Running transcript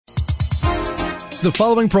The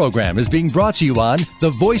following program is being brought to you on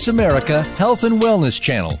the Voice America Health and Wellness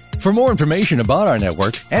Channel. For more information about our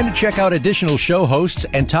network and to check out additional show hosts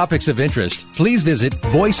and topics of interest, please visit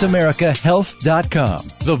voiceamericahealth.com.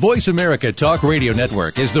 The Voice America Talk Radio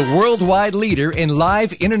Network is the worldwide leader in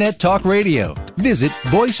live Internet talk radio. Visit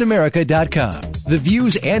voiceamerica.com. The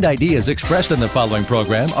views and ideas expressed on the following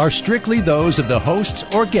program are strictly those of the hosts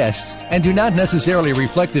or guests and do not necessarily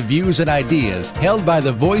reflect the views and ideas held by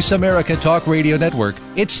the Voice America Talk Radio Network,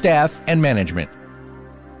 its staff, and management.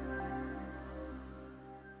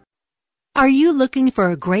 Are you looking for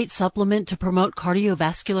a great supplement to promote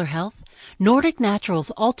cardiovascular health? Nordic Naturals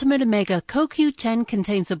Ultimate Omega CoQ10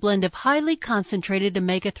 contains a blend of highly concentrated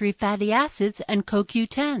omega-3 fatty acids and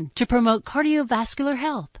CoQ10 to promote cardiovascular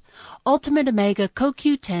health. Ultimate Omega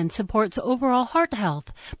CoQ10 supports overall heart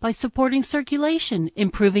health by supporting circulation,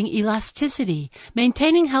 improving elasticity,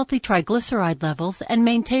 maintaining healthy triglyceride levels, and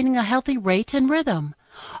maintaining a healthy rate and rhythm.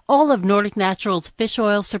 All of Nordic Naturals fish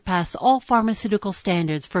oil surpass all pharmaceutical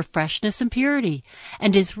standards for freshness and purity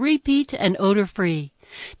and is repeat and odor-free.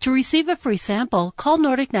 To receive a free sample, call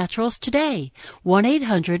Nordic Naturals today,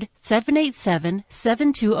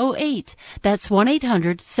 1-800-787-7208. That's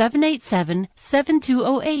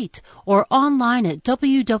 1-800-787-7208 or online at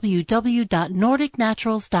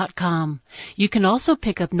www.nordicnaturals.com. You can also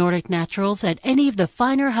pick up Nordic Naturals at any of the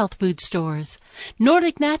finer health food stores.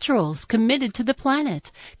 Nordic Naturals, committed to the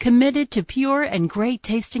planet, committed to pure and great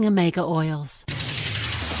tasting omega oils.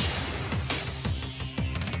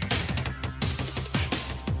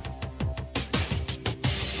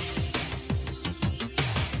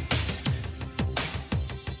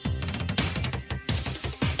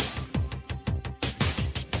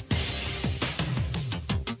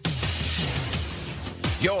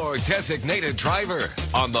 Your designated driver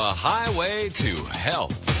on the highway to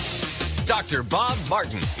health. Dr. Bob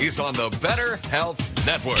Martin is on the Better Health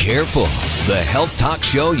Network. Careful. The health talk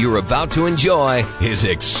show you're about to enjoy is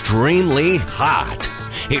extremely hot.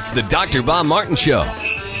 It's the Dr. Bob Martin Show.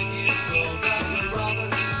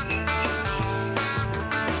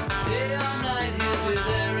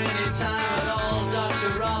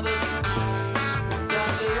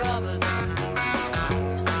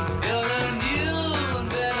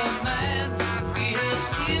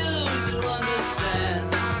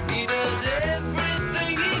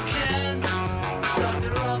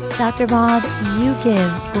 Dr. Bob, you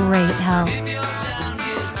give great help.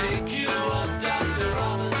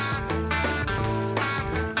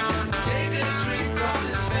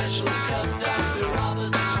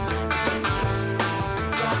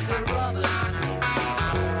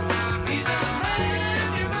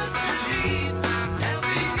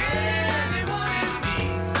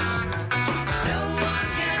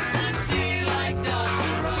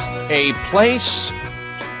 A place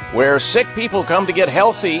where sick people come to get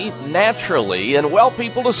healthy naturally and well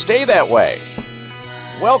people to stay that way.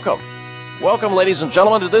 Welcome, ladies and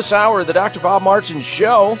gentlemen, to this hour of the Dr. Bob Martin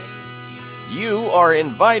Show. You are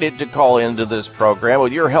invited to call into this program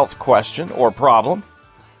with your health question or problem.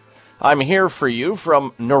 I'm here for you,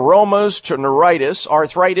 from neuromas to neuritis,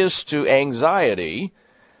 arthritis to anxiety,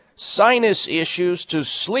 sinus issues to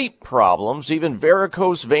sleep problems, even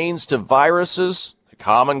varicose veins to viruses,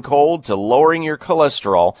 common cold to lowering your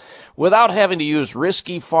cholesterol without having to use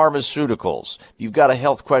risky pharmaceuticals. If you've got a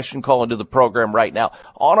health question, call into the program right now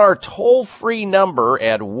on our toll-free number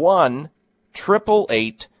at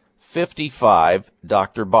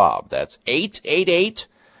 1-888-55-Dr. That's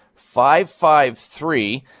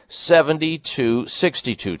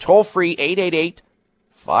 888-553-7262. Toll-free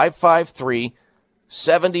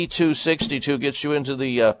 888-553-7262 gets you into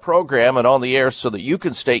the program and on the air so that you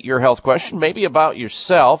can state your health question, maybe about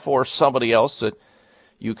yourself or somebody else that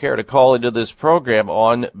you care to call into this program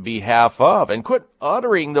on behalf of. And quit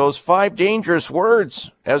uttering those 5 dangerous words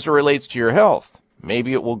as it relates to your health.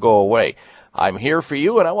 Maybe it will go away. I'm here for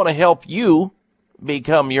you, and I want to help you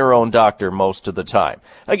become your own doctor most of the time.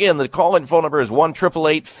 Again, the call-in phone number is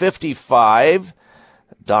 1-888-55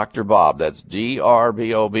 Dr. Bob. That's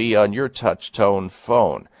DRBOB on your touch-tone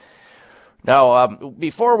phone. Now,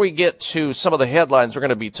 before we get to some of the headlines we're going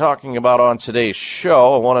to be talking about on today's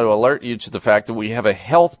show, I want to alert you to the fact that we have a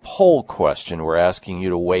health poll question we're asking you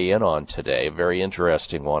to weigh in on today. A very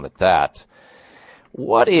interesting one at that.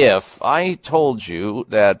 What if I told you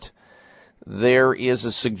that there is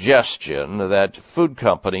a suggestion that food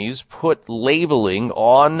companies put labeling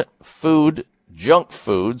on food, junk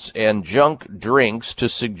foods, and junk drinks to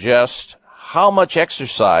suggest how much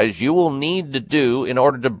exercise you will need to do in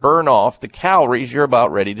order to burn off the calories you're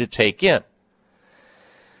about ready to take in?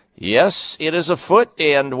 Yes, it is afoot,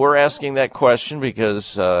 and we're asking that question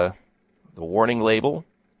because the warning label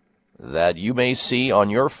that you may see on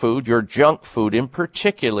your food, your junk food in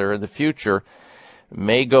particular in the future,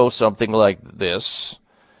 may go something like this.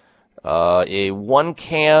 A 1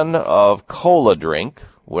 can of cola drink,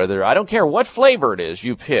 whether, I don't care what flavor it is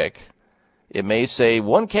you pick, it may say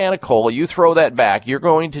 1 can of cola, you throw that back, you're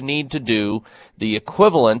going to need to do the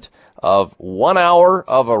equivalent of 1 hour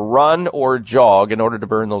of a run or jog in order to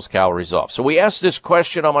burn those calories off. So we asked this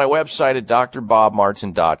question on my website at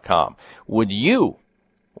drbobmartin.com. Would you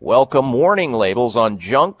welcome warning labels on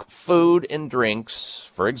junk food and drinks?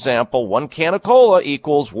 For example, 1 can of cola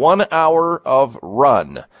equals 1 hour of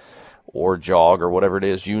run or jog or whatever it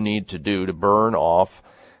is you need to do to burn off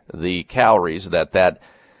the calories that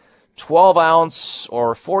 12 ounce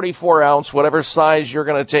or 44 ounce, whatever size you're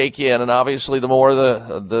going to take in. And obviously the more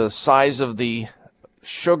the size of the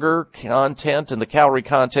sugar content and the calorie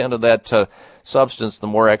content of that substance, the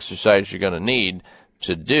more exercise you're going to need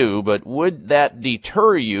to do. But would that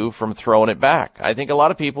deter you from throwing it back? I think a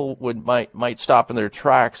lot of people might stop in their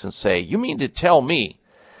tracks and say, you mean to tell me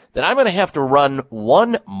that I'm going to have to run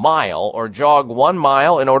 1 mile or jog 1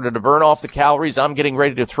 mile in order to burn off the calories I'm getting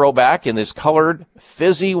ready to throw back in this colored,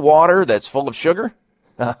 fizzy water that's full of sugar?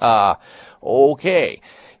 Okay.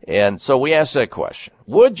 And so we asked that question.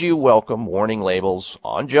 Would you welcome warning labels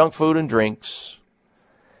on junk food and drinks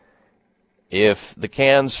if the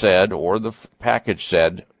can said or the package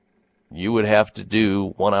said you would have to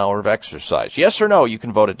do 1 hour of exercise? Yes or no? You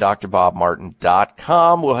can vote at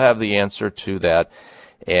drbobmartin.com. We'll have the answer to that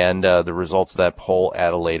and the results of that poll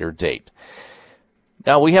at a later date.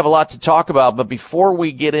 Now, we have a lot to talk about, but before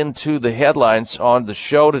we get into the headlines on the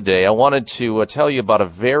show today, I wanted to tell you about a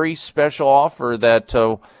very special offer that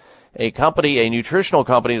a nutritional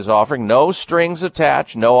company is offering. No strings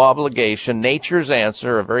attached, no obligation. Nature's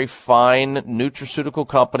Answer, a very fine nutraceutical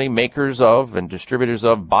company, makers of and distributors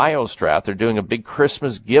of BioStrath. They're doing a big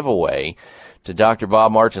Christmas giveaway to Dr.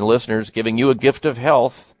 Bob Martin listeners, giving you a gift of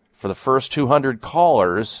health for the first 200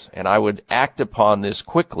 callers, and I would act upon this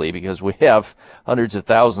quickly because we have hundreds of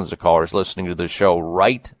thousands of callers listening to the show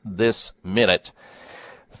right this minute.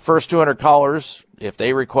 First 200 callers, if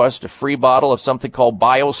they request a free bottle of something called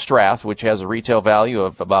BioStrath, which has a retail value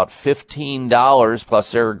of about $15,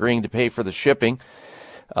 plus they're agreeing to pay for the shipping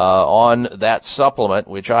on that supplement,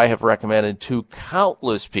 which I have recommended to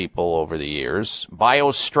countless people over the years.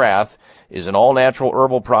 BioStrath is an all-natural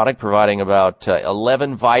herbal product providing about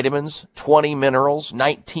 11 vitamins, 20 minerals,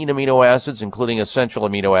 19 amino acids, including essential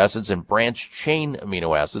amino acids and branched-chain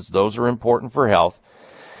amino acids. Those are important for health.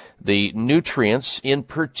 The nutrients, in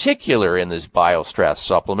particular in this BioStrath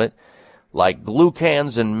supplement, like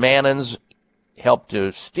glucans and mannans, help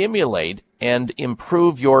to stimulate and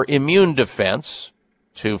improve your immune defense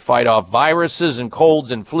to fight off viruses and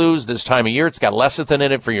colds and flus this time of year. It's got lecithin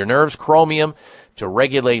in it for your nerves, chromium to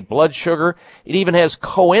regulate blood sugar. It even has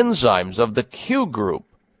coenzymes of the Q group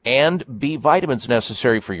and B vitamins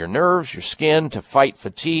necessary for your nerves, your skin, to fight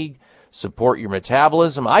fatigue, support your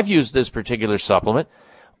metabolism. I've used this particular supplement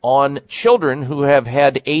on children who have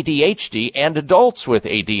had ADHD and adults with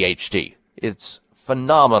ADHD. It's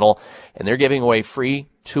phenomenal, and they're giving away free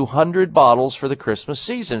 200 bottles for the Christmas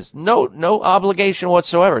season. It's no obligation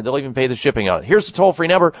whatsoever. They'll even pay the shipping on it. Here's the toll-free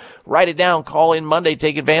number. Write it down. Call in Monday.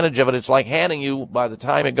 Take advantage of it. It's like handing you, by the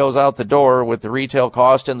time it goes out the door with the retail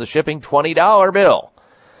cost and the shipping, $20 bill.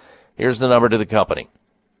 Here's the number to the company.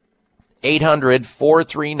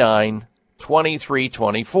 800-439-2324.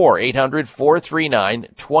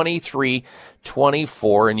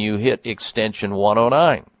 800-439-2324, and you hit extension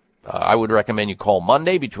 109. I would recommend you call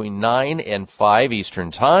Monday between 9 and 5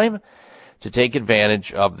 Eastern Time to take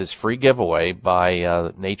advantage of this free giveaway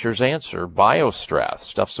by Nature's Answer, BioStrath.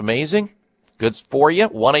 Stuff's amazing. Good for you.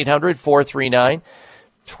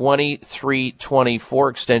 1-800-439-2324,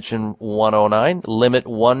 extension 109. Limit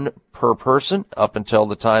 1 per person up until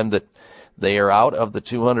the time that they are out of the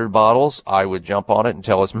 200 bottles. I would jump on it and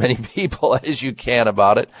tell as many people as you can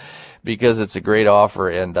about it, because it's a great offer,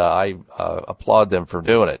 and I applaud them for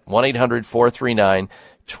doing it.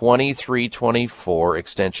 1-800-439-2324,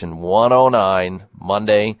 extension 109,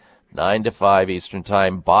 Monday, 9 to 5 Eastern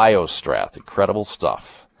Time, BioStrath. Incredible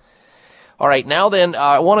stuff. All right, now then,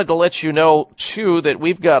 I wanted to let you know, too, that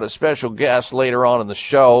we've got a special guest later on in the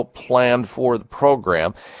show planned for the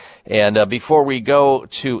program. And before we go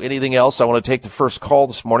to anything else, I want to take the first call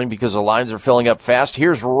this morning because the lines are filling up fast.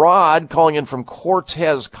 Here's Rod calling in from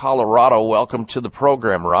Cortez, Colorado. Welcome to the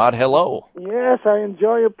program, Rod. Hello. Yes, I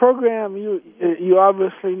enjoy your program. You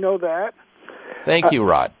obviously know that. Thank you,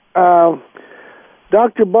 Rod.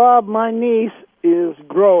 Dr. Bob, my niece is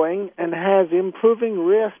growing and has improving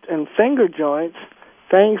wrist and finger joints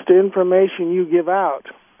thanks to information you give out.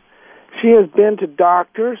 She has been to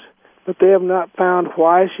doctors, but they have not found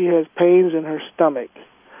why she has pains in her stomach.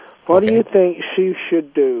 What do you think she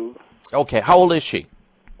should do? Okay, how old is she?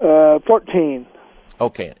 14.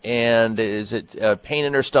 Okay, and is it pain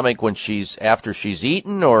in her stomach when after she's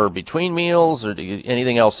eaten, or between meals, or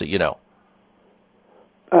anything else that you know?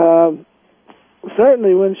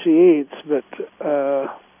 Certainly when she eats, but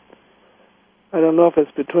I don't know if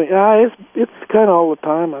it's between. It's kind of all the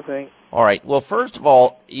time, I think. All right. Well, first of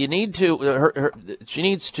all, you need to. Her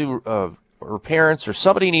parents or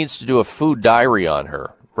somebody needs to do a food diary on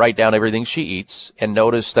her. Write down everything she eats, and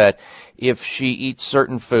notice that if she eats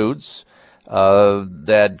certain foods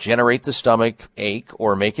that generate the stomach ache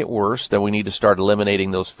or make it worse, then we need to start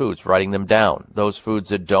eliminating those foods, writing them down. Those foods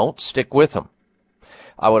that don't, stick with them.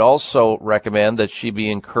 I would also recommend that she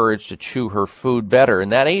be encouraged to chew her food better. In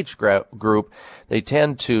that age group, they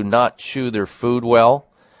tend to not chew their food well.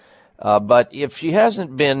 But if she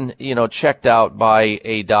hasn't been, checked out by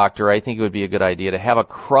a doctor, I think it would be a good idea to have a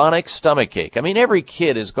chronic stomach ache. I mean, every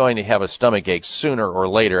kid is going to have a stomach ache sooner or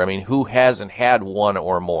later. I mean, who hasn't had one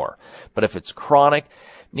or more? But if it's chronic,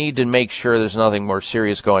 need to make sure there's nothing more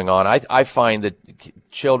serious going on. I find that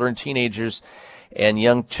children, teenagers, and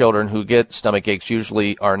young children who get stomach aches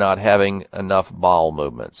usually are not having enough bowel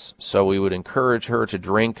movements. So we would encourage her to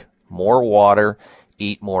drink more water,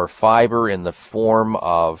 eat more fiber in the form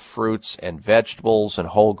of fruits and vegetables and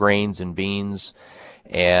whole grains and beans,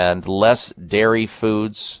 and less dairy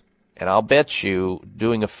foods. And I'll bet you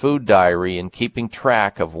doing a food diary and keeping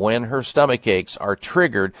track of when her stomach aches are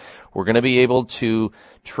triggered, we're going to be able to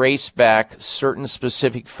trace back certain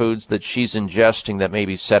specific foods that she's ingesting that may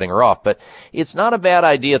be setting her off. But it's not a bad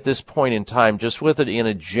idea at this point in time, just with it in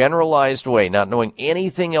a generalized way, not knowing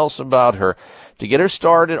anything else about her, to get her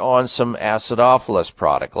started on some acidophilus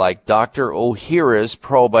product like Dr. Ohhira's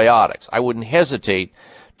probiotics. I wouldn't hesitate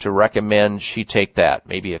to recommend she take that.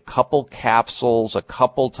 Maybe a couple capsules a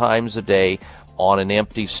couple times a day on an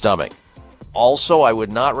empty stomach. Also, I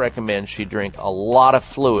would not recommend she drink a lot of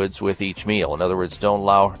fluids with each meal. In other words, don't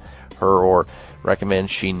allow her or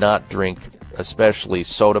recommend she not drink especially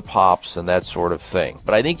soda pops and that sort of thing.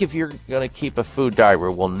 But I think if you're going to keep a food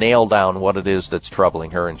diary, we'll nail down what it is that's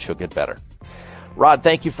troubling her and she'll get better. Rod,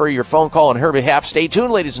 thank you for your phone call on her behalf. Stay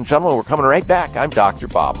tuned, ladies and gentlemen. We're coming right back. I'm Dr.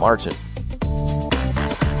 Bob Martin.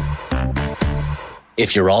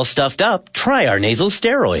 If you're all stuffed up, try our nasal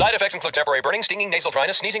steroid. Side effects include temporary burning, stinging, nasal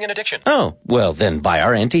dryness, sneezing, and addiction. Oh, well, then buy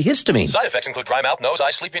our antihistamine. Side effects include dry mouth, nose,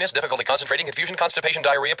 eyes, sleepiness, difficulty concentrating, confusion, constipation,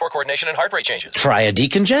 diarrhea, poor coordination, and heart rate changes. Try a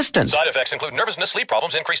decongestant. Side effects include nervousness, sleep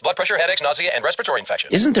problems, increased blood pressure, headaches, nausea, and respiratory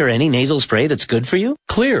infections. Isn't there any nasal spray that's good for you?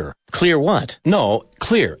 Clear. Clear what? No,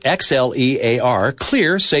 Clear. XLEAR.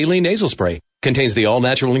 Clear Saline Nasal Spray. Contains the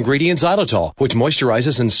all-natural ingredient xylitol, which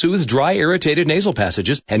moisturizes and soothes dry, irritated nasal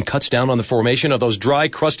passages and cuts down on the formation of those dry,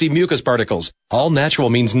 crusty mucus particles. All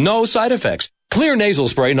natural means no side effects. Clear Nasal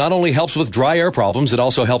Spray not only helps with dry air problems, it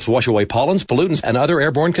also helps wash away pollens, pollutants, and other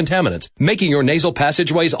airborne contaminants, making your nasal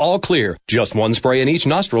passageways all clear. Just one spray in each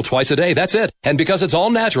nostril twice a day, that's it. And because it's all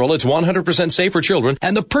natural, it's 100% safe for children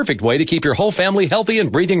and the perfect way to keep your whole family healthy and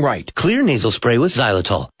breathing right. Clear Nasal Spray with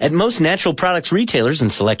xylitol at most natural products retailers and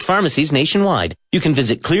select pharmacies nationwide. You can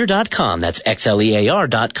visit Xlear.com, that's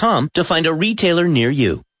XLEAR.com, to find a retailer near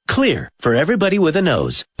you. Xlear, for everybody with a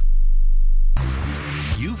nose.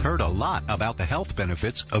 You've heard a lot about the health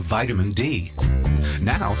benefits of vitamin D.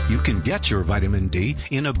 Now you can get your vitamin D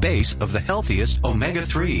in a base of the healthiest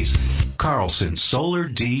omega-3s. Carlson Solar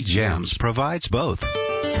D Gems provides both.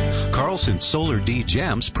 Carlson Solar D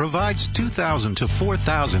Gems provides 2,000 to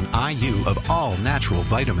 4,000 IU of all natural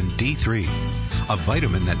vitamin D3, a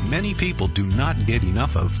vitamin that many people do not get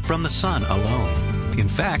enough of from the sun alone. In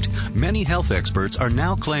fact, many health experts are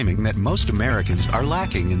now claiming that most Americans are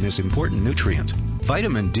lacking in this important nutrient.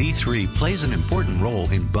 Vitamin D3 plays an important role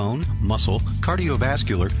in bone, muscle,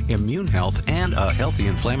 cardiovascular, immune health, and a healthy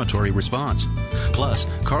inflammatory response. Plus,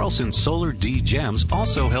 Carlson Solar D Gems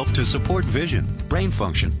also help to support vision, brain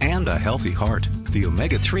function, and a healthy heart. The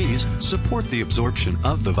omega-3s support the absorption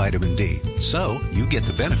of the vitamin D, so you get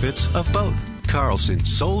the benefits of both. Carlson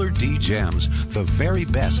Solar D Gems, the very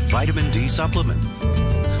best vitamin D supplement.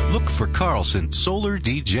 Look for Carlson Solar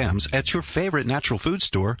D Gems at your favorite natural food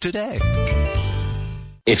store today.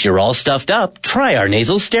 If you're all stuffed up, try our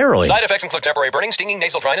nasal steroid. Side effects include temporary burning, stinging,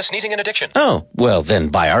 nasal dryness, sneezing, and addiction. Oh, well, then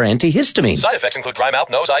buy our antihistamine. Side effects include dry mouth,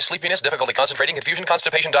 nose, eyes, sleepiness, difficulty concentrating, confusion,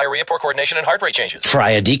 constipation, diarrhea, poor coordination, and heart rate changes.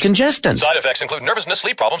 Try a decongestant. Side effects include nervousness,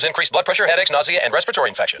 sleep problems, increased blood pressure, headaches, nausea, and respiratory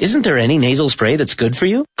infections. Isn't there any nasal spray that's good for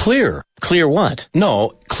you? Clear. Clear what?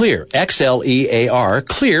 No, Clear. XLEAR.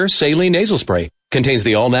 Clear Saline Nasal Spray. Contains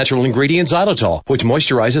the all-natural ingredient xylitol, which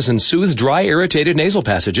moisturizes and soothes dry, irritated nasal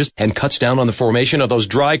passages and cuts down on the formation of those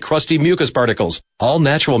dry, crusty mucus particles. All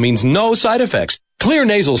natural means no side effects. Clear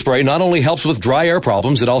nasal spray not only helps with dry air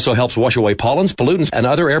problems, it also helps wash away pollens, pollutants, and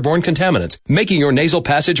other airborne contaminants, making your nasal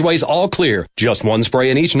passageways all clear. Just one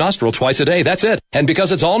spray in each nostril twice a day, that's it. And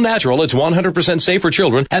because it's all natural, it's 100% safe for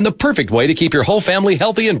children and the perfect way to keep your whole family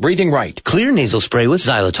healthy and breathing right. Clear nasal spray with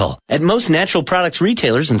xylitol at most natural products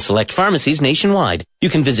retailers and select pharmacies nationwide.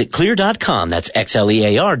 You can visit Xlear.com, that's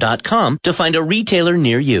Xlear.com, to find a retailer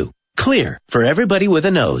near you. Xlear, for everybody with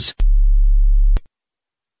a nose.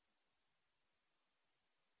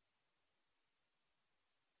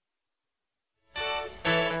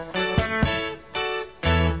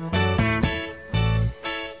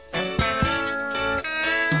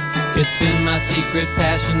 It's been my secret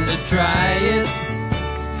passion to try it.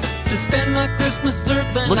 To spend my Christmas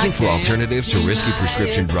surfing. Looking for alternatives to risky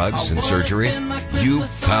prescription drugs and surgery? You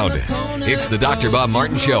found it. It's the Dr. Bob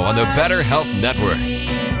Martin Show on the Better Health Network.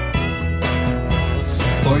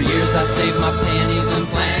 For years I saved my pennies and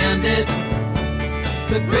planned it.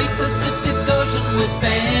 The great Pacific Ocean will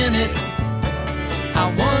span it. I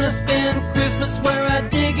want to spend Christmas where I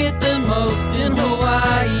dig it the most, in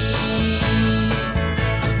Hawaii.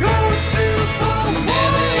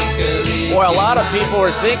 Well, a lot of people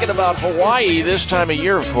are thinking about Hawaii this time of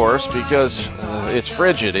year, of course, because it's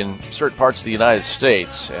frigid in certain parts of the United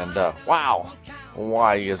States. And, wow,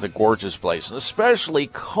 Hawaii is a gorgeous place, and especially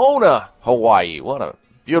Kona, Hawaii. What a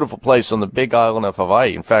beautiful place on the big island of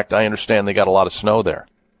Hawaii. In fact, I understand they got a lot of snow there.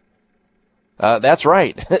 That's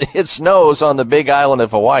right. It snows on the big island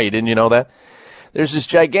of Hawaii. Didn't you know that? There's this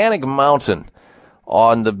gigantic mountain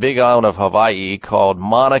on the big island of Hawaii called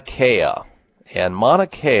Mauna Kea. And Mauna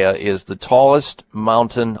Kea is the tallest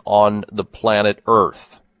mountain on the planet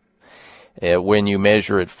Earth when you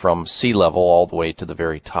measure it from sea level all the way to the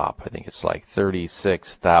very top. I think it's like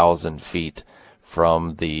 36,000 feet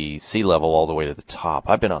from the sea level all the way to the top.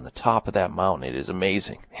 I've been on the top of that mountain. It is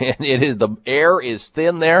amazing. And the air is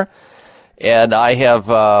thin there. And I have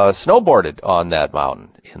snowboarded on that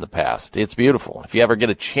mountain in the past. It's beautiful. If you ever get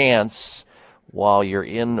a chance while you're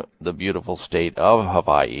in the beautiful state of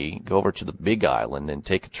Hawaii, go over to the Big Island and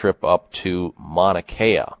take a trip up to Mauna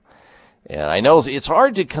Kea. And I know it's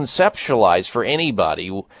hard to conceptualize for anybody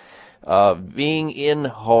being in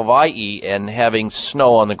Hawaii and having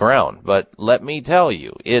snow on the ground. But let me tell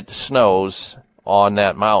you, it snows on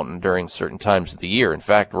that mountain during certain times of the year. In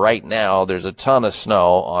fact, right now, there's a ton of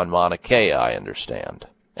snow on Mauna Kea, I understand.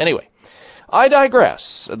 Anyway, I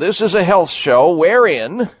digress. This is a health show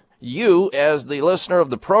wherein you, as the listener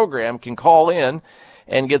of the program, can call in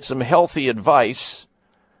and get some healthy advice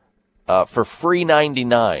for free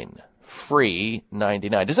 99. Free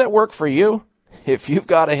 99. Does that work for you? If you've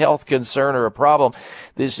got a health concern or a problem,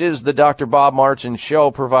 this is the Dr. Bob Martin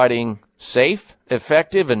Show, providing safe,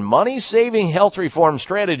 effective, and money-saving health reform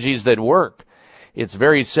strategies that work. It's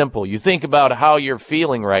very simple. You think about how you're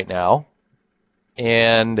feeling right now,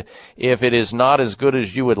 and if it is not as good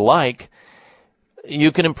as you would like,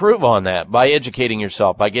 you can improve on that by educating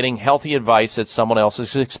yourself, by getting healthy advice at someone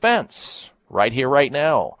else's expense, right here, right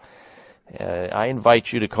now. I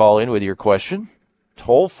invite you to call in with your question.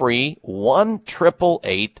 Toll free,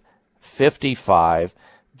 1-888-55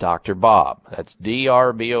 Dr. Bob. That's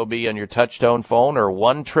DRBOB on your touchtone phone, or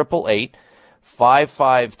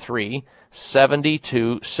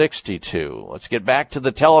 1-888-553-7262. Let's get back to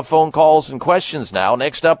the telephone calls and questions now.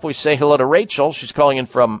 Next up, we say hello to Rachel. She's calling in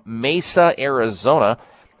from Mesa, Arizona.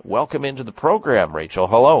 Welcome into the program, Rachel.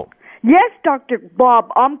 Hello. Yes, Dr. Bob.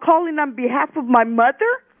 I'm calling on behalf of my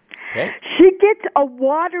mother. Okay. She gets a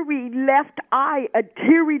watery left eye, a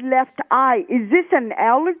teary left eye. Is this an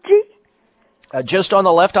allergy? Just on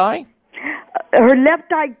the left eye? Her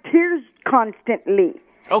left eye tears constantly.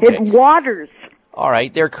 Okay. It waters. All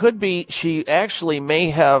right. There could be, she actually may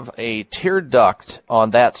have a tear duct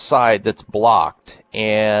on that side that's blocked.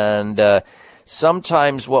 And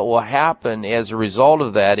sometimes what will happen as a result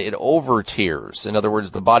of that, it over-tears. In other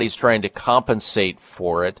words, the body's trying to compensate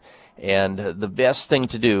for it. And the best thing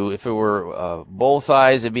to do, if it were both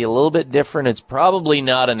eyes, it'd be a little bit different. It's probably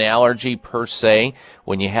not an allergy per se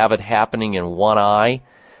when you have it happening in one eye.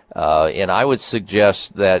 And I would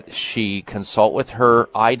suggest that she consult with her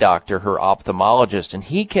eye doctor, her ophthalmologist, and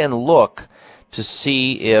he can look to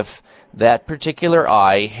see if that particular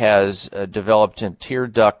eye has developed a tear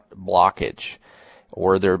duct blockage,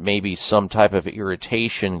 or there may be some type of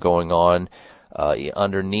irritation going on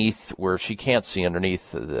underneath, where she can't see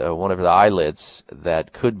underneath one of the eyelids,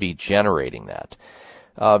 that could be generating that.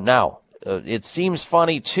 Now, it seems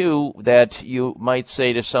funny, too, that you might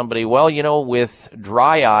say to somebody, well, with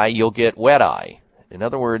dry eye, you'll get wet eye. In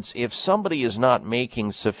other words, if somebody is not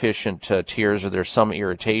making sufficient tears or there's some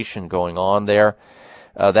irritation going on there,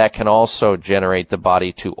 that can also generate the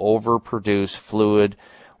body to overproduce fluid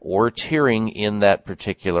or tearing in that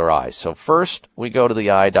particular eye. So first, we go to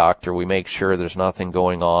the eye doctor. We make sure there's nothing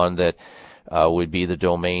going on that would be the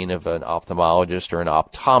domain of an ophthalmologist or an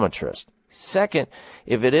optometrist. Second,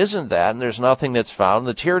 if it isn't that and there's nothing that's found,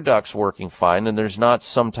 the tear duct's working fine and there's not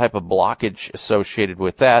some type of blockage associated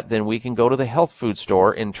with that, then we can go to the health food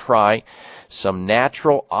store and try some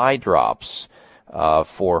natural eye drops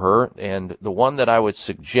for her. And the one that I would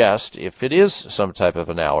suggest, if it is some type of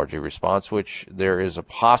an allergy response, which there is a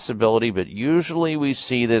possibility, but usually we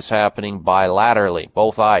see this happening bilaterally,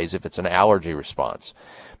 both eyes, if it's an allergy response.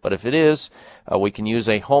 But if it is, we can use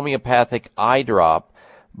a homeopathic eye drop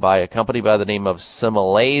by a company by the name of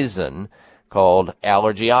Similazin called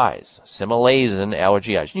Allergy Eyes. Similazin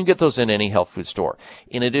Allergy Eyes. You can get those in any health food store.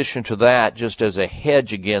 In addition to that, just as a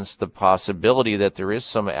hedge against the possibility that there is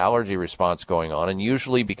some allergy response going on, and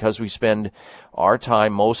usually because we spend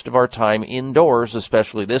most of our time indoors,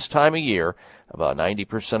 especially this time of year, about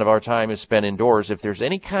 90% of our time is spent indoors. If there's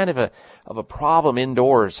any kind of a problem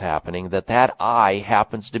indoors happening that eye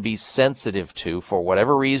happens to be sensitive to for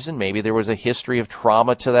whatever reason, maybe there was a history of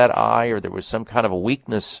trauma to that eye or there was some kind of a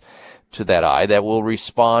weakness to that eye that will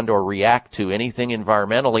respond or react to anything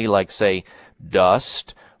environmentally like, say,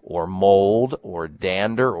 dust or mold or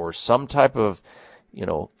dander or some type of,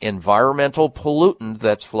 environmental pollutant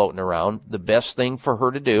that's floating around, the best thing for her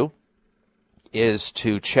to do is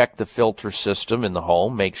to check the filter system in the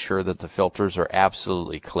home, make sure that the filters are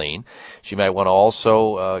absolutely clean. She might want to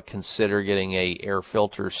also consider getting a air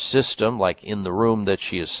filter system like in the room that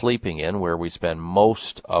she is sleeping in, where we spend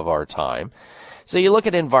most of our time. So you look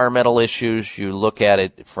at environmental issues, you look at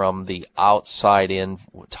it from the outside in,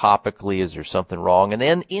 topically, is there something wrong? And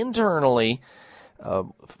then internally,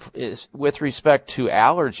 with respect to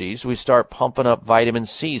allergies, we start pumping up vitamin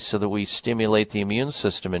C so that we stimulate the immune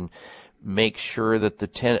system and make sure that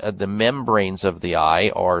the membranes of the eye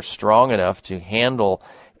are strong enough to handle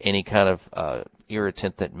any kind of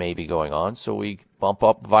irritant that may be going on. So we bump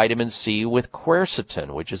up vitamin C with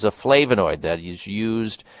quercetin, which is a flavonoid that is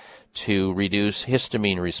used to reduce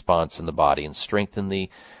histamine response in the body and strengthen the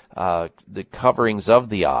coverings of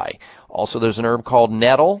the eye. Also, there's an herb called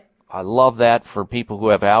nettle. I love that for people who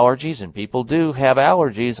have allergies, and people do have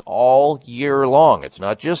allergies all year long. It's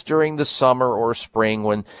not just during the summer or spring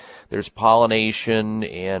when there's pollination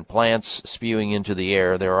and plants spewing into the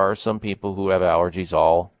air. There are some people who have allergies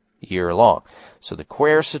all year long. So the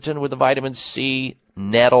quercetin with the vitamin C,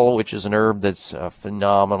 nettle, which is an herb that's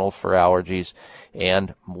phenomenal for allergies,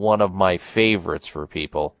 and one of my favorites for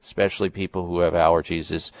people, especially people who have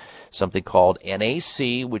allergies, is something called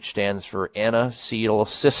NAC, which stands for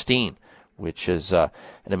N-acetylcysteine, which is an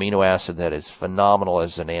amino acid that is phenomenal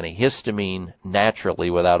as an antihistamine naturally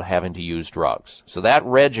without having to use drugs. So that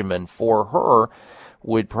regimen for her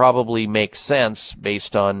would probably make sense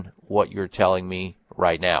based on what you're telling me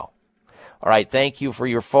right now. All right, thank you for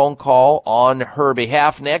your phone call on her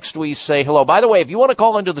behalf. Next, we say hello. By the way, if you want to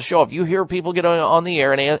call into the show, if you hear people get on the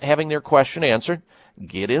air and having their question answered,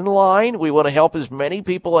 get in line. We want to help as many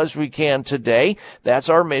people as we can today. That's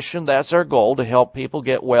our mission. That's our goal, to help people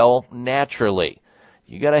get well naturally.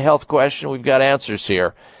 You got a health question, we've got answers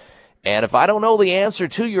here. And if I don't know the answer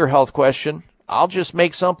to your health question, I'll just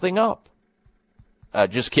make something up.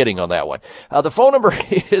 Just kidding on that one. The phone number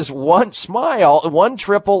is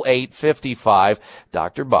 1-888-55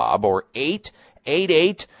 Dr. Bob, or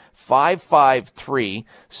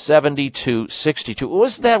 888-553-7262.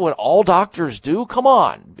 Wasn't that what all doctors do? Come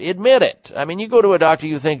on, admit it. I mean, you go to a doctor,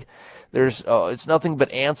 you think there's it's nothing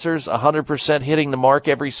but answers, 100% hitting the mark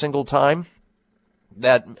every single time.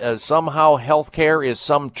 That somehow healthcare is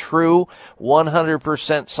some true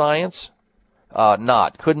 100% science.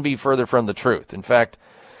 Couldn't be further from the truth. In fact,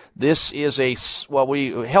 this is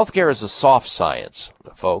healthcare is a soft science,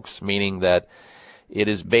 folks, meaning that it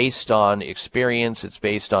is based on experience, it's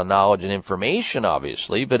based on knowledge and information,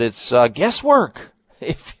 obviously, but it's guesswork.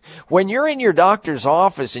 When you're in your doctor's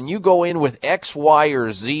office and you go in with X, Y,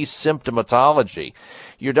 or Z symptomatology,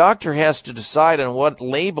 your doctor has to decide on what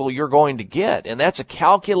label you're going to get, and that's a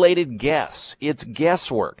calculated guess. It's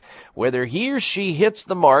guesswork. Whether he or she hits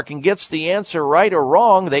the mark and gets the answer right or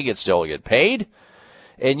wrong, they still get paid,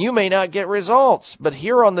 and you may not get results. But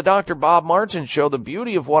here on the Dr. Bob Martin Show, the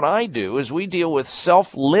beauty of what I do is we deal with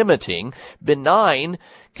self-limiting, benign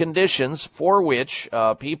conditions for which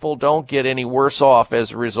people don't get any worse off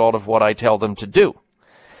as a result of what I tell them to do.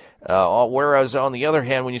 Whereas, on the other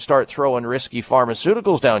hand, when you start throwing risky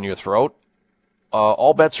pharmaceuticals down your throat,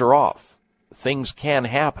 all bets are off. Things can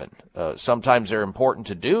happen. Sometimes they're important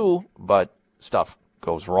to do, but stuff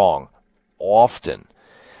goes wrong often.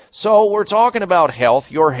 So we're talking about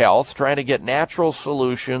health, your health, trying to get natural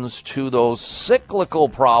solutions to those cyclical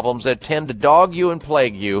problems that tend to dog you and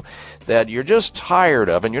plague you, that you're just tired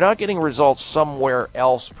of, and you're not getting results somewhere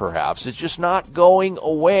else perhaps. It's just not going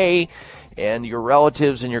away, and your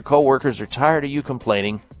relatives and your coworkers are tired of you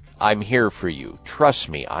complaining. I'm here for you. Trust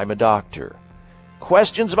me, I'm a doctor.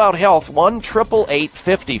 Questions about health,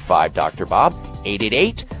 1-888-55 Dr. Bob,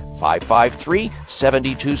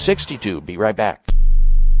 888-553-7262. Be right back.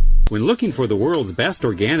 When looking for the world's best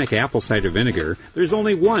organic apple cider vinegar, there's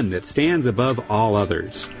only one that stands above all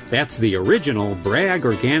others. That's the original Bragg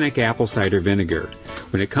Organic Apple Cider Vinegar.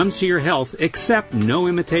 When it comes to your health, accept no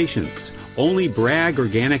imitations. Only Bragg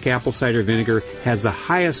Organic Apple Cider Vinegar has the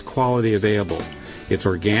highest quality available. It's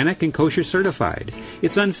organic and kosher certified.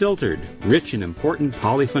 It's unfiltered, rich in important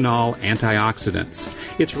polyphenol antioxidants.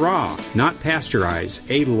 It's raw, not pasteurized,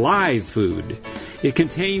 a live food. It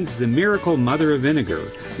contains the miracle mother of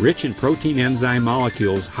vinegar, rich in protein enzyme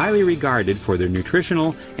molecules highly regarded for their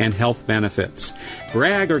nutritional and health benefits.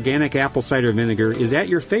 Bragg Organic Apple Cider Vinegar is at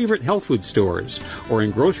your favorite health food stores or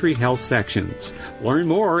in grocery health sections. Learn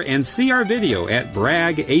more and see our video at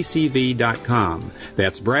braggacv.com.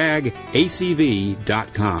 That's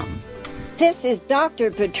braggacv.com. This is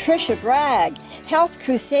Dr. Patricia Bragg, health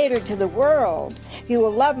crusader to the world. You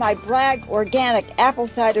will love my Bragg Organic Apple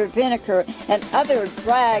Cider Vinegar and other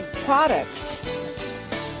Bragg products.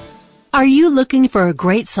 Are you looking for a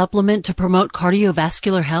great supplement to promote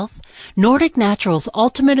cardiovascular health? Nordic Naturals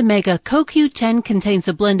Ultimate Omega CoQ10 contains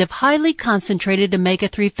a blend of highly concentrated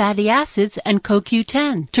omega-3 fatty acids and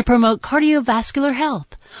CoQ10 to promote cardiovascular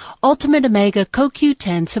health. Ultimate Omega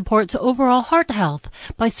CoQ10 supports overall heart health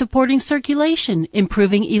by supporting circulation,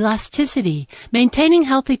 improving elasticity, maintaining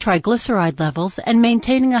healthy triglyceride levels, and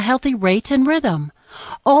maintaining a healthy rate and rhythm.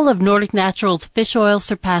 All of Nordic Naturals fish oil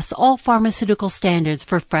surpass all pharmaceutical standards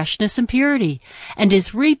for freshness and purity and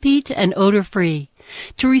is repeat and odor-free.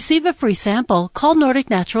 To receive a free sample, call Nordic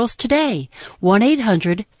Naturals today,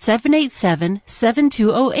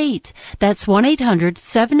 1-800-787-7208. That's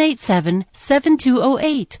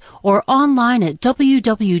 1-800-787-7208, or online at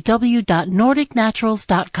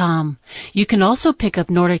www.nordicnaturals.com. You can also pick up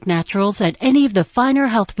Nordic Naturals at any of the finer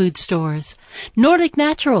health food stores. Nordic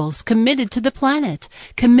Naturals, committed to the planet,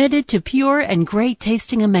 committed to pure and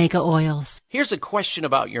great-tasting omega oils. Here's a question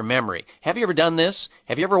about your memory. Have you ever done this?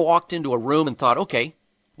 Have you ever walked into a room and thought, okay,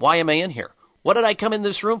 why am I in here? What did I come in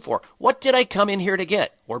this room for? What did I come in here to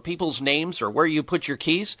get? Or people's names or where you put your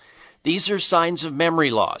keys? These are signs of memory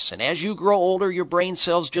loss, and as you grow older, your brain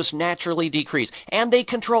cells just naturally decrease, and they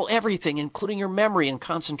control everything, including your memory and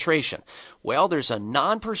concentration. Well, there's a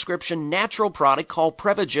non-prescription natural product called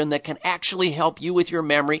Prevagen that can actually help you with your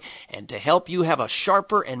memory and to help you have a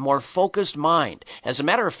sharper and more focused mind. As a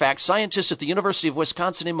matter of fact, scientists at the University of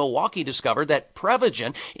Wisconsin in Milwaukee discovered that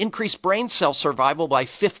Prevagen increased brain cell survival by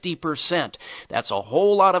 50%. That's a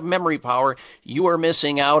whole lot of memory power you are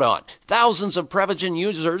missing out on. Thousands of Prevagen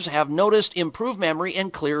users have noticed improved memory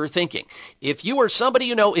and clearer thinking. If you or somebody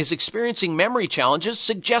you know is experiencing memory challenges,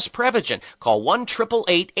 suggest Prevagen. Call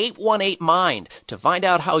 1-888-818-MIND to find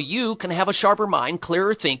out how you can have a sharper mind,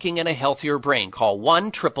 clearer thinking, and a healthier brain. Call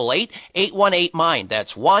 1-888-818-MIND.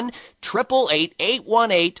 That's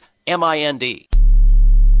 1-888-818-MIND.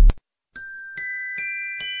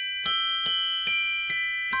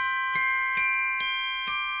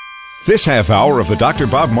 This half hour of the Dr.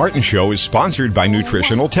 Bob Martin Show is sponsored by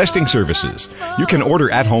Nutritional Testing Services. You can order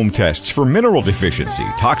at-home tests for mineral deficiency,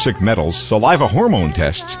 toxic metals, saliva hormone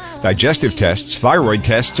tests, digestive tests, thyroid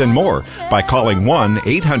tests, and more by calling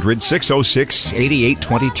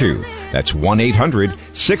 1-800-606-8822. That's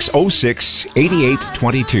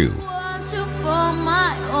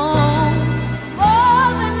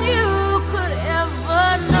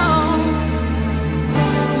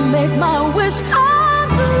Make my wish come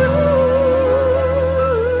true.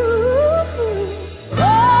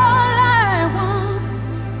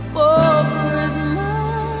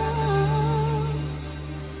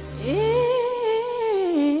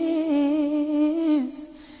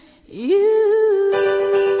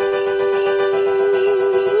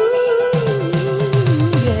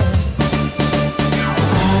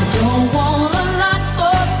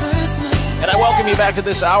 Back to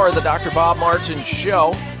this hour of the Dr. Bob Martin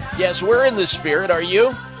Show. Yes, we're in the spirit. Are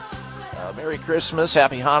you? Merry Christmas,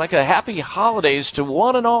 Happy Hanukkah, Happy Holidays to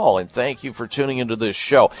one and all, and thank you for tuning into this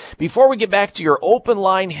show. Before we get back to your open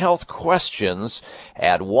line health questions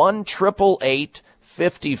at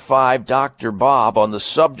 1-888-55 Dr. Bob on the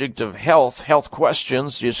subject of health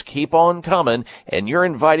questions, just keep on coming, and you're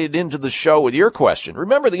invited into the show with your question.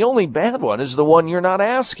 Remember, the only bad one is the one you're not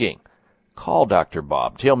asking. Call Dr.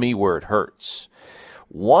 Bob. Tell me where it hurts.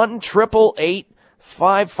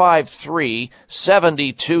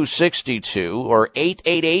 1-888-553-7262 or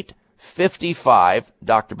 888-55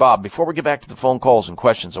 Dr. Bob. Before we get back to the phone calls and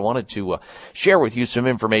questions, I wanted to share with you some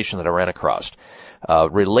information that I ran across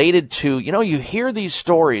related to, you hear these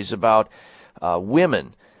stories about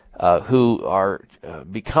women who are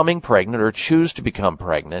becoming pregnant or choose to become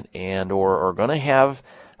pregnant and or are going to have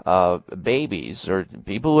babies or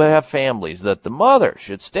people who have families, that the mother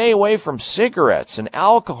should stay away from cigarettes and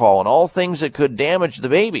alcohol and all things that could damage the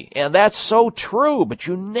baby. And that's so true, but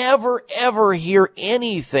you never ever hear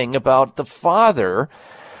anything about the father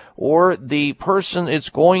or the person it's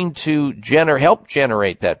going to help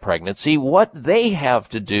generate that pregnancy, what they have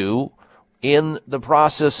to do in the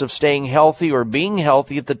process of staying healthy or being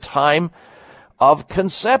healthy at the time of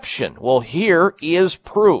conception. Well, here is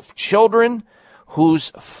proof. Children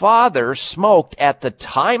whose father smoked at the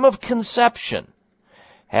time of conception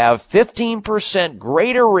have 15%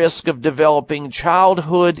 greater risk of developing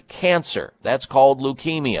childhood cancer. That's called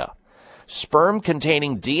leukemia. Sperm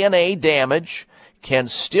containing DNA damage can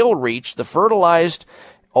still reach the fertilized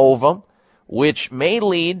ovum, which may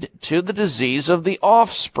lead to the disease of the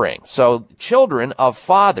offspring. So children of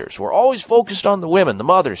fathers, we're always focused on the women, the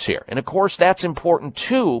mothers here. And of course that's important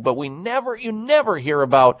too, but you never hear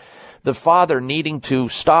about the father needing to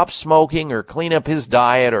stop smoking or clean up his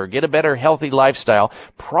diet or get a better healthy lifestyle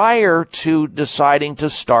prior to deciding to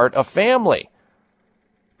start a family.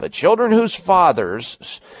 But children whose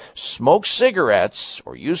fathers smoked cigarettes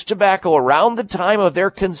or used tobacco around the time of their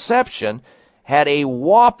conception had a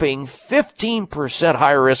whopping 15%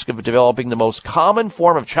 higher risk of developing the most common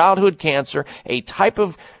form of childhood cancer, a type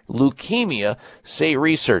of leukemia, say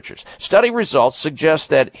researchers. Study results suggest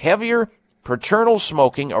that heavier paternal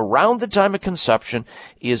smoking around the time of conception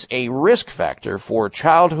is a risk factor for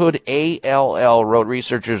childhood ALL, wrote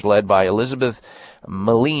researchers led by Elizabeth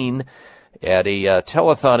Meline at a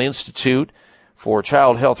Telethon Institute for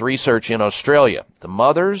Child Health Research in Australia. The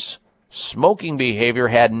mother's smoking behavior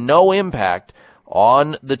had no impact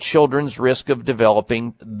on the children's risk of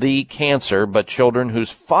developing the cancer, but children whose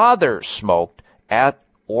father smoked at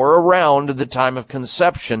or around the time of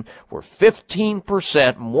conception were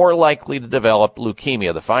 15% more likely to develop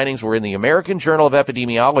leukemia. The findings were in the American Journal of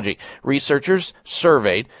Epidemiology. Researchers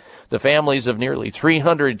surveyed the families of nearly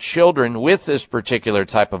 300 children with this particular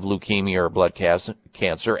type of leukemia or blood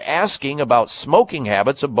cancer, asking about smoking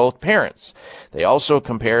habits of both parents. They also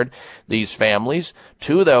compared these families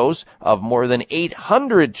to those of more than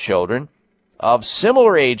 800 children of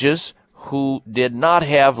similar ages who did not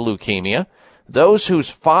have leukemia. Those whose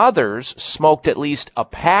fathers smoked at least a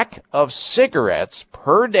pack of cigarettes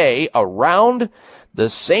per day around the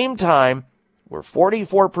same time were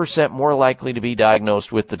 44% more likely to be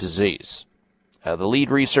diagnosed with the disease. The lead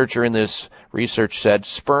researcher in this research said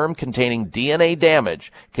sperm containing DNA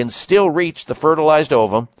damage can still reach the fertilized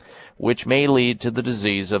ovum, which may lead to the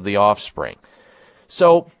disease of the offspring.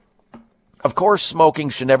 So, of course, smoking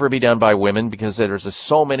should never be done by women because there's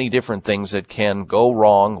so many different things that can go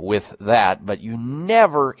wrong with that, but you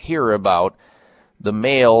never hear about the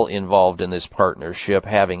male involved in this partnership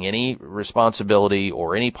having any responsibility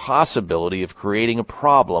or any possibility of creating a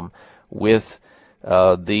problem with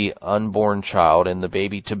the unborn child and the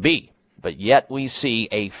baby-to-be. But yet we see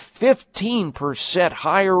a 15%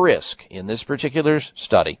 higher risk in this particular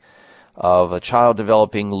study of a child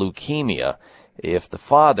developing leukemia if the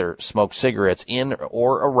father smoked cigarettes in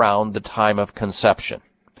or around the time of conception.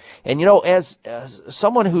 And, as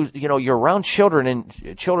someone who, you're around children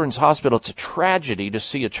in children's hospital, it's a tragedy to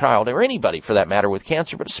see a child, or anybody for that matter, with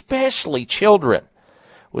cancer, but especially children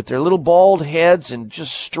with their little bald heads and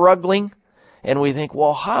just struggling. And we think,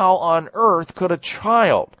 well, how on earth could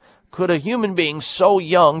a human being so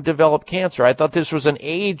young develop cancer? I thought this was an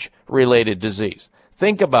age-related disease.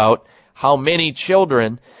 Think about how many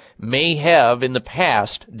children may have in the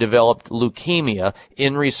past developed leukemia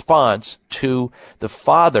in response to the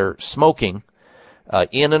father smoking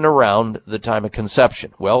in and around the time of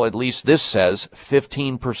conception. Well, at least this says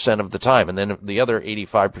 15% of the time. And then the other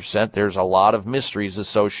 85%, there's a lot of mysteries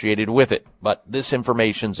associated with it. But this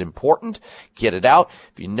information's important. Get it out.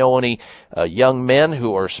 If you know any young men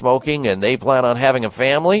who are smoking and they plan on having a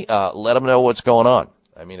family, let them know what's going on.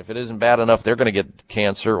 I mean, if it isn't bad enough, they're going to get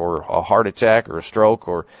cancer or a heart attack or a stroke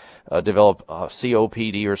or develop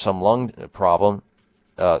COPD or some lung problem.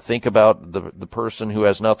 Think about the person who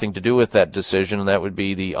has nothing to do with that decision, and that would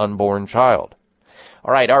be the unborn child.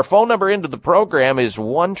 All right, our phone number into the program is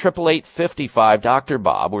 1-888-55 Dr.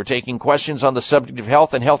 Bob. We're taking questions on the subject of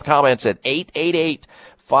health and health comments at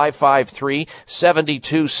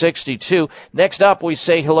 888-553-7262. Next up, we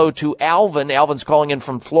say hello to Alvin. Alvin's calling in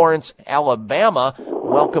from Florence, Alabama.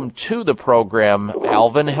 Welcome to the program,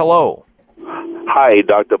 Alvin. Hello. Hi,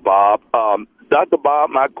 Dr. Bob. Dr. Bob,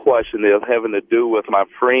 my question is having to do with my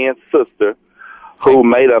friend's sister who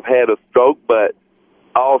may have had a stroke, but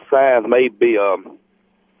all signs may be in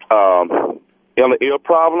an ear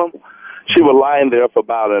problem. She was lying there for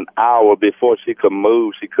about an hour before she could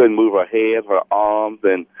move. She couldn't move her head, her arms,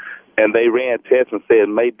 and they ran tests and said it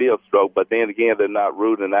may be a stroke, but then again, they're not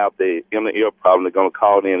ruling out the inner ear problem. They're going to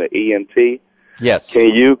call in an ENT. Yes.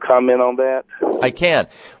 Can you comment on that? I can.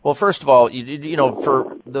 Well, first of all, you know,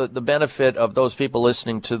 for the benefit of those people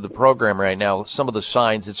listening to the program right now, some of the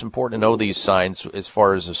signs, it's important to know these signs as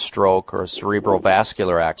far as a stroke or a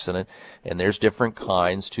cerebrovascular accident. And there's different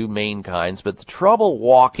kinds, two main kinds, but the trouble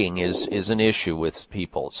walking is an issue with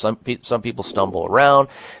people. Some people stumble around,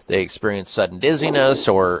 they experience sudden dizziness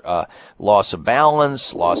or loss of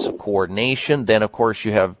balance, loss of coordination. Then, of course,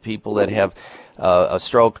 you have people that have a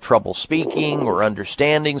stroke, trouble speaking or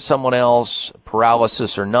understanding someone else,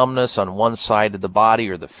 paralysis or numbness on one side of the body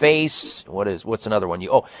or the face. What's another one?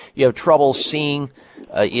 You have trouble seeing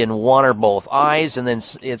in one or both eyes, and then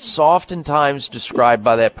it's oftentimes described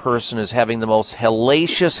by that person as having the most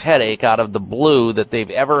hellacious headache out of the blue that they've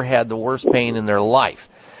ever had, the worst pain in their life.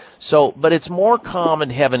 So, but it's more common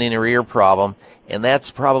to have an inner ear problem, and that's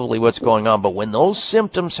probably what's going on. But when those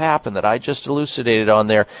symptoms happen that I just elucidated on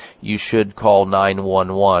there, you should call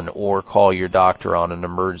 911 or call your doctor on an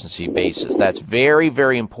emergency basis. That's very,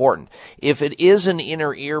 very important. If it is an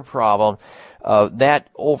inner ear problem, that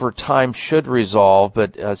over time should resolve,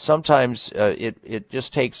 but sometimes it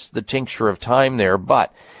just takes the tincture of time there.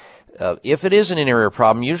 But if it is an inner ear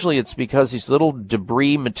problem, usually it's because these little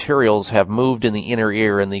debris materials have moved in the inner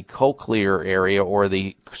ear, in the cochlear area or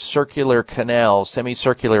the circular canals,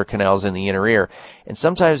 semicircular canals in the inner ear. And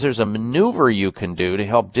sometimes there's a maneuver you can do to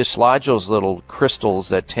help dislodge those little crystals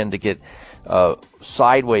that tend to get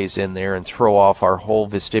sideways in there and throw off our whole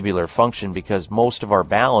vestibular function, because most of our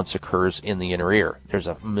balance occurs in the inner ear. There's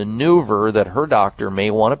a maneuver that her doctor may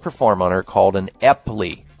want to perform on her called an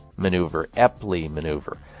Epley maneuver. Epley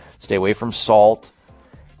maneuver. Stay away from salt,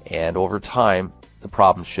 and over time, the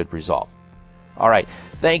problem should resolve. All right.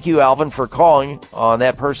 Thank you, Alvin, for calling on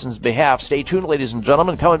that person's behalf. Stay tuned, ladies and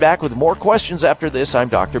gentlemen. Coming back with more questions after this, I'm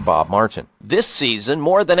Dr. Bob Martin. This season,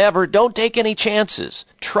 more than ever, don't take any chances.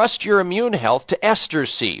 Trust your immune health to Ester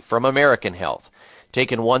C from American Health.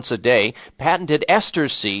 Taken once a day, patented Ester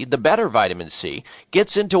C, the better vitamin C,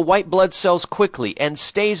 gets into white blood cells quickly and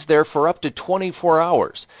stays there for up to 24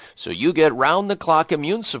 hours. So you get round-the-clock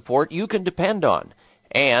immune support you can depend on.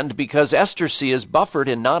 And because Ester C is buffered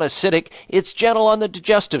and not acidic, it's gentle on the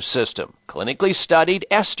digestive system. Clinically studied,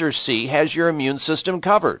 Ester C has your immune system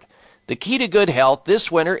covered. The key to good health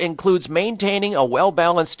this winter includes maintaining a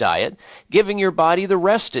well-balanced diet, giving your body the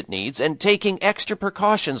rest it needs, and taking extra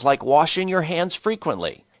precautions like washing your hands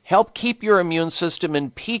frequently. Help keep your immune system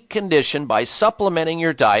in peak condition by supplementing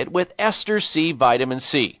your diet with Ester C vitamin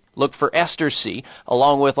C. Look for Ester C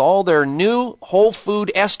along with all their new whole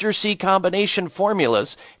food Ester C combination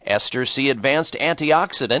formulas, Ester C Advanced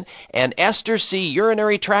Antioxidant, and Ester C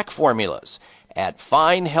Urinary Tract formulas at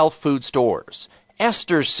fine health food stores.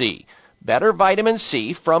 Ester C, better vitamin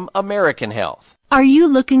C from American Health. Are you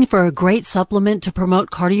looking for a great supplement to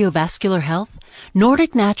promote cardiovascular health?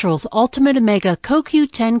 Nordic Naturals Ultimate Omega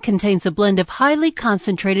CoQ10 contains a blend of highly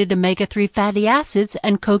concentrated omega-3 fatty acids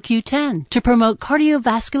and CoQ10 to promote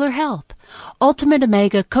cardiovascular health. Ultimate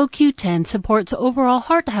Omega CoQ10 supports overall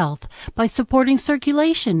heart health by supporting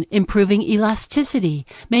circulation, improving elasticity,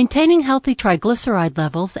 maintaining healthy triglyceride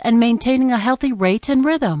levels, and maintaining a healthy rate and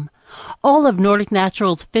rhythm. All of Nordic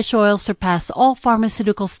Naturals fish oil surpass all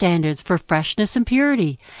pharmaceutical standards for freshness and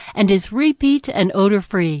purity and is repeat and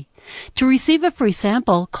odor-free. To receive a free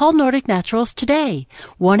sample, call Nordic Naturals today,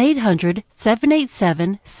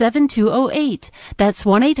 1-800-787-7208. That's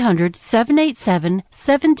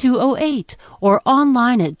 1-800-787-7208, or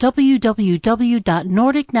online at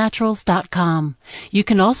www.nordicnaturals.com. You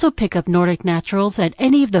can also pick up Nordic Naturals at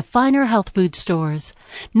any of the finer health food stores.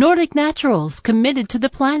 Nordic Naturals, committed to the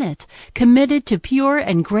planet, committed to pure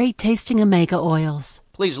and great tasting omega oils.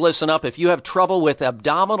 Please listen up if you have trouble with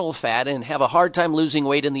abdominal fat and have a hard time losing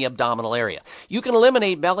weight in the abdominal area. You can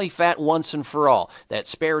eliminate belly fat once and for all. That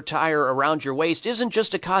spare tire around your waist isn't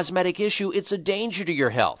just a cosmetic issue, it's a danger to your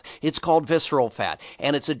health. It's called visceral fat,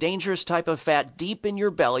 and it's a dangerous type of fat deep in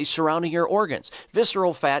your belly surrounding your organs.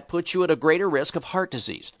 Visceral fat puts you at a greater risk of heart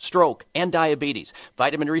disease, stroke, and diabetes.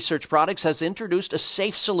 Vitamin Research Products has introduced a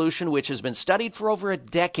safe solution which has been studied for over a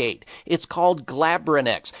decade. It's called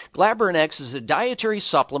Glabrinex. Glabrinex is a dietary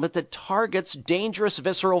supplement that targets dangerous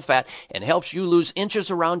visceral fat and helps you lose inches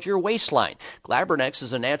around your waistline. Glabrinex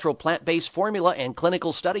is a natural plant-based formula, and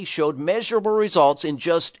clinical studies showed measurable results in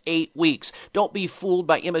just 8 weeks. Don't be fooled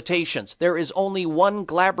by imitations. There is only one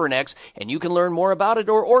Glabrinex, and you can learn more about it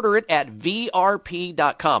or order it at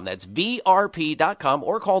vrp.com. That's vrp.com,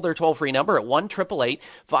 or call their toll-free number at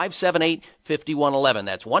 1-888-578-5111.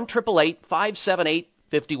 That's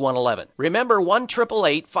 1-888-578-5111. Remember,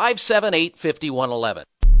 1-888-578-5111.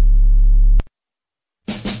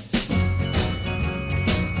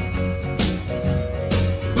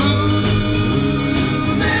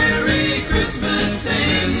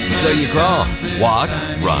 So you crawl, walk,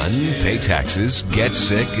 run, pay taxes, get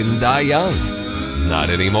sick, and die young.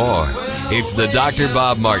 Not anymore. It's the Dr.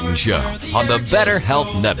 Bob Martin Show on the Better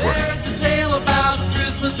Health Network.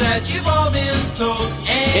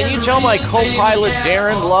 Can you tell my co-pilot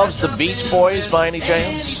Darren loves the Beach Boys by any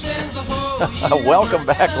chance? Welcome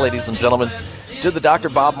back, ladies and gentlemen, to the Dr.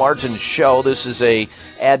 Bob Martin Show. This is a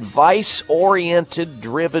advice-oriented,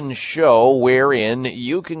 driven show wherein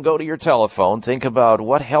you can go to your telephone, think about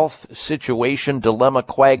what health situation, dilemma,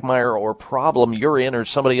 quagmire, or problem you're in or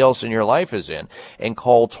somebody else in your life is in, and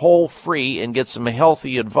call toll-free and get some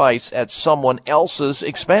healthy advice at someone else's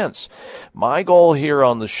expense. My goal here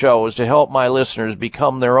on the show is to help my listeners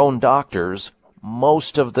become their own doctors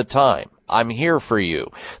most of the time. I'm here for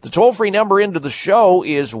you. The toll-free number into the show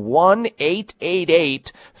is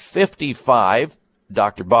 1-888-55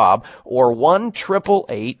 Dr. Bob, or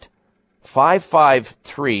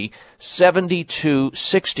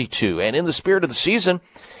 1-888-553-7262. And in the spirit of the season,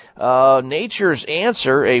 Nature's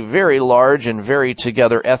Answer, a very large and very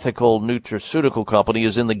together ethical nutraceutical company,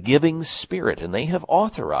 is in the giving spirit, and they have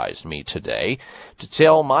authorized me today to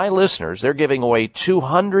tell my listeners they're giving away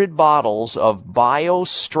 200 bottles of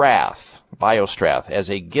BioStrath as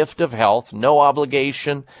a gift of health, no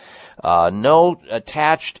obligation. No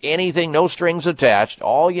attached anything, no strings attached.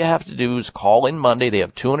 All you have to do is call in Monday. They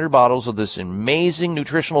have 200 bottles of this amazing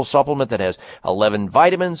nutritional supplement that has 11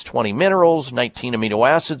 vitamins, 20 minerals, 19 amino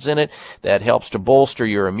acids in it that helps to bolster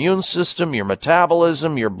your immune system, your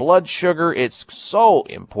metabolism, your blood sugar. It's so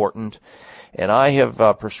important. And I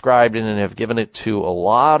have prescribed it and have given it to a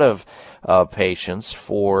lot of patients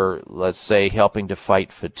for, let's say, helping to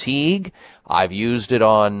fight fatigue. I've used it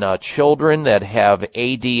on children that have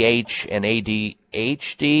ADH and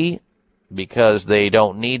ADHD because they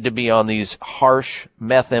don't need to be on these harsh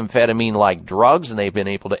methamphetamine-like drugs, and they've been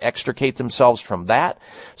able to extricate themselves from that.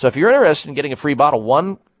 So if you're interested in getting a free bottle,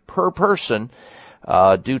 one per person,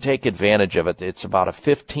 do take advantage of it. It's about a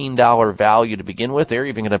 $15 value to begin with. They're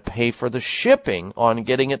even going to pay for the shipping on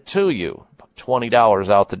getting it to you. $20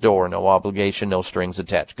 out the door, no obligation, no strings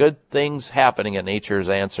attached. Good things happening at Nature's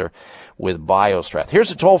Answer with BioStrath.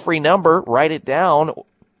 Here's a toll-free number. Write it down.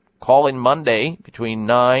 Call in Monday between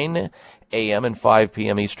 9 a.m. and 5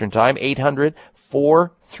 p.m. Eastern Time,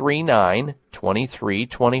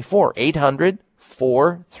 800-439-2324.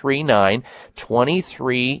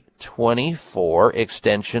 800-439-2324,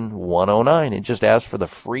 extension 109. And just ask for the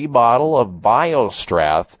free bottle of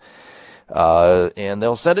BioStrath, and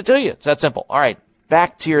they'll send it to you. It's that simple. All right,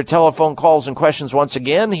 back to your telephone calls and questions once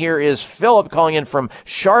again. Here is Philip calling in from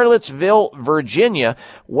Charlottesville, Virginia.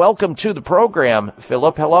 Welcome to the program,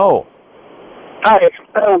 Philip. Hello. Hi.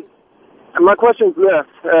 My question's this,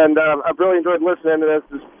 and I've really enjoyed listening to this.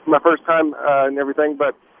 This is my first time and everything,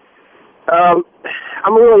 but I'm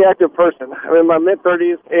a really active person. I'm in my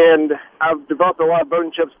mid-30s, and I've developed a lot of bone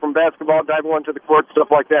chips from basketball, diving onto the court, stuff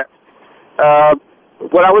like that.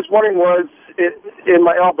 What I was wondering was in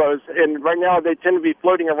my elbows, and right now they tend to be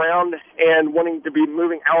floating around and wanting to be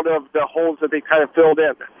moving out of the holes that they kind of filled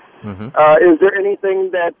in. Mm-hmm. Is there anything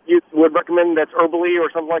that you would recommend that's herbally or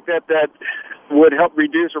something like that that would help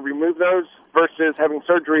reduce or remove those versus having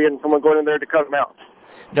surgery and someone going in there to cut them out?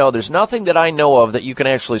 No, there's nothing that I know of that you can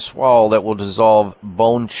actually swallow that will dissolve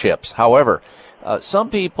bone chips. However, some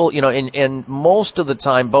people, and most of the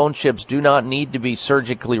time, bone chips do not need to be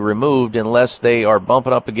surgically removed unless they are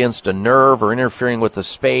bumping up against a nerve or interfering with the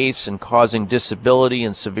space and causing disability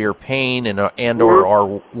and severe pain and or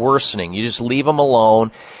are worsening. You just leave them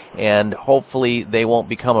alone. and hopefully they won't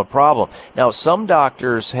become a problem. Now, some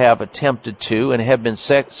doctors have attempted to and have been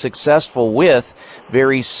successful with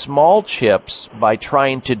very small chips by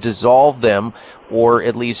trying to dissolve them or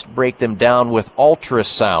at least break them down with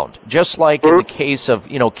ultrasound. Just like in the case of,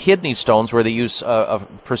 kidney stones, where they use a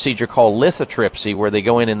procedure called lithotripsy, where they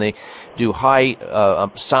go in and they do high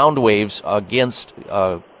sound waves against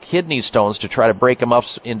kidney stones to try to break them up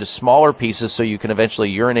into smaller pieces so you can eventually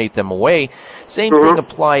urinate them away. Same thing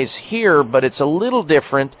applies here, but it's a little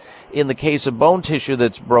different in the case of bone tissue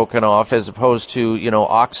that's broken off as opposed to,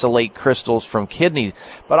 oxalate crystals from kidneys.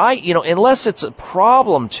 But unless it's a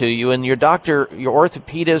problem to you and your doctor, your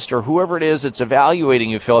orthopedist or whoever it is that's evaluating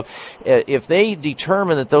you, Philip, if they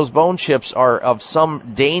determine that those bone chips are of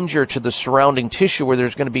some danger to the surrounding tissue where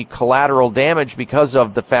there's going to be collateral damage because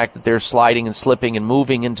of the fact that they're sliding and slipping and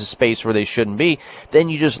moving into space where they shouldn't be, then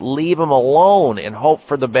you just leave them alone and hope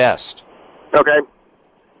for the best. Okay.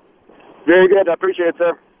 Very good. I appreciate it,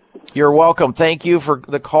 sir. You're welcome. Thank you for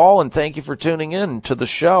the call, and thank you for tuning in to the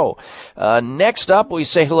show. Next up, we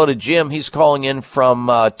say hello to Jim. He's calling in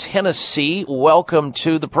from Tennessee. Welcome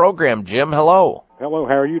to the program, Jim. Hello. Hello.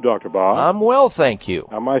 How are you, Dr. Bob? I'm well, thank you.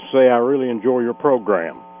 I must say I really enjoy your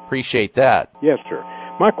program. Appreciate that. Yes, sir.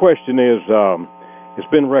 My question is,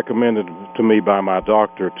 it's been recommended to me by my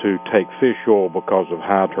doctor to take fish oil because of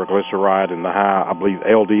high triglyceride and the high, I believe,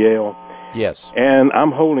 LDL. Yes. And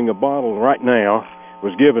I'm holding a bottle right now,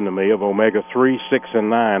 was given to me, of omega-3, 6, and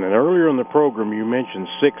 9. And earlier in the program you mentioned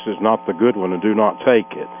 6 is not the good one and do not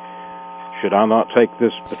take it. Should I not take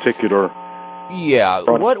this particular... Yeah,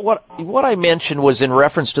 what I mentioned was in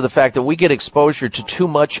reference to the fact that we get exposure to too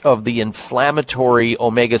much of the inflammatory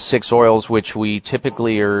omega-6 oils, which we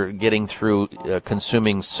typically are getting through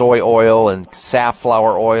consuming soy oil and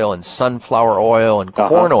safflower oil and sunflower oil and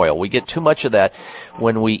corn oil. We get too much of that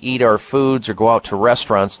when we eat our foods or go out to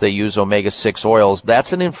restaurants. They use omega-6 oils.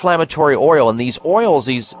 That's an inflammatory oil, and these oils,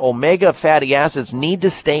 these omega fatty acids, need to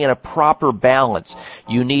stay in a proper balance.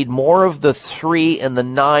 You need more of the 3 and the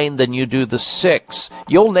 9 than you do the 6.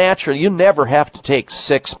 You never have to take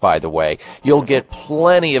 6, by the way. You'll get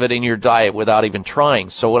plenty of it in your diet without even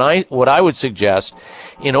trying. So what I would suggest,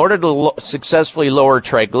 in order to successfully lower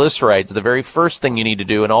triglycerides, the very first thing you need to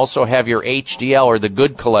do, and also have your HDL, or the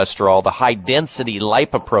good cholesterol, the high-density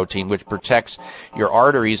lipoprotein, which protects your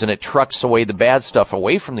arteries and it trucks away the bad stuff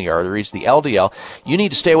away from the arteries, the LDL. You need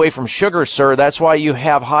to stay away from sugar, sir. That's why you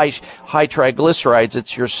have high triglycerides.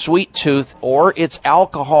 It's your sweet tooth, or it's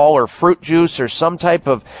alcohol or fruit juice or some type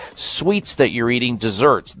of sweets that you're eating,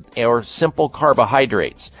 desserts, or simple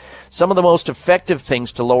carbohydrates. Some of the most effective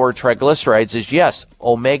things to lower triglycerides is, yes,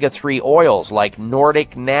 omega-3 oils like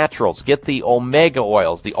Nordic Naturals. Get the omega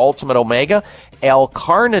oils, the ultimate omega,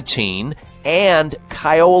 L-carnitine, and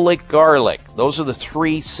Kyolic garlic. Those are the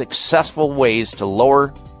 3 successful ways to lower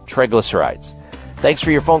triglycerides. Thanks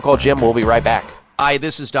for your phone call, Jim. We'll be right back. Hi,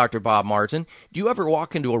 this is Dr. Bob Martin. Do you ever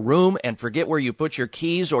walk into a room and forget where you put your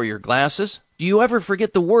keys or your glasses? Do you ever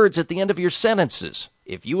forget the words at the end of your sentences?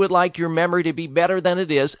 If you would like your memory to be better than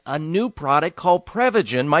it is, a new product called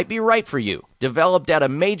Prevagen might be right for you. Developed at a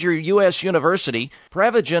major U.S. university,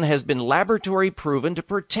 Prevagen has been laboratory proven to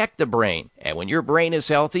protect the brain. And when your brain is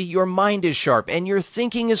healthy, your mind is sharp and your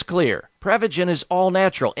thinking is clear. Prevagen is all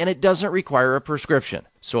natural and it doesn't require a prescription.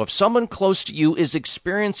 So if someone close to you is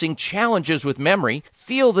experiencing challenges with memory,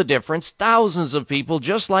 feel the difference thousands of people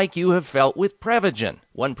just like you have felt with Prevagen.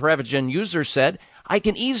 One Prevagen user said, "I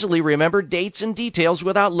can easily remember dates and details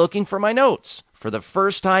without looking for my notes. For the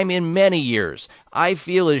first time in many years, I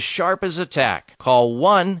feel as sharp as a tack." Call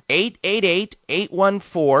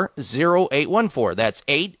 1-888-814-0814. That's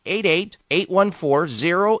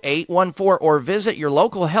 888-814-0814, or visit your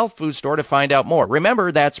local health food store to find out more.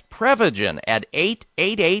 Remember, that's Prevagen at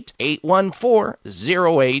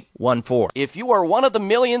 888-814-0814. If you are one of the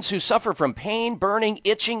millions who suffer from pain, burning,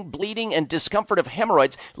 itching, bleeding, and discomfort of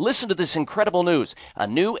hemorrhoids, listen to this incredible news. A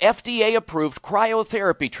new FDA-approved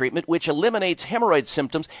cryotherapy treatment which eliminates hemorrhoid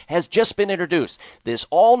symptoms has just been introduced. This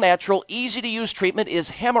all-natural, easy-to-use treatment is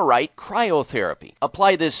Hemorite Cryotherapy.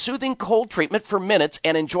 Apply this soothing cold treatment for minutes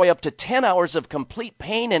and enjoy up to 10 hours of complete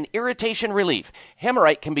pain and irritation relief.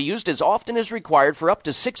 Hemorite can be used as often as required for up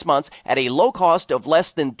to 6 months at a low cost of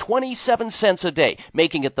less than 27 cents a day,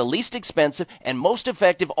 making it the least expensive and most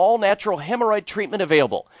effective all-natural hemorrhoid treatment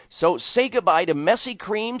available. So say goodbye to messy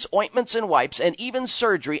creams, ointments, and wipes, and even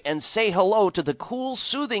surgery, and say hello to the cool,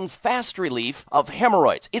 soothing, fast relief of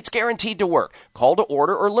hemorrhoids. It's guaranteed to work. Call to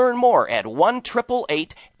order or learn more at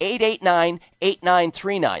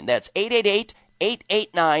 1-888-889-8939. That's 888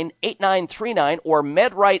 888-889-8939 or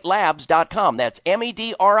medrightlabs.com. That's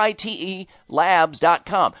MEDRITE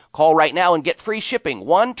labs.com. Call right now and get free shipping.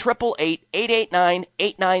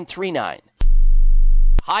 1-888-889-8939.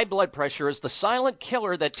 High blood pressure is the silent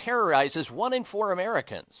killer that terrorizes 1 in 4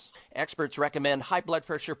 Americans. Experts recommend high blood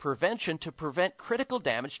pressure prevention to prevent critical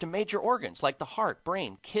damage to major organs like the heart,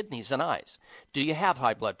 brain, kidneys, and eyes. Do you have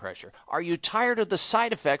high blood pressure? Are you tired of the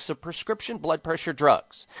side effects of prescription blood pressure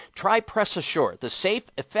drugs? Try Press Assure, the safe,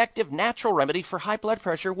 effective, natural remedy for high blood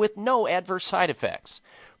pressure with no adverse side effects.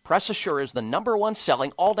 Press Assure is the #1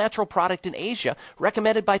 selling all-natural product in Asia,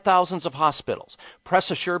 recommended by thousands of hospitals. Press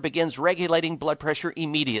Assure begins regulating blood pressure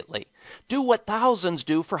immediately. Do what thousands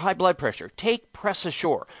do for high blood pressure. Take Press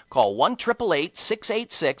Assure. Call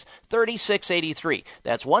 1-888-686-3683.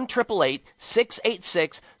 That's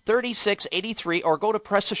 1-888-686-3683 or go to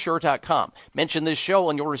PressAssure.com. Mention this show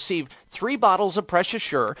and you'll receive 3 bottles of Press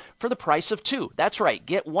Assure for the price of 2. That's right.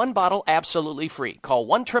 Get 1 bottle absolutely free. Call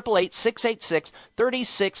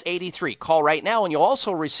 1-888-686-3683. Call right now and you'll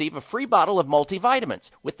also receive a free bottle of multivitamins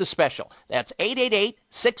with the special. That's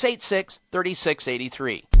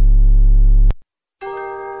 888-686-3683.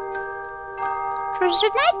 'Twas the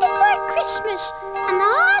night before Christmas, and the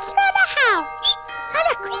author of the house, not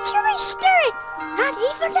a creature was stirring, not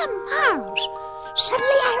even a mouse.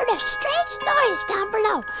 Suddenly I heard a strange noise down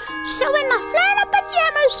below, so in my flannel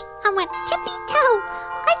pajamas I went tippy-toe.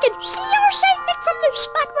 I could see your St. Nick from the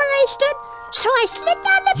spot where I stood, so I slid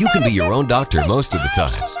down the You can be your own doctor most of the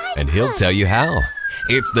time, and he'll tell you how.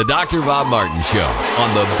 It's the Dr. Bob Martin Show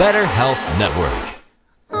on the Better Health Network.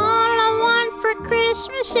 All I want for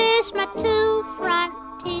Christmas is my 2 front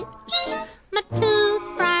teeth, my 2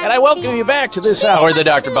 front. And I welcome you back to this hour of the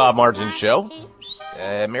Dr. Bob Martin Show.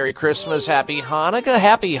 Merry Christmas, Happy Hanukkah,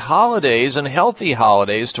 Happy Holidays, and healthy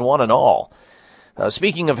holidays to one and all.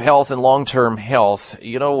 Speaking of health and long-term health,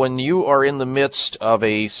 you know, when you are in the midst of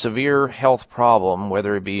a severe health problem,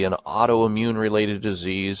 whether it be an autoimmune-related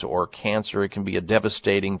disease or cancer, it can be a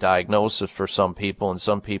devastating diagnosis for some people, and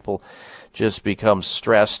some people just become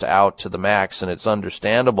stressed out to the max, and it's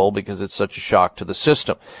understandable because it's such a shock to the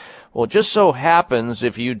system. Well, it just so happens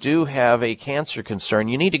if you do have a cancer concern,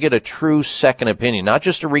 you need to get a true second opinion, not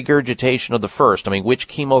just a regurgitation of the first. I mean, which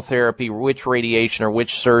chemotherapy, which radiation, or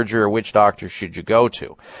which surgery, or which doctor should you go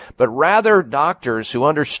to? But rather doctors who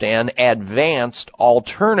understand advanced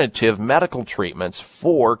alternative medical treatments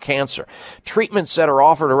for cancer. Treatments that are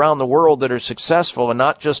offered around the world that are successful and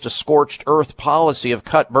not just a scorched earth policy of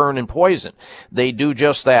cut, burn, and poison. They do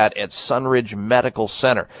just that at Sunridge Medical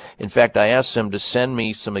Center. In fact, I asked them to send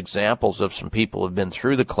me some examples of some people who have been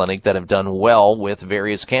through the clinic that have done well with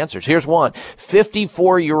various cancers. Here's one.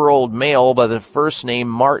 54-year-old male by the first name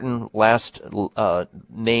Martin, last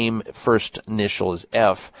name, first initial is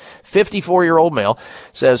F. 54-year-old male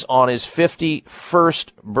says on his 51st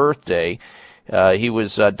birthday, he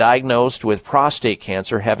was diagnosed with prostate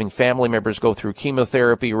cancer. Having family members go through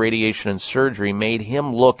chemotherapy, radiation, and surgery made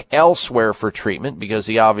him look elsewhere for treatment because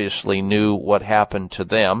he obviously knew what happened to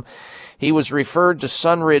them. He was referred to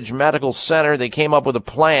Sunridge Medical Center. They came up with a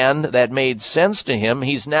plan that made sense to him.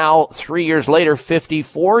 He's now, 3 years later,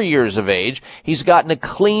 54 years of age. He's gotten a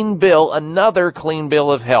clean bill, another clean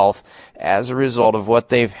bill of health, as a result of what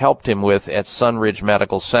they've helped him with at Sunridge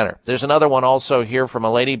Medical Center. There's another one also here from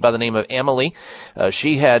a lady by the name of Emily.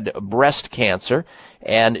 She had breast cancer,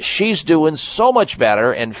 and she's doing so much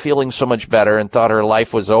better and feeling so much better and thought her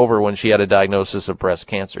life was over when she had a diagnosis of breast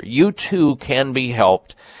cancer. You too can be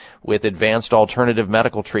helped with advanced alternative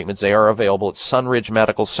medical treatments. They are available at Sunridge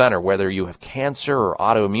Medical Center. Whether you have cancer or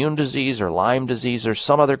autoimmune disease or Lyme disease or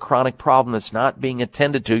some other chronic problem that's not being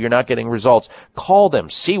attended to, you're not getting results, call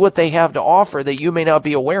them. See what they have to offer that you may not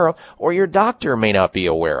be aware of or your doctor may not be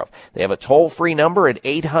aware of. They have a toll-free number at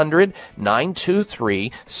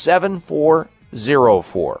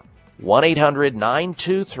 800-923-7404.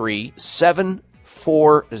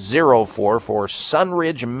 1-800-923-7404 for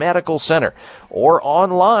Sunridge Medical Center. Or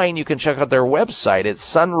online, you can check out their website at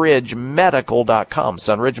sunridgemedical.com.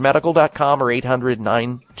 Sunridgemedical.com or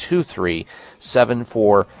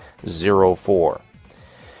 800-923-7404.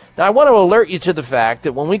 Now, I want to alert you to the fact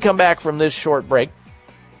that when we come back from this short break,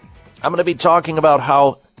 I'm going to be talking about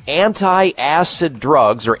how antacid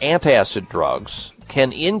drugs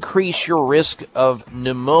can increase your risk of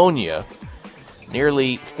pneumonia.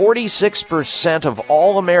 Nearly 46% of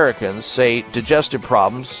all Americans say digestive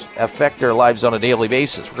problems affect their lives on a daily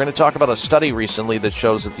basis. We're going to talk about a study recently that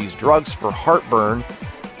shows that these drugs for heartburn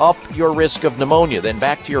up your risk of pneumonia. Then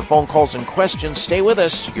back to your phone calls and questions. Stay with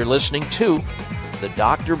us. You're listening to the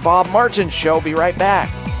Dr. Bob Martin Show. Be right back.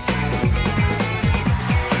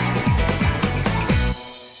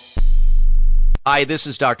 Hi, this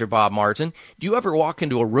is Dr. Bob Martin. Do you ever walk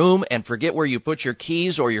into a room and forget where you put your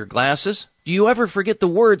keys or your glasses? Do you ever forget the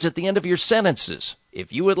words at the end of your sentences?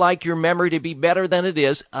 If you would like your memory to be better than it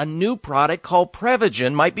is, a new product called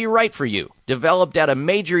Prevagen might be right for you. Developed at a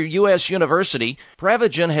major U.S. university,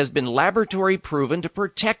 Prevagen has been laboratory proven to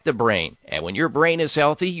protect the brain. And when your brain is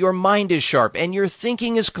healthy, your mind is sharp and your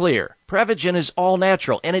thinking is clear. Prevagen is all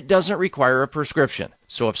natural and it doesn't require a prescription.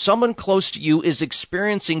 So if someone close to you is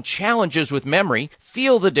experiencing challenges with memory,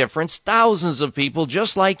 feel the difference thousands of people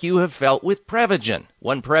just like you have felt with Prevagen.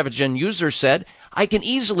 One Prevagen user said, "I can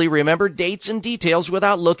easily remember dates and details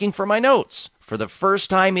without looking for my notes. For the first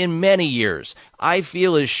time in many years, I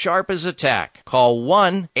feel as sharp as a tack." Call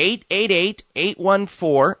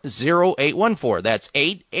 1-888-814-0814. That's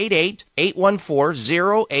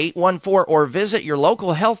 888-814-0814, or visit your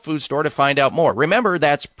local health food store to find out more. Remember,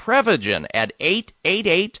 that's Prevagen at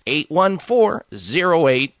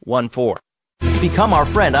 888-814-0814. Become our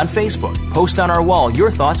friend on Facebook. Post on our wall your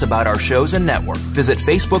thoughts about our shows and network. Visit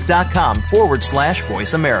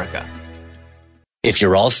Facebook.com/Voice America. If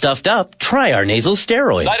you're all stuffed up, try our nasal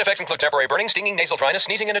steroid. Side effects include temporary burning, stinging, nasal dryness,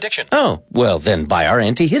 sneezing, and addiction. Oh, well then buy our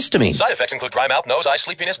antihistamine. Side effects include dry mouth, nose, eye,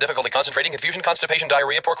 sleepiness, difficulty concentrating, confusion, constipation,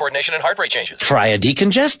 diarrhea, poor coordination, and heart rate changes. Try a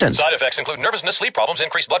decongestant. Side effects include nervousness, sleep problems,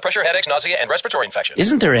 increased blood pressure, headaches, nausea, and respiratory infections.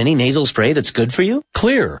 Isn't there any nasal spray that's good for you?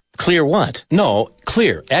 Clear. Clear what? No,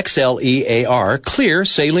 Clear. XLEAR. Clear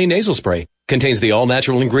Saline Nasal Spray. Contains the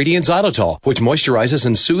all-natural ingredient xylitol, which moisturizes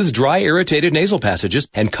and soothes dry, irritated nasal passages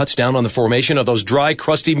and cuts down on the formation of those dry,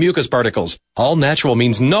 crusty mucus particles. All natural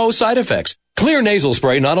means no side effects. Clear Nasal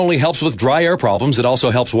Spray not only helps with dry air problems, it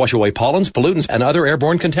also helps wash away pollens, pollutants, and other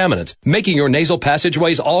airborne contaminants, making your nasal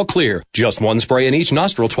passageways all clear. Just one spray in each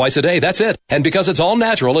nostril twice a day, that's it. And because it's all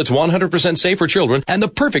natural, it's 100% safe for children and the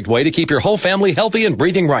perfect way to keep your whole family healthy and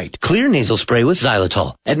breathing right. Clear Nasal Spray with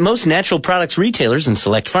xylitol. At most natural products retailers and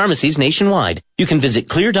select pharmacies nationwide. You can visit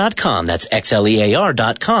Clear.com, that's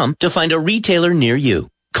XLEAR.com, to find a retailer near you.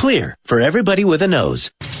 Clear, for everybody with a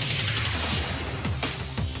nose.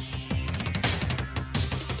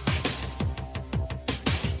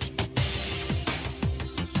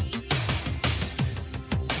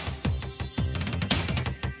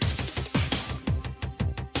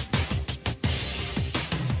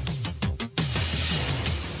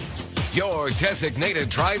 Your designated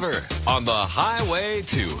driver on the highway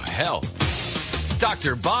to health.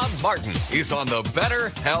 Dr. Bob Martin is on the Better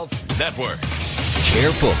Health Network.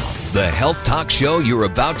 Careful. The health talk show you're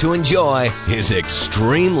about to enjoy is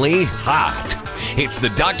extremely hot. It's the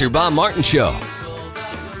Dr. Bob Martin Show.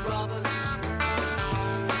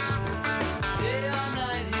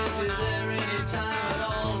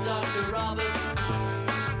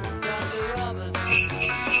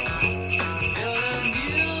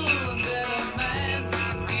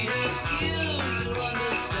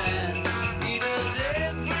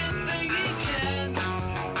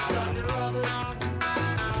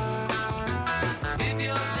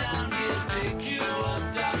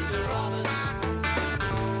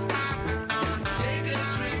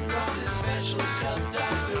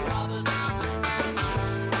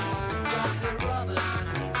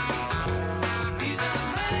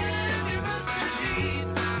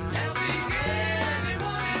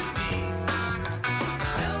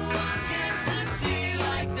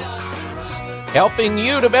 Helping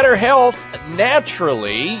you to better health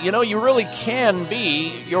naturally. You know, you really can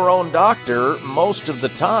be your own doctor most of the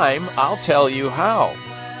time. I'll tell you how.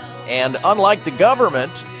 And unlike the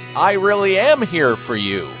government, I really am here for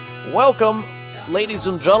you. Welcome, ladies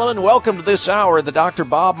and gentlemen. Welcome to this hour of the Dr.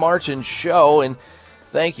 Bob Martin Show. And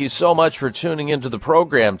thank you so much for tuning into the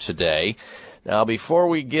program today. Now, before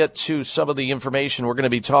we get to some of the information we're going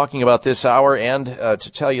to be talking about this hour and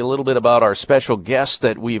to tell you a little bit about our special guest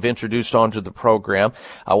that we've introduced onto the program,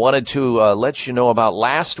 I wanted to let you know about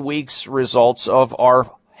last week's results of our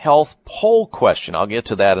health poll question. I'll get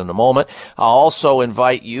to that in a moment. I'll also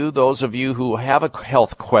invite you, those of you who have a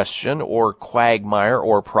health question or quagmire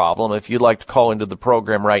or problem, if you'd like to call into the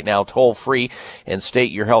program right now, toll free, and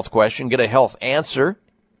state your health question, get a health answer,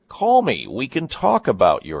 call me. We can talk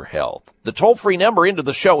about your health. The toll-free number into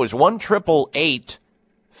the show is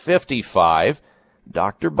 1-888-55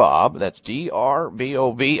 Dr. Bob. That's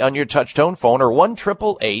D-R-B-O-B on your touch-tone phone, or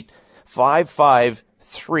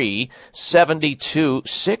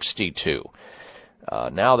 1-888-553-7262.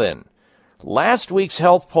 Now then, last week's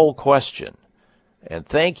health poll question. And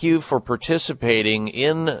thank you for participating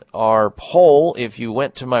in our poll. If you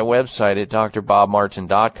went to my website at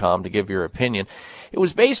drbobmartin.com to give your opinion, it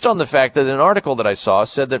was based on the fact that an article that I saw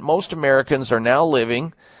said that most Americans are now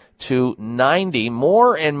living to 90.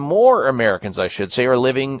 More and more Americans, I should say, are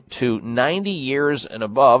living to 90 years and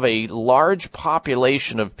above. A large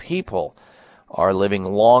population of people are living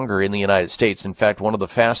longer in the United States. In fact, one of the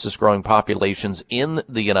fastest growing populations in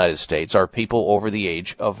the United States are people over the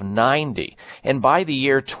age of 90. And by the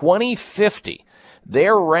year 2050,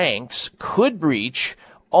 their ranks could reach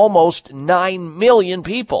almost 9 million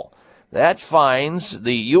people. That finds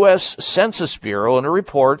the U.S. Census Bureau in a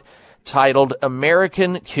report titled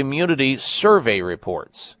American Community Survey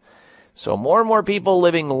Reports. So more and more people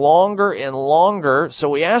living longer and longer. So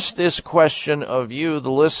we asked this question of you,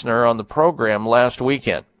 the listener, on the program last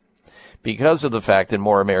weekend. Because of the fact that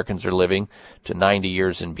more Americans are living to 90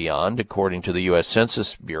 years and beyond, according to the U.S.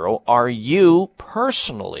 Census Bureau, are you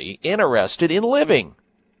personally interested in living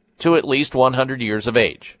to at least 100 years of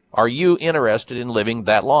age? Are you interested in living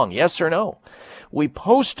that long? Yes or no? We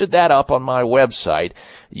posted that up on my website.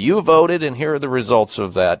 You voted, and here are the results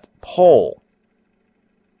of that poll.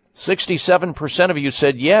 67% of you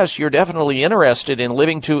said, yes, you're definitely interested in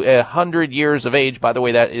living to 100 years of age. By the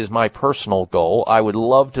way, that is my personal goal. I would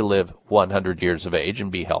love to live 100 years of age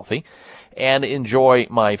and be healthy and enjoy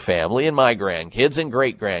my family and my grandkids and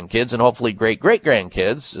great-grandkids and hopefully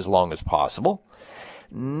great-great-grandkids as long as possible.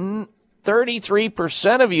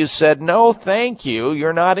 33% of you said, no, thank you.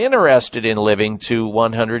 You're not interested in living to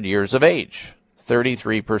 100 years of age.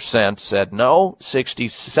 33% said no,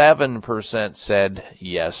 67% said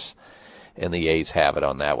yes, and the A's have it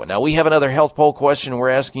on that one. Now, we have another health poll question we're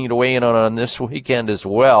asking you to weigh in on this weekend as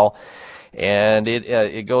well, and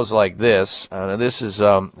it goes like this. This is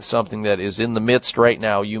something that is in the midst right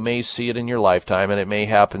now. You may see it in your lifetime, and it may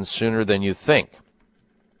happen sooner than you think.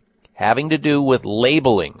 Having to do with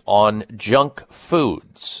labeling on junk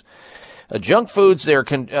foods. Junk foods, they're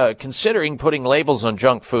considering putting labels on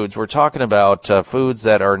junk foods. We're talking about foods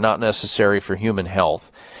that are not necessary for human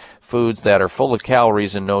health, foods that are full of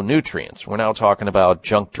calories and no nutrients. We're now talking about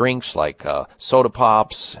junk drinks like soda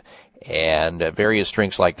pops and various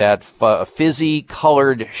drinks like that, fizzy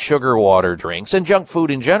colored sugar water drinks, and junk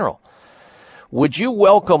food in general. Would you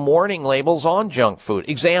welcome warning labels on junk food?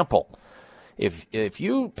 Example. If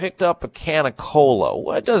you picked up a can of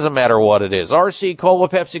cola, it doesn't matter what it is, RC Cola,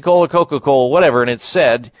 Pepsi Cola, Coca-Cola, whatever, and it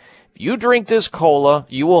said, if you drink this cola,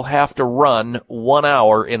 you will have to run 1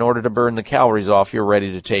 hour in order to burn the calories off you're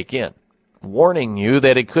ready to take in, warning you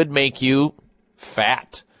that it could make you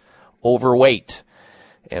fat, overweight.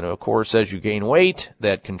 And of course, as you gain weight,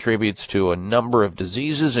 that contributes to a number of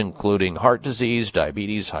diseases, including heart disease,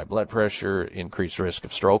 diabetes, high blood pressure, increased risk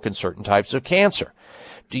of stroke, and certain types of cancer.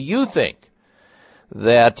 Do you think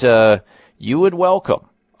that you would welcome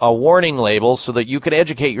a warning label so that you could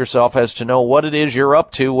educate yourself as to know what it is you're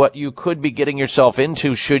up to, what you could be getting yourself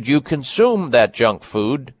into should you consume that junk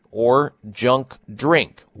food or junk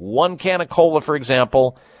drink? 1 can of cola, for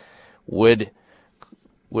example, would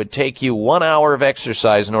take you 1 hour of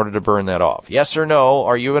exercise in order to burn that off. Yes or no?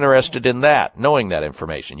 Are you interested in that, knowing that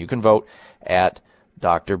information? You can vote at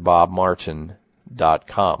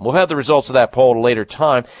drbobmartin.com. We'll have the results of that poll at a later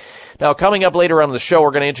time. Now, coming up later on the show, we're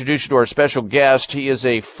going to introduce you to our special guest. He is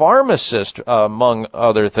a pharmacist, among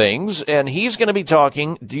other things, and he's going to be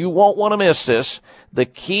talking, you won't want to miss this, the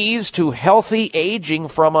keys to healthy aging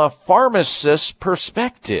from a pharmacist's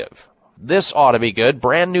perspective. This ought to be good.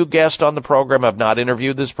 Brand new guest on the program. I've not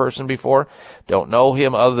interviewed this person before. Don't know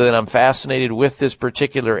him other than I'm fascinated with this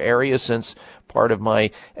particular area since part of my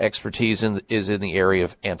expertise is in the area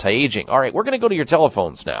of anti-aging. All right, we're going to go to your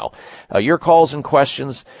telephones now. Your calls and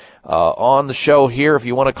questions on the show here. If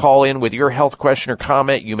you want to call in with your health question or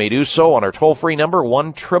comment, you may do so on our toll-free number,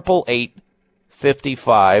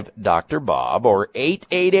 1-888-55-Dr. Bob, or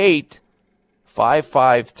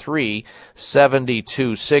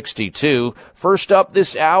 888-553-7262. First up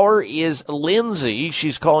this hour is Lindsay.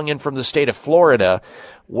 She's calling in from the state of Florida.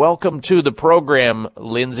 Welcome to the program,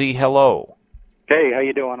 Lindsay. Hello. Hey, how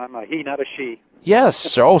you doing? I'm a he, not a she.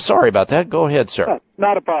 Yes. Oh, sorry about that. Go ahead, sir.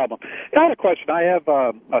 Not a problem. I had a question. I have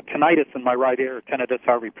a tinnitus in my right ear, tinnitus,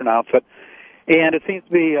 however you pronounce it, and it seems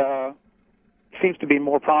to be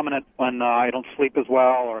more prominent when I don't sleep as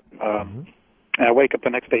well, or and I wake up the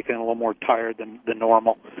next day feeling a little more tired than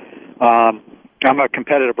normal. I'm a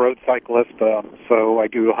competitive road cyclist, so I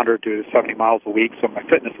do 100 to 70 miles a week, so my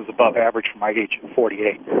fitness is above average for my age of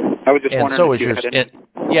 48. I was just wondering so if you had any...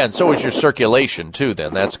 and so is your circulation, too,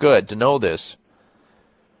 then. That's good to know this.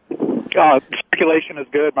 Circulation is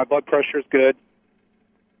good. My blood pressure is good.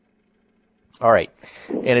 All right.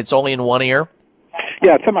 And it's only in one ear?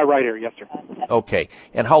 Yeah, it's in my right ear, yes, sir. Okay.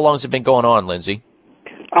 And how long has it been going on, Lindsay?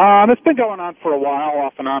 It's been going on for a while,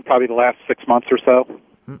 off and on, probably the last 6 months or so.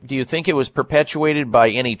 Do you think it was perpetuated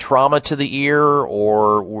by any trauma to the ear,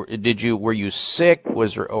 or were you sick?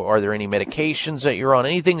 Are there any medications that you're on?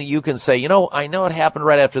 Anything that you can say, I know it happened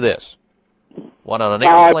right after this? One on an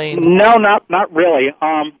airplane? No, not really.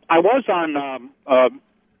 I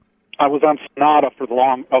was on Sonata for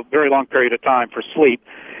a very long period of time for sleep,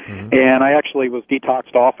 and I actually was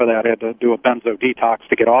detoxed off of that. I had to do a benzo detox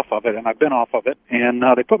to get off of it, and I've been off of it. And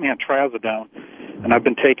they put me on trazodone, and I've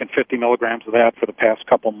been taking 50 milligrams of that for the past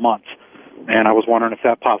couple months. And I was wondering if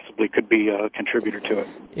that possibly could be a contributor to it.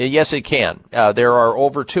 Yes, it can. There are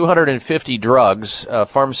over 250 drugs,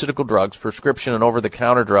 pharmaceutical drugs, prescription and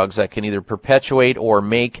over-the-counter drugs that can either perpetuate or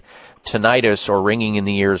make tinnitus or ringing in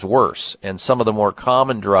the ears worse. And some of the more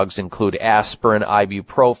common drugs include aspirin,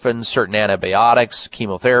 ibuprofen, certain antibiotics,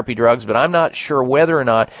 chemotherapy drugs, but I'm not sure whether or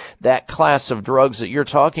not that class of drugs that you're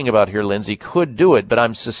talking about here, Lindsay, could do it, but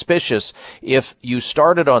I'm suspicious if you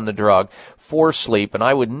started on the drug for sleep, and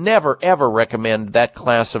I would never, ever recommend that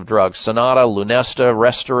class of drugs. Sonata, Lunesta,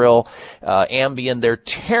 Restoril, Ambien, they're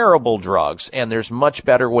terrible drugs, and there's much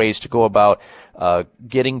better ways to go about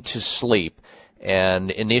getting to sleep and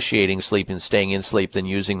initiating sleep and staying in sleep than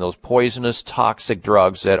using those poisonous, toxic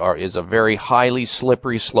drugs that is a very highly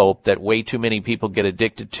slippery slope that way too many people get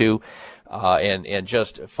addicted to, and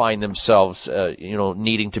just find themselves,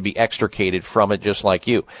 needing to be extricated from it, just like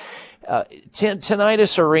you.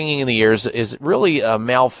 Tinnitus or ringing in the ears is really a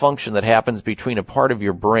malfunction that happens between a part of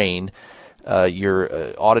your brain,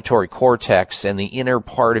 your auditory cortex, and the inner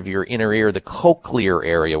part of your inner ear, the cochlear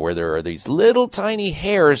area, where there are these little tiny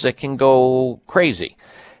hairs that can go crazy.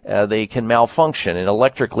 They can malfunction and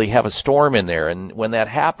electrically have a storm in there. And when that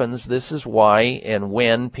happens, this is why and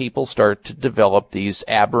when people start to develop these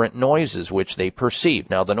aberrant noises, which they perceive.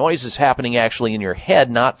 Now, the noise is happening actually in your head,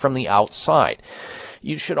 not from the outside.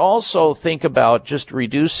 You should also think about just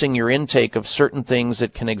reducing your intake of certain things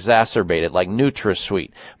that can exacerbate it, like NutraSweet,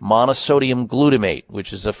 monosodium glutamate,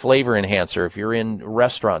 which is a flavor enhancer. If you're in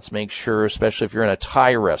restaurants, make sure, especially if you're in a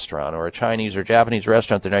Thai restaurant or a Chinese or Japanese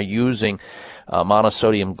restaurant, they're not using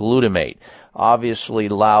monosodium glutamate. Obviously,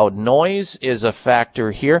 loud noise is a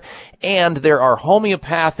factor here, and there are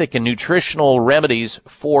homeopathic and nutritional remedies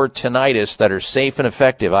for tinnitus that are safe and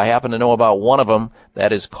effective. I happen to know about one of them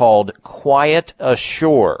that is called Quiet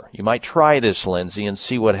Assure. You might try this, Lindsay, and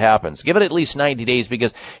see what happens. Give it at least 90 days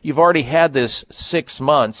because you've already had this 6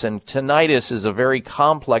 months, and tinnitus is a very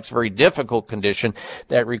complex, very difficult condition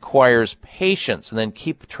that requires patience. And then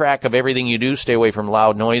keep track of everything you do. Stay away from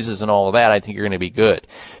loud noises and all of that. I think you're going to be good.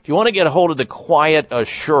 If you want to get a hold of the Quiet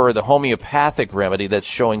Assure, the homeopathic remedy that's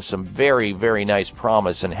showing some very, very nice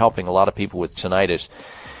promise in helping a lot of people with tinnitus,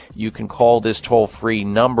 you can call this toll-free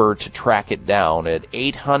number to track it down at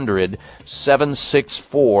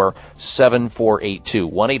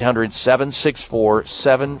 800-764-7482.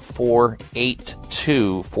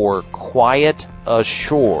 1-800-764-7482 for Quiet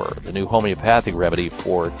Assure, the new homeopathic remedy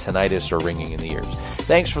for tinnitus or ringing in the ears.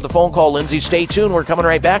 Thanks for the phone call, Lindsay. Stay tuned. We're coming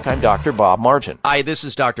right back. I'm Dr. Bob Martin. Hi, this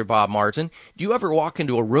is Dr. Bob Martin. Do you ever walk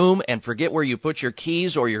into a room and forget where you put your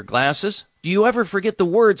keys or your glasses? Do you ever forget the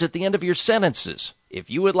words at the end of your sentences? If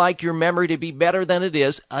you would like your memory to be better than it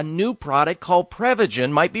is, a new product called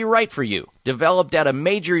Prevagen might be right for you. Developed at a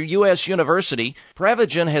major U.S. university,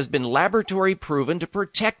 Prevagen has been laboratory proven to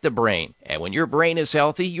protect the brain. And when your brain is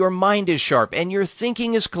healthy, your mind is sharp and your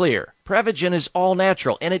thinking is clear. Prevagen is all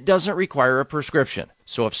natural and it doesn't require a prescription.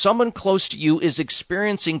 So if someone close to you is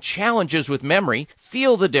experiencing challenges with memory,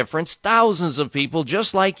 feel the difference thousands of people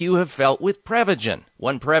just like you have felt with Prevagen.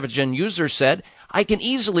 One Prevagen user said, "I can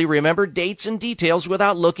easily remember dates and details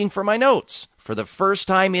without looking for my notes. For the first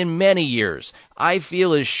time in many years, I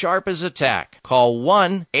feel as sharp as a tack." Call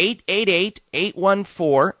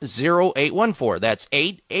 1-888-814-0814. That's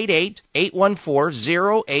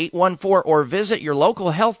 888-814-0814, or visit your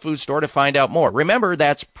local health food store to find out more. Remember,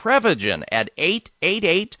 that's Prevagen at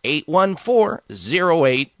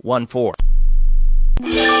 888-814-0814.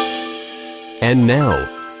 And now,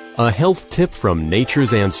 a health tip from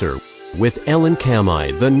Nature's Answer with Ellen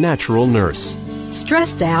Kamhi, the natural nurse.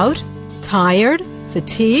 Stressed out? Tired?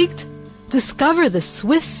 Fatigued? Discover the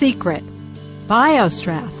Swiss secret.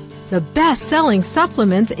 BioStrath, the best-selling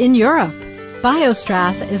supplement in Europe.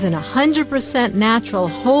 BioStrath is an 100% natural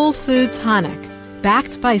whole food tonic,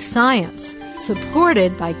 backed by science,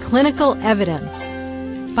 supported by clinical evidence.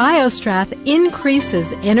 BioStrath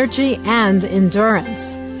increases energy and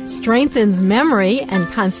endurance, strengthens memory and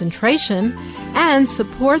concentration, and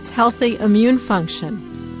supports healthy immune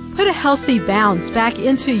function. Put a healthy bounce back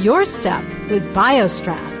into your step with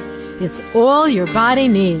BioStrath. It's all your body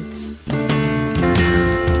needs.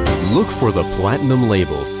 Look for the platinum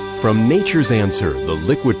label, from Nature's Answer, the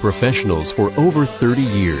liquid professionals for over 30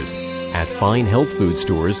 years, at fine health food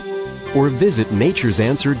stores, or visit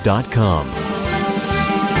naturesanswer.com.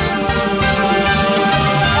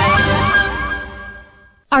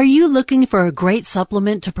 Are you looking for a great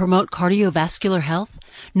supplement to promote cardiovascular health?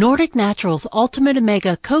 Nordic Naturals Ultimate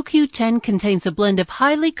Omega CoQ10 contains a blend of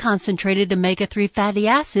highly concentrated omega-3 fatty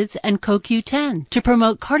acids and CoQ10 to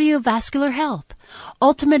promote cardiovascular health.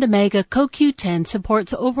 Ultimate Omega CoQ10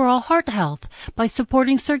 supports overall heart health by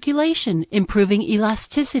supporting circulation, improving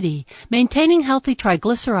elasticity, maintaining healthy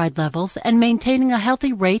triglyceride levels, and maintaining a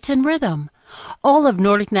healthy rate and rhythm. All of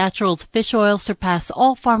Nordic Naturals fish oil surpass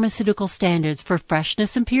all pharmaceutical standards for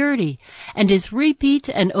freshness and purity and is repeat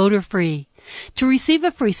and odor-free. To receive a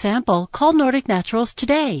free sample, call Nordic Naturals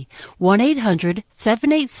today,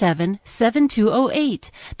 1-800-787-7208.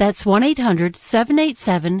 That's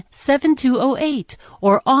 1-800-787-7208,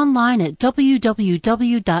 or online at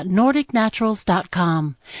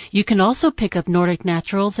www.nordicnaturals.com. You can also pick up Nordic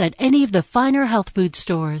Naturals at any of the finer health food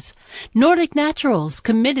stores. Nordic Naturals,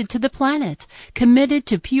 committed to the planet, committed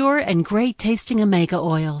to pure and great tasting omega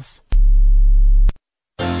oils.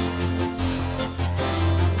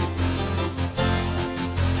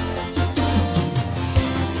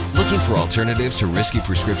 Looking for alternatives to risky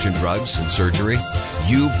prescription drugs and surgery?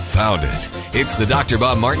 You found it. It's the Dr.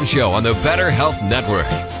 Bob Martin Show on the Better Health Network.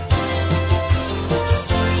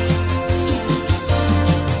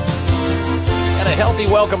 And a healthy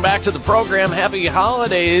welcome back to the program. Happy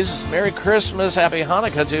holidays. Merry Christmas. Happy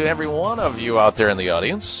Hanukkah to every one of you out there in the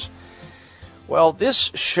audience. Well,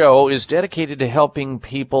 this show is dedicated to helping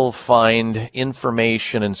people find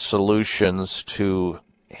information and solutions to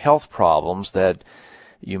health problems that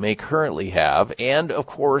you may currently have. And, of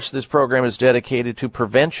course, this program is dedicated to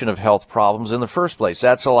prevention of health problems in the first place.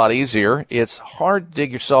 That's a lot easier. It's hard to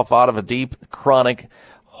dig yourself out of a deep, chronic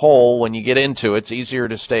hole when you get into it. It's easier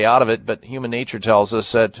to stay out of it, but human nature tells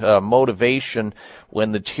us that motivation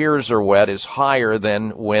when the tears are wet is higher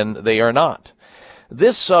than when they are not.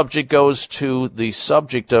 This subject goes to the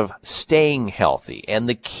subject of staying healthy and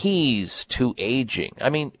the keys to aging.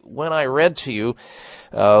 I mean, when I read to you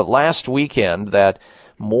last weekend that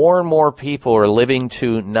more and more people are living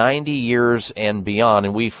to 90 years and beyond,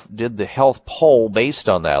 and we did the health poll based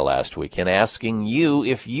on that last weekend, asking you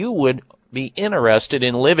if you would be interested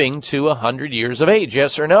in living to 100 years of age,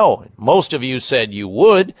 yes or no. Most of you said you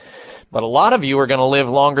would, but a lot of you are going to live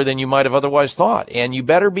longer than you might have otherwise thought, and you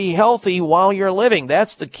better be healthy while you're living.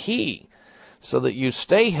 That's the key, so that you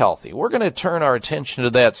stay healthy. We're going to turn our attention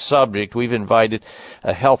to that subject. We've invited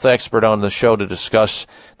a health expert on the show to discuss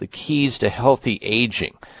the keys to healthy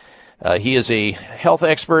aging. He is a health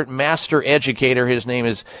expert, master educator. His name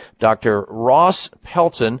is Dr. Ross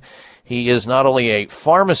Pelton. He is not only a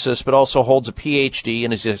pharmacist, but also holds a PhD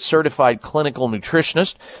and is a certified clinical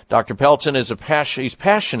nutritionist. Dr. Pelton is he's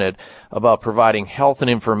passionate about providing health and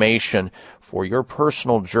information for your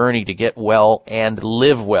personal journey to get well and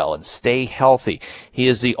live well and stay healthy. He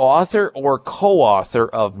is the author or co-author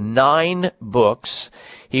of 9 books.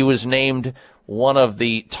 He was named one of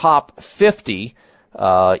the top 50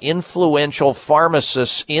 influential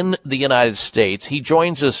pharmacists in the United States. He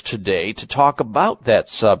joins us today to talk about that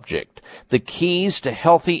subject, the keys to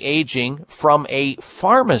healthy aging from a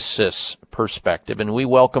pharmacist's perspective. And we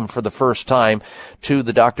welcome for the first time to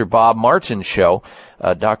the Dr. Bob Martin Show,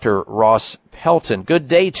 Dr. Ross Pelton. Good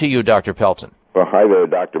day to you, Dr. Pelton. Well, hi there,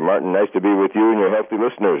 Dr. Martin. Nice to be with you and your healthy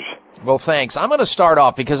listeners. Well, thanks. I'm going to start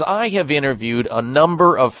off because I have interviewed a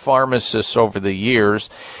number of pharmacists over the years,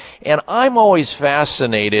 and I'm always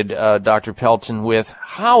fascinated, Dr. Pelton, with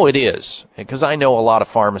how it is, because I know a lot of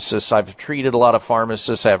pharmacists. I've treated a lot of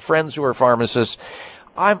pharmacists. I have friends who are pharmacists.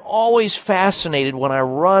 I'm always fascinated when I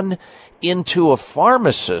run into a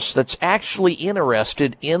pharmacist that's actually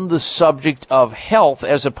interested in the subject of health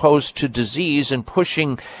as opposed to disease and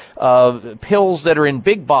pushing pills that are in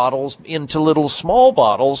big bottles into little small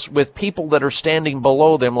bottles with people that are standing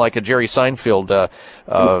below them, like a Jerry Seinfeld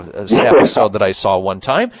episode that I saw one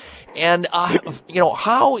time. And,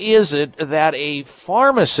 how is it that a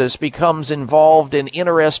pharmacist becomes involved and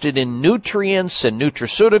interested in nutrients and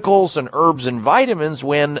nutraceuticals and herbs and vitamins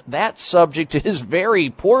when that subject is very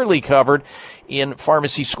poorly covered in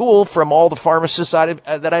pharmacy school from all the pharmacists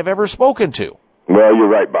that I've ever spoken to? Well, you're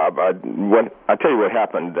right, Bob. I'll tell you what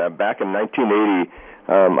happened. Back in 1980,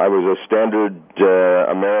 I was a standard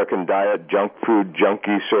American diet, junk food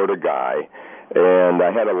junkie sort of guy. And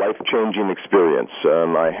I had a life-changing experience.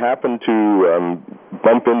 I happened to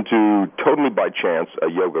bump into, totally by chance, a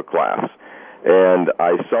yoga class. and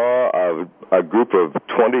I saw a group of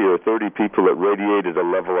 20 or 30 people that radiated a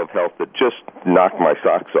level of health that just knocked my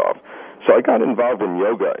socks off. So I got involved in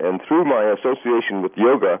yoga, and through my association with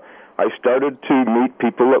yoga, I started to meet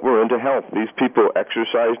people that were into health. These people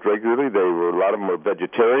exercised regularly. A lot of them were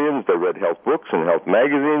vegetarians. They read health books and health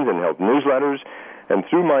magazines and health newsletters. And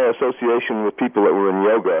through my association with people that were in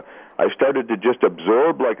yoga, I started to just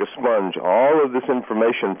absorb like a sponge all of this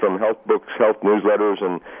information from health books, health newsletters,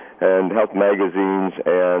 and health magazines,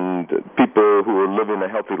 and people who were living a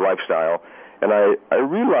healthy lifestyle. And I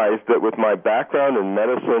realized that with my background in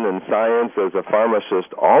medicine and science as a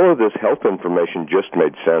pharmacist, all of this health information just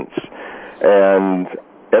made sense. And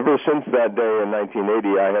ever since that day in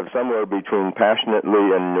 1980, I have somewhere between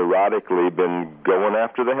passionately and neurotically been going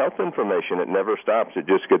after the health information. It never stops. It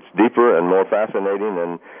just gets deeper and more fascinating.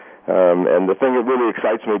 And the thing that really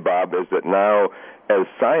excites me, Bob, is that now as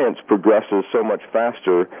science progresses so much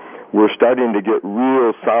faster, we're starting to get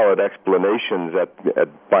real solid explanations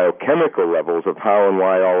at biochemical levels of how and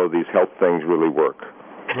why all of these health things really work.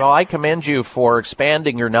 Well, I commend you for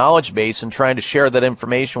expanding your knowledge base and trying to share that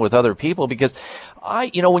information with other people, because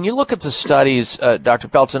when you look at the studies, Dr.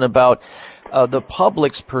 Pelton, about the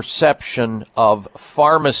public's perception of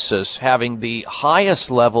pharmacists having the highest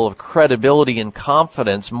level of credibility and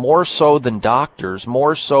confidence, more so than doctors,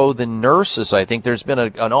 more so than nurses. I think there's been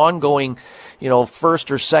an ongoing,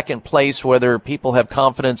 first or second place whether people have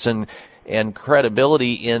confidence and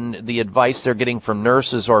credibility in the advice they're getting from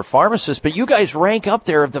nurses or pharmacists. But you guys rank up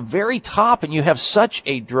there at the very top, and you have such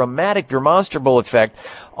a dramatic, demonstrable effect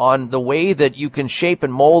on the way that you can shape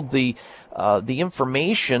and mold the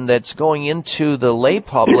information that's going into the lay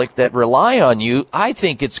public that rely on you. I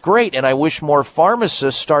think it's great, and I wish more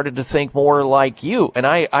pharmacists started to think more like you, and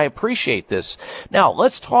I appreciate this. Now,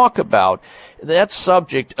 let's talk about that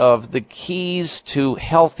subject of the keys to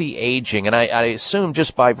healthy aging, and I assume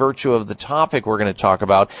just by virtue of the topic we're going to talk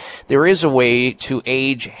about, there is a way to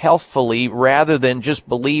age healthfully rather than just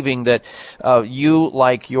believing that you,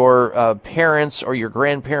 like your parents or your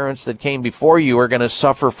grandparents that came before you, are going to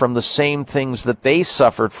suffer from the same things that they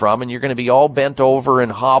suffered from, and you're going to be all bent over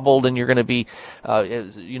and hobbled, and you're going to be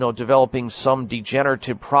developing some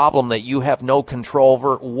degenerative problem that you have no control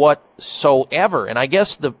over whatsoever. And I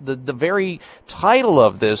guess the very title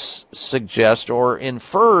of this suggests or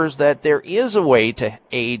infers that there is a way to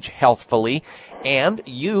age healthfully, and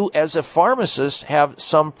you as a pharmacist have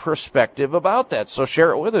some perspective about that. So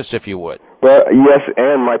share it with us if you would. Well, yes,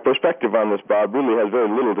 and my perspective on this, Bob, really has very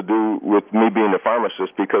little to do with me being a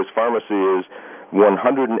pharmacist, because pharmacy is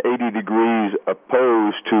 180 degrees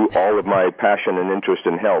opposed to all of my passion and interest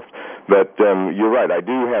in health. But you're right, I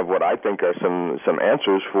do have what I think are some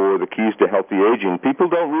answers for the keys to healthy aging. People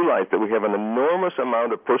don't realize that we have an enormous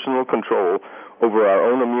amount of personal control over our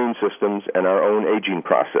own immune systems and our own aging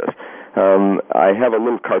process. I have a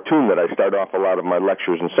little cartoon that I start off a lot of my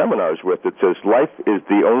lectures and seminars with that says, life is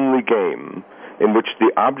the only game in which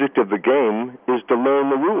the object of the game is to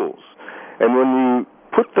learn the rules. And when you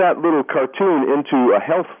put that little cartoon into a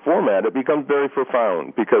health format, it becomes very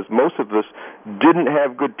profound, because most of us didn't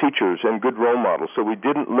have good teachers and good role models, so we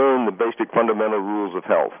didn't learn the basic fundamental rules of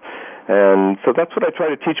health. And so that's what I try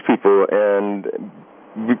to teach people. And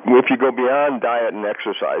if you go beyond diet and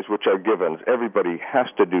exercise, which are givens, everybody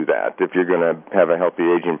has to do that if you're going to have a healthy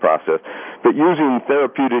aging process. But using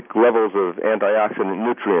therapeutic levels of antioxidant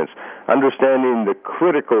nutrients, understanding the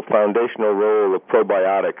critical foundational role of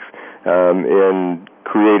probiotics in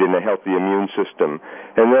creating a healthy immune system.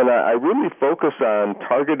 And then I really focus on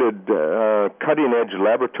targeted cutting-edge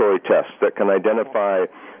laboratory tests that can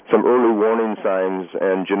identify some early warning signs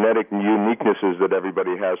and genetic uniquenesses that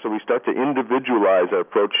everybody has. So we start to individualize our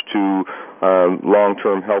approach to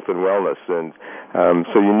long-term health and wellness. And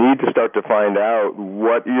so you need to start to find out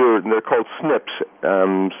what they're called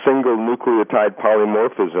SNPs, single nucleotide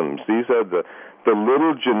polymorphisms. These are the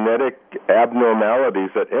little genetic abnormalities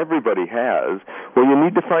that everybody has. Well, you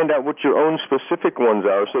need to find out what your own specific ones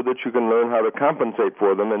are so that you can learn how to compensate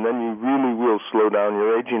for them, and then you really will slow down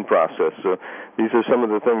your aging process. So these are some of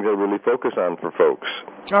the things I really focus on for folks.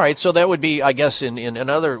 All right, so that would be, I guess, in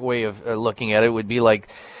another way of looking at it, would be like,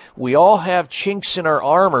 we all have chinks in our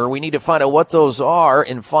armor. We need to find out what those are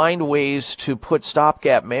and find ways to put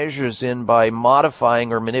stopgap measures in by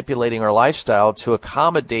modifying or manipulating our lifestyle to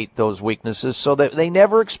accommodate those weaknesses so that they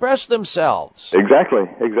never express themselves. Exactly.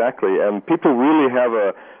 And people really have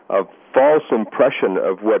a false impression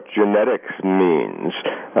of what genetics means.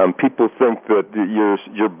 People think that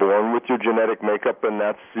you're born with your genetic makeup and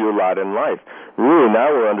that's your lot in life. Really, now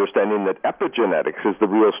we're understanding that epigenetics is the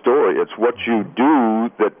real story. It's what you do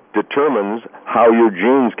that determines how your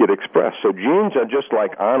genes get expressed. So genes are just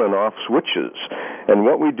like on and off switches. And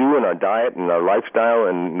what we do in our diet and our lifestyle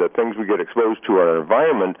and the things we get exposed to in our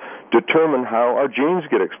environment determine how our genes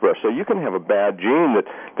get expressed. So you can have a bad gene that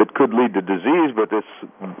could lead to disease, but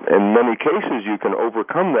in many cases you can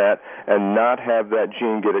overcome that and not have that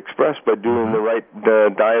gene get expressed by doing the right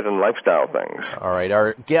diet and lifestyle things. All right.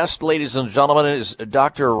 Our guest, ladies and gentlemen, is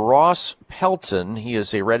Dr. Ross Pelton. He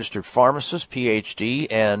is a registered pharmacist, PhD,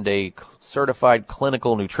 and a certified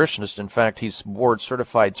clinical nutritionist. In fact, he's board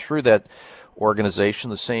certified through that organization,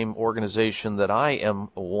 the same organization that I am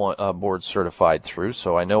board certified through,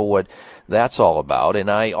 so I know what that's all about.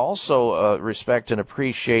 And I also respect and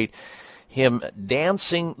appreciate him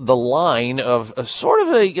dancing the line of sort of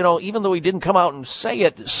a, even though he didn't come out and say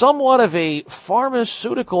it, somewhat of a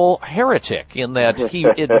pharmaceutical heretic, in that he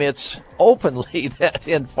admits openly that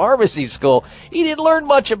in pharmacy school he didn't learn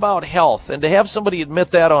much about health. And to have somebody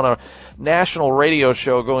admit that on a national radio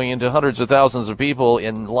show going into hundreds of thousands of people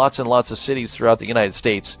in lots and lots of cities throughout the United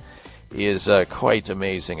States is quite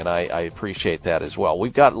amazing, and I appreciate that as well.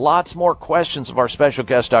 We've got lots more questions of our special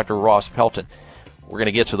guest, Dr. Ross Pelton. We're going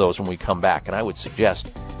to get to those when we come back, and I would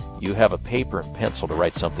suggest you have a paper and pencil to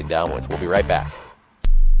write something down with. We'll be right back.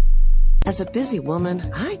 As a busy woman,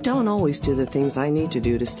 I don't always do the things I need to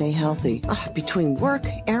do to stay healthy. Between work,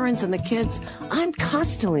 errands, and the kids, I'm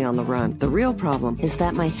constantly on the run. The real problem is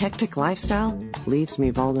that my hectic lifestyle leaves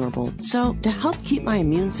me vulnerable. So, to help keep my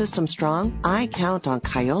immune system strong, I count on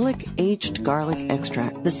Kyolic Aged Garlic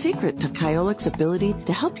Extract. The secret to Kyolic's ability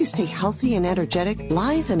to help you stay healthy and energetic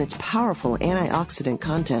lies in its powerful antioxidant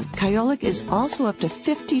content. Kyolic is also up to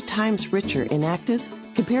 50 times richer in actives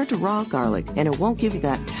compared to raw garlic, and it won't give you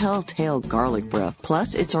that telltale garlic breath.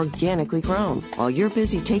 Plus, it's organically grown. While you're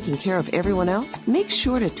busy taking care of everyone else, make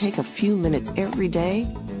sure to take a few minutes every day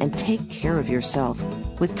and take care of yourself.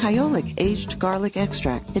 With Kyolic Aged Garlic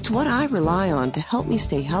Extract, it's what I rely on to help me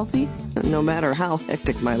stay healthy, no matter how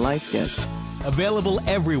hectic my life gets. Available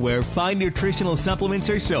everywhere fine nutritional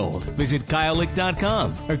supplements are sold. Visit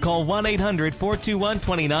Kyolic.com or call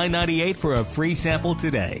 1-800-421-2998 for a free sample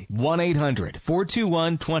today.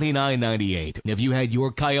 1-800-421-2998. Have you had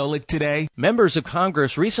your Kyolic today? Members of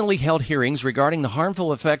Congress recently held hearings regarding the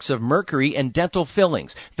harmful effects of mercury in dental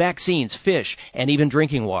fillings, vaccines, fish, and even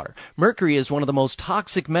drinking water. Mercury is one of the most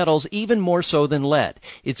toxic metals, even more so than lead.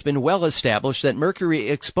 It's been well established that mercury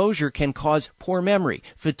exposure can cause poor memory,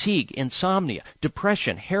 fatigue, insomnia,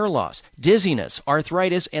 depression, hair loss, dizziness,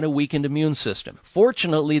 arthritis, and a weakened immune system.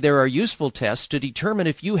 Fortunately, there are useful tests to determine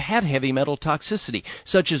if you have heavy metal toxicity,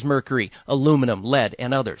 such as mercury, aluminum, lead,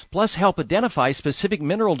 and others. Plus, help identify specific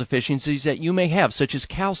mineral deficiencies that you may have, such as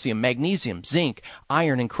calcium, magnesium, zinc,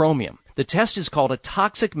 iron, and chromium. The test is called a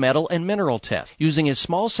toxic metal and mineral test. Using a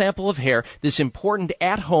small sample of hair, this important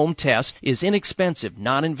at-home test is inexpensive,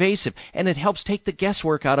 non-invasive, and it helps take the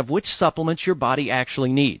guesswork out of which supplements your body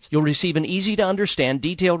actually needs. You'll receive an easy-to-understand,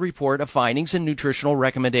 detailed report of findings and nutritional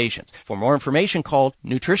recommendations. For more information, call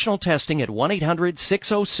Nutritional Testing at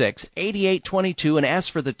 1-800-606-8822 and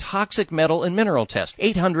ask for the toxic metal and mineral test,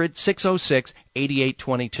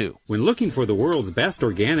 800-606-8822. When looking for the world's best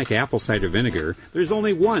organic apple cider vinegar, there's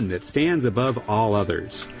only one that stands above all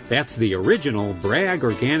others. That's the original Bragg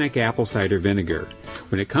Organic Apple Cider Vinegar.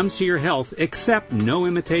 When it comes to your health, accept no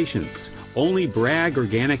imitations. Only Bragg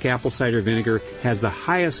Organic Apple Cider Vinegar has the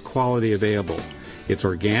highest quality available. It's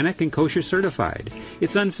organic and kosher certified.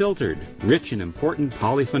 It's unfiltered, rich in important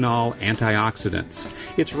polyphenol antioxidants.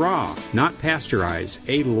 It's raw, not pasteurized,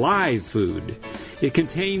 a live food. It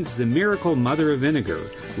contains the miracle mother of vinegar,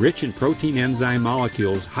 rich in protein enzyme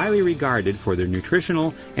molecules highly regarded for their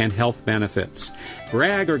nutritional and health benefits.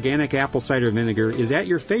 Bragg Organic Apple Cider Vinegar is at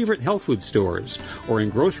your favorite health food stores or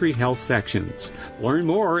in grocery health sections. Learn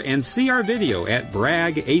more and see our video at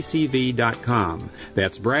braggacv.com.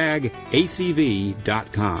 That's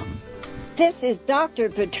braggacv.com. This is Dr.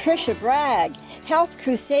 Patricia Bragg, health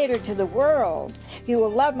crusader to the world. You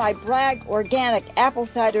will love my Bragg Organic Apple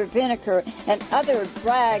Cider Vinegar and other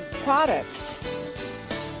Bragg products.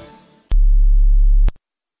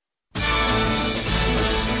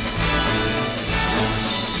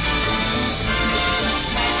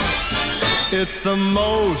 It's the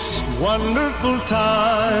most wonderful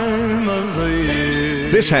time of the year.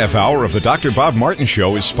 This half hour of the Dr. Bob Martin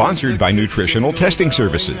Show is sponsored by Nutritional Testing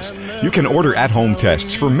Services. You can order at-home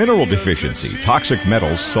tests for mineral deficiency, toxic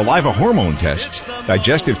metals, saliva hormone tests,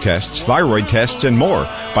 digestive tests, thyroid tests, and more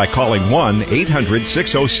by calling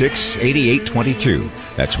 1-800-606-8822.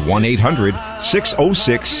 That's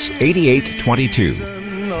 1-800-606-8822.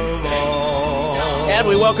 And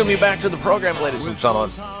we welcome you back to the program, ladies and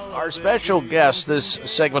gentlemen. Our special guest this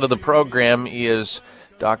segment of the program is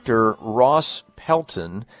Dr. Ross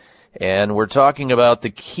Pelton, and we're talking about the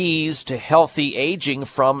keys to healthy aging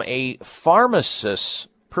from a pharmacist's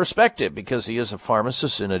perspective, because he is a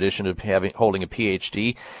pharmacist in addition to holding a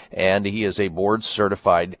PhD, and he is a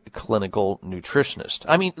board-certified clinical nutritionist.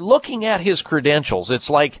 I mean, looking at his credentials,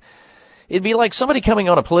 it'd be like somebody coming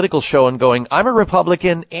on a political show and going, I'm a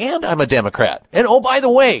Republican and I'm a Democrat. And oh, by the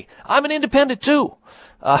way, I'm an independent too.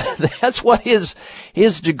 That's what his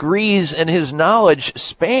degrees and his knowledge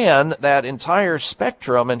span, that entire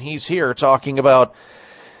spectrum. And he's here talking about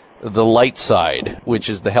the light side,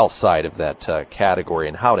 which is the health side of that category,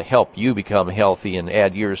 and how to help you become healthy and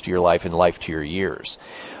add years to your life and life to your years.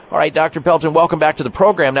 All right, Dr. Pelton, welcome back to the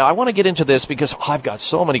program. Now, I want to get into this because I've got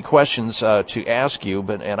so many questions to ask you,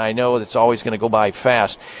 and I know it's always going to go by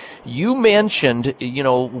fast. You mentioned,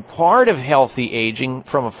 part of healthy aging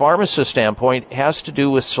from a pharmacist standpoint has to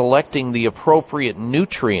do with selecting the appropriate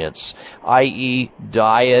nutrients, i.e.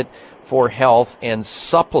 diet for health and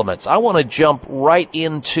supplements. I want to jump right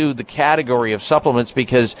into the category of supplements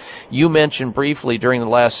because you mentioned briefly during the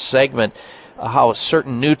last segment how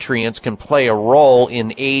certain nutrients can play a role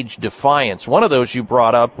in age defiance. One of those you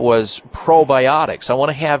brought up was probiotics. I want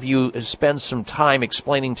to have you spend some time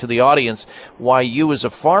explaining to the audience why you as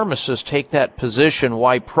a pharmacist take that position,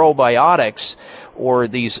 why probiotics or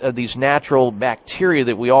these natural bacteria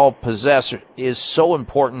that we all possess is so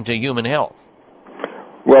important to human health.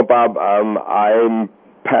 Well, Bob, I'm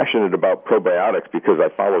passionate about probiotics because I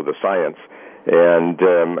follow the science. And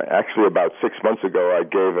actually about 6 months ago, I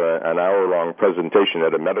gave an hour-long presentation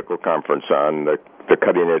at a medical conference on the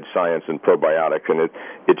cutting-edge science in probiotics, and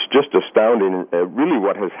it's just astounding. Really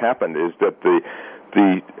what has happened is that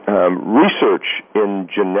the research in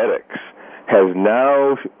genetics has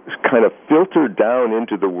now kind of filtered down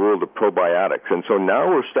into the world of probiotics. And so now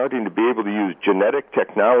we're starting to be able to use genetic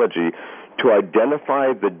technology to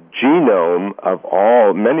identify the genome of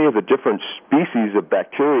many of the different species of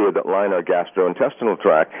bacteria that line our gastrointestinal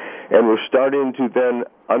tract, and we're starting to then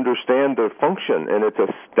understand their function. And it's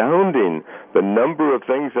astounding the number of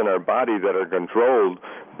things in our body that are controlled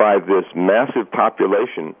by this massive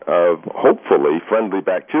population of hopefully friendly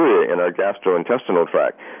bacteria in our gastrointestinal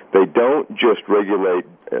tract. They don't just regulate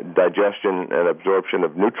digestion and absorption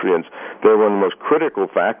of nutrients. They're one of the most critical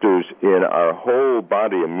factors in our whole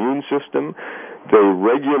body immune system. They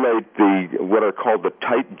regulate what are called the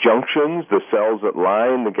tight junctions, the cells that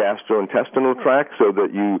line the gastrointestinal tract, so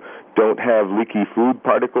that you don't have leaky food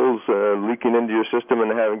particles leaking into your system and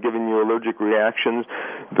giving you allergic reactions.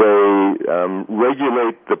 They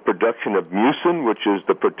regulate the production of mucin, which is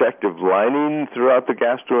the protective lining throughout the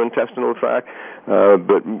gastrointestinal tract.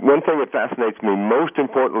 But one thing that fascinates me most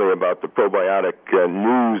importantly about the probiotic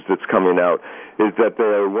news that's coming out is that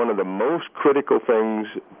they are one of the most critical things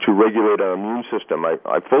to regulate our immune system.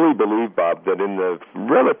 I fully believe, Bob, that in the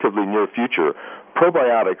relatively near future,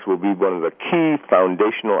 probiotics will be one of the key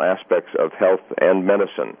foundational aspects of health and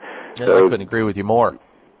medicine. Yeah, I couldn't agree with you more.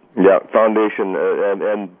 Yeah, foundation,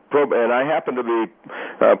 and I happen to be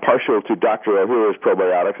partial to Dr. Ohhira's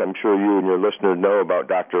probiotics. I'm sure you and your listeners know about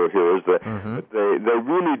Dr. Ohhira's. They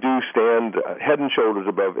really do stand head and shoulders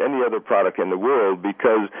above any other product in the world,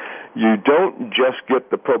 because you don't just get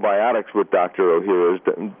the probiotics with Dr. Ohhira's.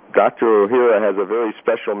 Dr. Ohhira has a very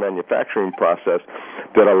special manufacturing process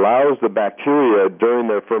that allows the bacteria during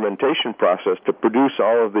their fermentation process to produce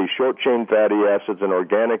all of these short-chain fatty acids and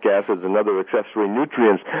organic acids and other accessory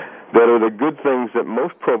nutrients that are the good things that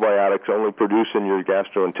most probiotics only produce in your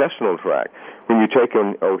gastrointestinal tract. When you take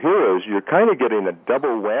in Ohhira's, you're kind of getting a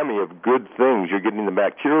double whammy of good things. You're getting the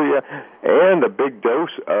bacteria and a big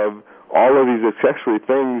dose of all of these accessory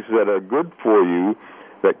things that are good for you,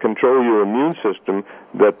 that control your immune system,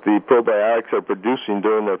 that the probiotics are producing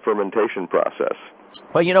during their fermentation process.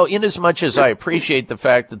 Well, in as much as I appreciate the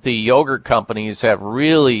fact that the yogurt companies have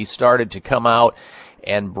really started to come out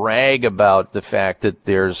and brag about the fact that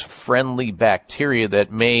there's friendly bacteria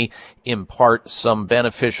that may impart some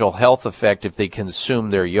beneficial health effect if they consume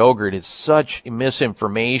their yogurt, it's such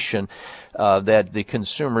misinformation. that the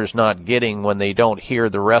consumer's not getting when they don't hear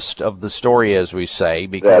the rest of the story, as we say,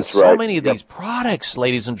 because That's right. so many of these products,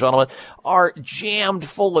 ladies and gentlemen, are jammed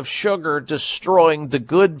full of sugar, destroying the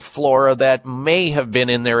good flora that may have been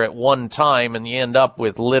in there at one time, and you end up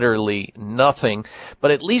with literally nothing.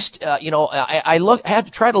 But at least, I had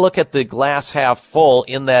to try to look at the glass half full,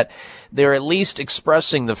 in that they're at least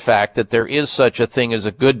expressing the fact that there is such a thing as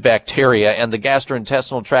a good bacteria, and the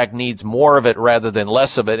gastrointestinal tract needs more of it rather than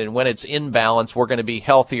less of it, and when it's in balance, we're going to be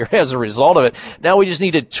healthier as a result of it. Now we just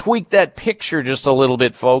need to tweak that picture just a little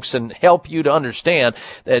bit, folks, and help you to understand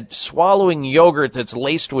that swallowing yogurt that's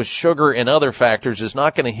laced with sugar and other factors is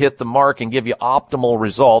not going to hit the mark and give you optimal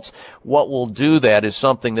results. What will do that is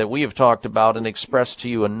something that we have talked about and expressed to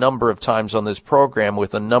you a number of times on this program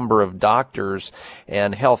with a number of doctors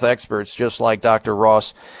and health experts, just like Dr.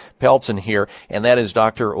 Ross Pelton here, and that is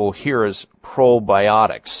Dr. Ohhira's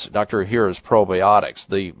probiotics. Dr. Ohhira's probiotics,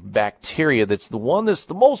 the bacteria that's the one that's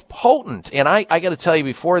the most potent. And I got to tell you,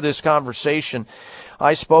 before this conversation,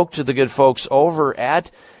 I spoke to the good folks over at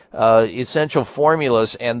Essential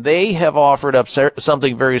Formulas, and they have offered up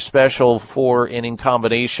something very special for and in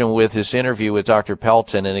combination with this interview with Dr.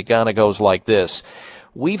 Pelton, and it kind of goes like this.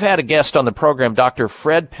 We've had a guest on the program, Dr.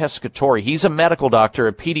 Fred Pescatore. He's a medical doctor,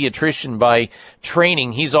 a pediatrician by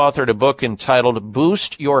training. He's authored a book entitled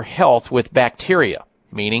Boost Your Health with Bacteria,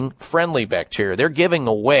 meaning friendly bacteria. They're giving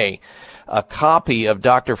away a copy of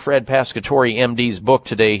Dr. Fred Pescatore, MD's book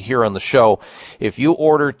today here on the show. If you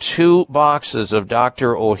order 2 boxes of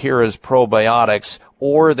Dr. Ohhira's probiotics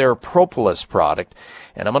or their Propolis product,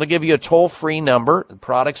 and I'm going to give you a toll-free number. The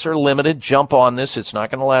products are limited. Jump on this. It's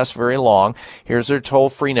not going to last very long. Here's their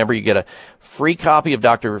toll-free number. You get a free copy of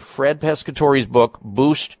Dr. Fred Pescatore's book,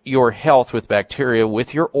 Boost Your Health with Bacteria,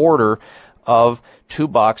 with your order of 2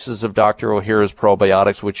 boxes of Dr. Ohhira's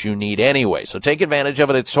probiotics, which you need anyway. So take advantage of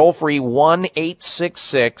it. It's toll-free,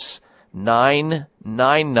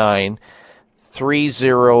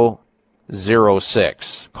 1-866-999-3006.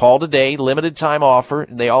 Call today, limited time offer.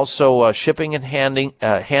 They also, shipping and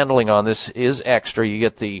handling on this is extra. You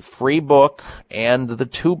get the free book and the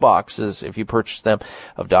 2 boxes, if you purchase them,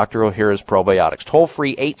 of Dr. Ohhira's probiotics. Toll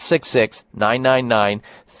free,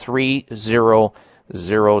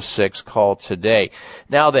 866-999-3006. Call today.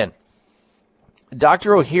 Now then,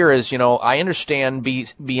 Dr. Ohhira's, I understand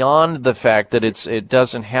beyond the fact that it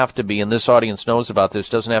doesn't have to be, and this audience knows about this,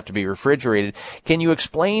 doesn't have to be refrigerated. Can you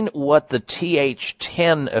explain what the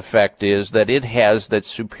TH10 effect is that it has that's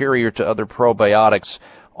superior to other probiotics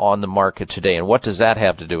on the market today, and what does that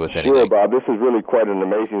have to do with anything? Sure, Bob. This is really quite an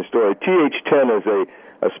amazing story. TH10 is a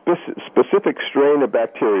specific strain of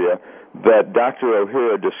bacteria that Dr.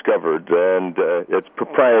 Ohhira discovered, and it's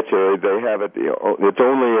proprietary. They have it, it's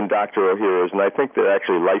only in Dr. Ohhira's, and I think they're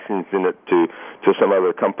actually licensing it to some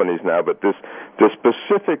other companies now. But this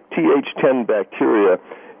specific TH10 bacteria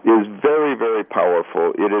is very, very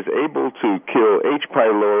powerful. It is able to kill H.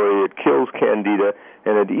 pylori, it kills Candida,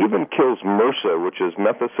 and it even kills MRSA, which is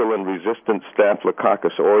methicillin-resistant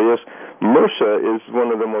Staphylococcus aureus. MRSA is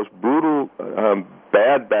one of the most brutal,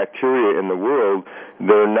 bad bacteria in the world.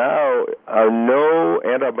 There now are no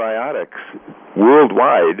antibiotics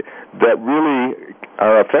worldwide that really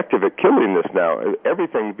are effective at killing this now.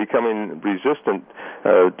 Everything becoming resistant,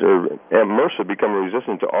 MRSA becoming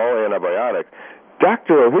resistant to all antibiotics.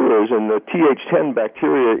 Dr. Ohhira's and the TH10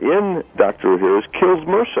 bacteria in Dr. Ohhira's kills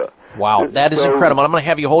MRSA. Wow, that is incredible. I'm going to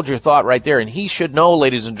have you hold your thought right there. And he should know,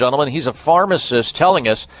 ladies and gentlemen, he's a pharmacist telling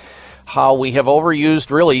us how we have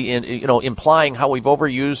overused, really, implying how we've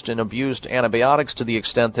overused and abused antibiotics to the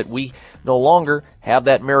extent that we no longer have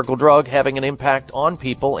that miracle drug having an impact on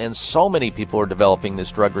people, and so many people are developing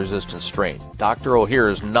this drug-resistant strain. Dr.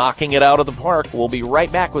 Ohhira is knocking it out of the park. We'll be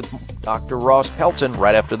right back with Dr. Ross Pelton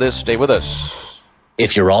right after this. Stay with us.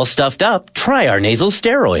 If you're all stuffed up, try our nasal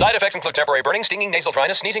steroid. Side effects include temporary burning, stinging, nasal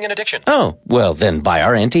dryness, sneezing, and addiction. Oh, well, then buy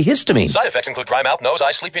our antihistamine. Side effects include dry mouth, nose,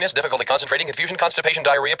 eye, sleepiness, difficulty concentrating, confusion, constipation,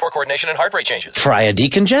 diarrhea, poor coordination, and heart rate changes. Try a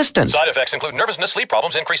decongestant. Side effects include nervousness, sleep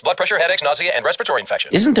problems, increased blood pressure, headaches, nausea, and respiratory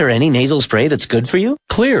infections. Isn't there any nasal spray that's good for you?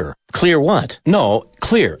 Clear. Clear what? No,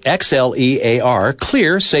 Clear. XLEAR.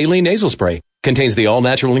 Clear Saline Nasal Spray. Contains the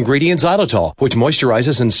all-natural ingredient xylitol, which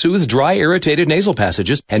moisturizes and soothes dry, irritated nasal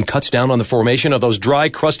passages and cuts down on the formation of those dry,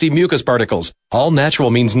 crusty mucus particles. All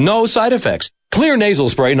natural means no side effects. Clear nasal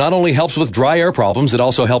spray not only helps with dry air problems, it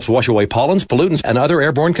also helps wash away pollens, pollutants, and other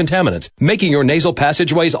airborne contaminants, making your nasal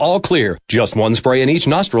passageways all clear. Just one spray in each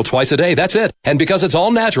nostril twice a day, that's it. And because it's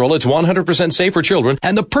all natural, it's 100% safe for children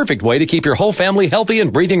and the perfect way to keep your whole family healthy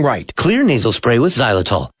and breathing right. Clear nasal spray with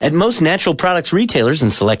xylitol at most natural products retailers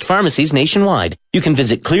and select pharmacies nationwide. You can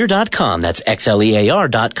visit Xlear.com, that's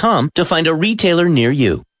Xlear.com, to find a retailer near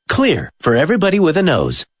you. Xlear, for everybody with a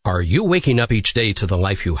nose. Are you waking up each day to the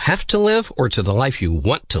life you have to live or to the life you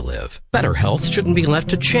want to live? Better health shouldn't be left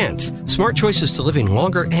to chance. Smart choices to living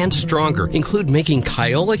longer and stronger include making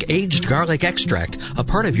Kyolic aged garlic extract a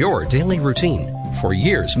part of your daily routine. For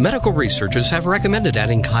years, medical researchers have recommended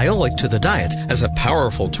adding Kyolic to the diet as a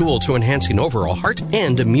powerful tool to enhancing overall heart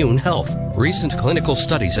and immune health. Recent clinical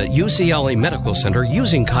studies at UCLA Medical Center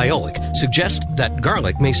using Kyolic suggest that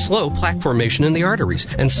garlic may slow plaque formation in the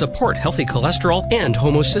arteries and support healthy cholesterol and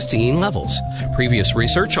homocysteine levels. Previous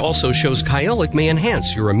research also shows Kyolic may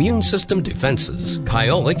enhance your immune system defenses.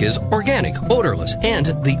 Kyolic is organic, odorless, and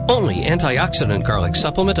the only antioxidant garlic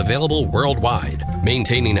supplement available worldwide.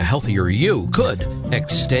 Maintaining a healthier you could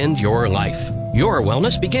extend your life. Your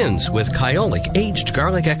wellness begins with Kyolic aged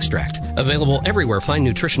garlic extract. Available everywhere fine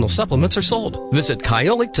nutritional supplements are sold. Visit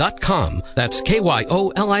Kyolic.com. That's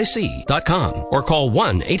KYOLIC.com. Or call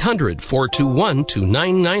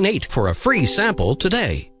 1-800-421-2998 for a free sample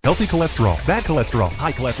today. Healthy cholesterol, bad cholesterol,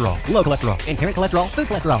 high cholesterol, low cholesterol, inherent cholesterol, food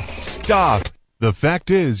cholesterol. Stop! The fact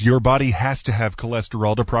is, your body has to have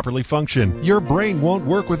cholesterol to properly function. Your brain won't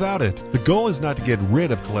work without it. The goal is not to get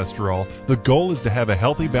rid of cholesterol. The goal is to have a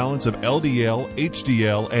healthy balance of LDL,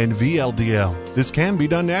 HDL, and VLDL. This can be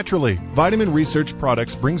done naturally. Vitamin Research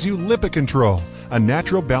Products brings you Lipicontrol, a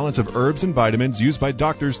natural balance of herbs and vitamins used by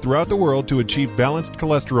doctors throughout the world to achieve balanced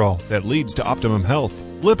cholesterol that leads to optimum health.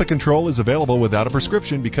 Lipicontrol is available without a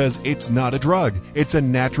prescription because it's not a drug. It's a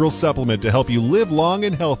natural supplement to help you live long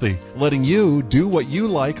and healthy, letting you do what you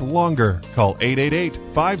like longer. Call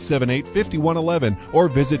 888-578-5111 or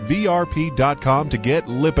visit VRP.com to get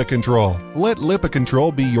Lipicontrol. Let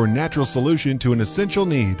Lipicontrol be your natural solution to an essential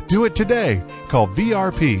need. Do it today. Call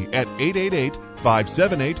VRP at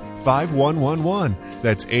 888-578-5111.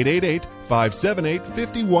 That's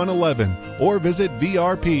 888-578-5111 or visit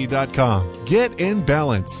VRP.com. Get in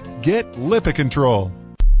balance. Get Lipicontrol.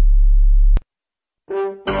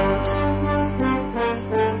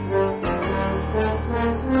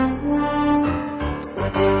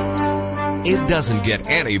 It doesn't get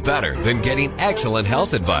any better than getting excellent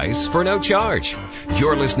health advice for no charge.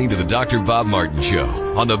 You're listening to the Dr. Bob Martin Show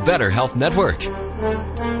on the Better Health Network.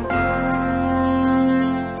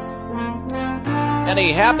 And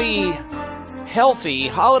a happy, healthy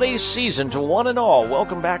holiday season to one and all.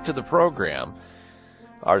 Welcome back to the program.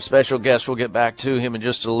 Our special guest, we'll get back to him in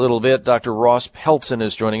just a little bit. Dr. Ross Pelton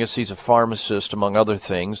is joining us. He's a pharmacist, among other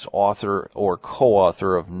things, author or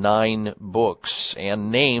co-author of 9 books,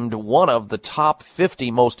 and named one of the top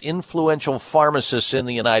 50 most influential pharmacists in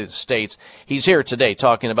the United States. He's here today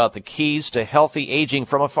talking about the keys to healthy aging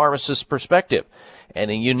from a pharmacist's perspective,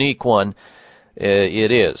 and a unique one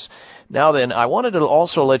it is. Now then, I wanted to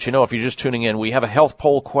also let you know, if you're just tuning in, we have a health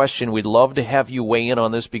poll question. We'd love to have you weigh in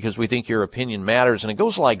on this because we think your opinion matters. And it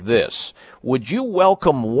goes like this. Would you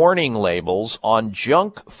welcome warning labels on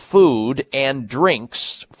junk food and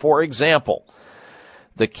drinks? For example,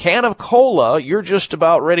 the can of cola you're just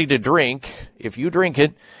about ready to drink, if you drink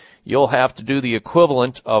it, you'll have to do the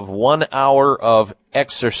equivalent of 1 hour of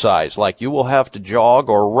exercise. Like you will have to jog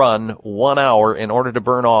or run 1 hour in order to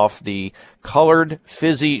burn off the colored,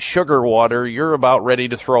 fizzy sugar water you're about ready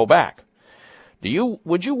to throw back.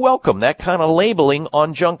 Would you welcome that kind of labeling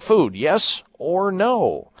on junk food? Yes or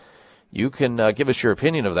no? You can give us your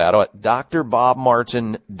opinion of that at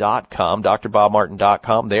drbobmartin.com,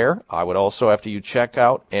 drbobmartin.com there. I would also, after you check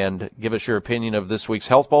out and give us your opinion of this week's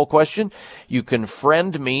health poll question, you can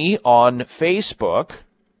friend me on Facebook,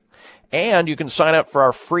 and you can sign up for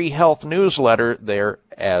our free health newsletter there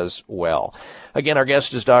as well. Again, our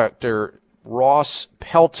guest is Dr. Ross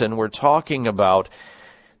Pelton. We're talking about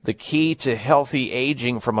the key to healthy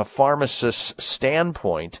aging from a pharmacist's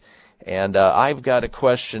standpoint. And I've got a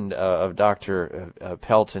question of Dr.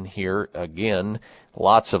 Pelton here. Again,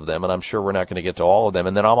 lots of them, and I'm sure we're not going to get to all of them.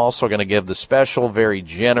 And then I'm also going to give the special, very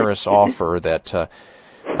generous offer that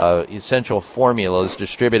Essential Formulas,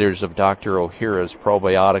 distributors of Dr. Ohhira's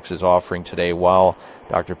probiotics, is offering today while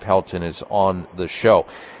Dr. Pelton is on the show.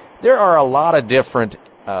 There are a lot of different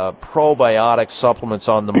probiotic supplements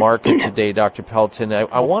on the market today, Dr. Pelton.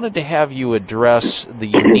 I wanted to have you address the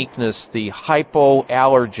uniqueness, the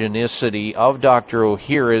hypoallergenicity of Dr.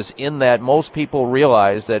 Ohhira's, in that most people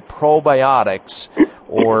realize that probiotics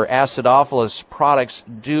or acidophilus products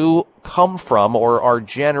do come from or are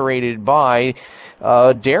generated by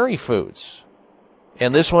dairy foods,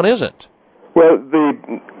 and this one isn't. Well,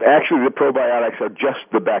 actually the probiotics are just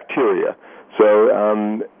the bacteria. So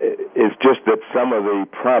it's just that some of the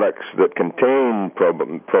products that contain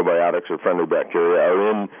probiotics or friendly bacteria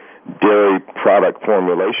are in dairy product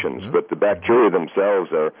formulations, but the bacteria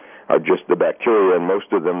themselves are just the bacteria, and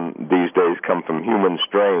most of them these days come from human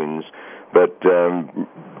strains. But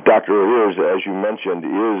Dr. O'Here's, as you mentioned,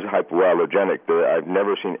 is hypoallergenic. I've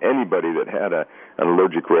never seen anybody that had an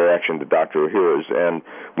allergic reaction to Dr. O'Here's. And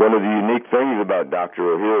one of the unique things about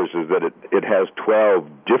Dr. O'Here's is that it has 12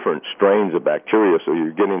 different strains of bacteria, so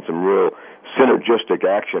you're getting some real synergistic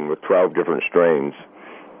action with 12 different strains.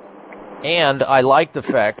 And I like the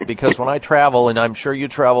fact, because when I travel, and I'm sure you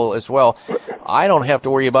travel as well, I don't have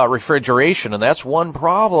to worry about refrigeration, and that's one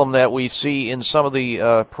problem that we see in some of the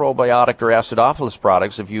probiotic or acidophilus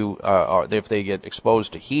products. If they get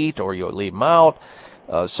exposed to heat or you leave them out,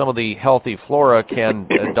 some of the healthy flora can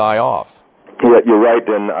die off. Yeah, you're right,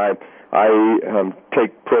 and I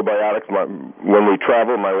take probiotics. When we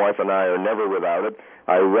travel, my wife and I are never without it.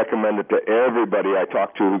 I recommend it to everybody I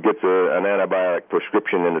talk to who gets an antibiotic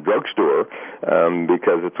prescription in a drugstore,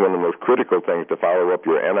 because it's one of the most critical things to follow up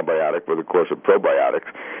your antibiotic with a course of probiotics.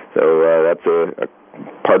 So that's a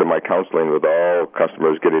part of my counseling with all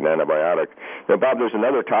customers getting antibiotics. Now, Bob, there's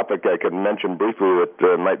another topic I could mention briefly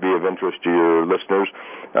that might be of interest to your listeners.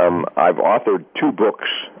 I've authored 2 books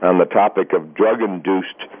on the topic of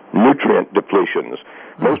drug-induced nutrient depletions.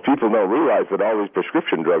 Most people don't realize that all these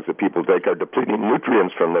prescription drugs that people take are depleting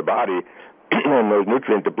nutrients from their body, and those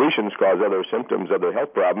nutrient depletions cause other symptoms, other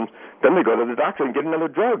health problems. Then they go to the doctor and get another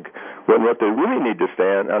drug. When what they really need to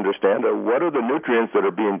understand are what are the nutrients that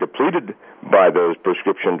are being depleted by those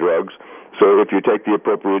prescription drugs. So if you take the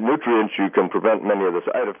appropriate nutrients, you can prevent many of the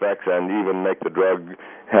side effects and even make the drug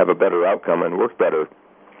have a better outcome and work better.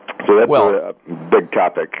 So that's a big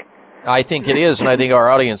topic. I think it is, and I think our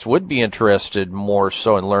audience would be interested more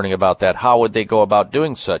so in learning about that. How would they go about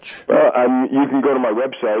doing such? Well, you can go to my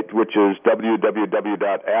website, which is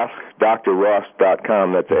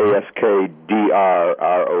www.askdrross.com. That's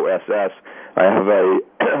ASKDRROSS. I have a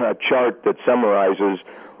chart that summarizes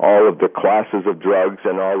all of the classes of drugs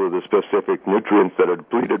and all of the specific nutrients that are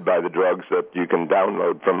depleted by the drugs that you can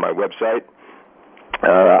download from my website.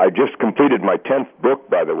 I just completed my 10th book,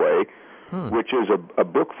 by the way, which is a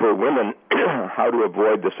book for women, how to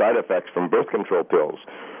avoid the side effects from birth control pills,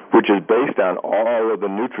 which is based on all of the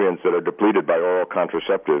nutrients that are depleted by oral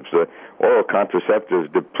contraceptives. Oral contraceptives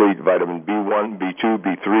deplete vitamin B1, B2,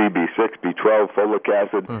 B3, B6, B12, folic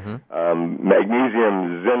acid,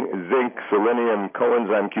 magnesium, zinc, selenium,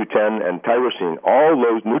 coenzyme Q10, and tyrosine. All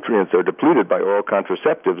those nutrients are depleted by oral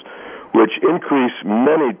contraceptives, which increase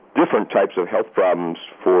many different types of health problems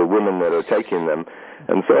for women that are taking them.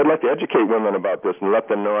 And so I'd like to educate women about this and let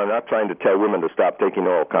them know I'm not trying to tell women to stop taking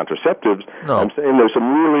oral contraceptives. No. I'm saying there's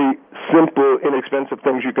some really simple, inexpensive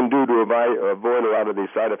things you can do to avoid a lot of these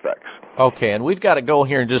side effects. Okay, and we've got to go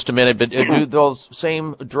here in just a minute, but do those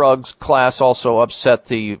same drugs class also upset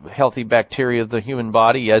the healthy bacteria of the human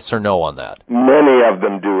body? Yes or no on that? Many of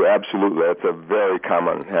them do, absolutely. It's a very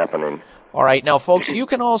common happening. All right. Now, folks, you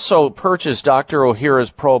can also purchase Dr. O'Here's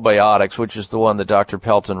probiotics, which is the one that Dr.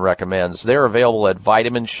 Pelton recommends. They're available at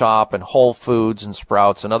Vitamin Shop and Whole Foods and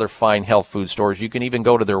Sprouts and other fine health food stores. You can even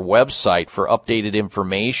go to their website for updated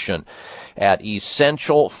information at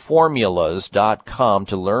essentialformulas.com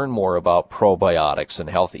to learn more about probiotics and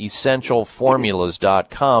health.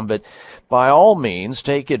 Essentialformulas.com. But by all means,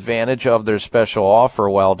 take advantage of their special offer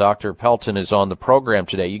while Dr. Pelton is on the program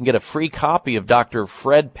today. You can get a free copy of Dr.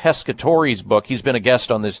 Fred Pescatore's book. He's been a guest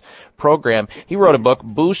on this program. He wrote a book,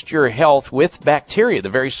 Boost Your Health with Bacteria, the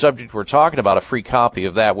very subject we're talking about, a free copy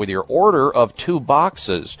of that with your order of 2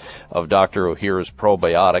 boxes of Dr. O'Here's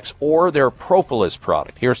probiotics or their Propolis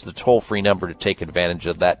product. Here's the toll-free number to take advantage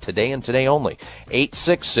of that today and today only,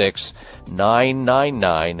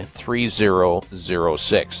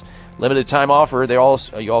 866-999-3006. Limited time offer.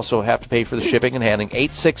 You also have to pay for the shipping and handling.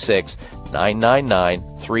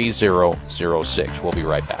 866-999-3006. We'll be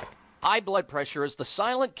right back. High blood pressure is the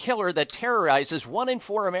silent killer that terrorizes 1 in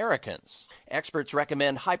 4 Americans. Experts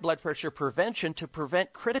recommend high blood pressure prevention to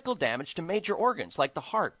prevent critical damage to major organs like the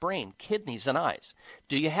heart, brain, kidneys, and eyes.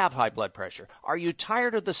 Do you have high blood pressure? Are you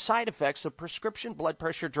tired of the side effects of prescription blood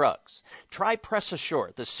pressure drugs? Try Press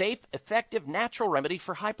Assure, the safe, effective, natural remedy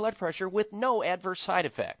for high blood pressure with no adverse side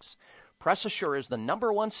effects. Press Assure is the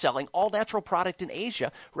 #1 selling all-natural product in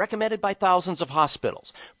Asia, recommended by thousands of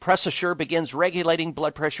hospitals. Press Assure begins regulating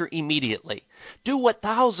blood pressure immediately. Do what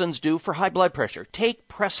thousands do for high blood pressure. Take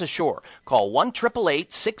Press Assure. Call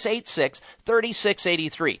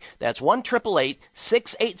 1-888-686-3683. That's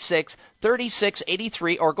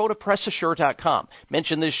 1-888-686-3683, or go to PressAssure.com.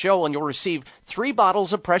 Mention this show and you'll receive 3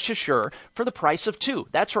 bottles of Press Assure for the price of 2.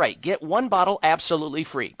 That's right. Get 1 bottle absolutely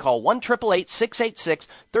free. Call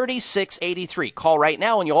 1-888-686-3683. Call right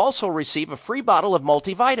now and you'll also receive a free bottle of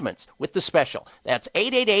multivitamins with the special. That's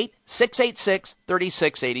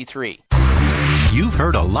 888-686-3683. You've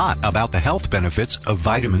heard a lot about the health benefits of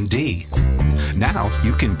vitamin D. Now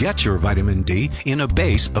you can get your vitamin D in a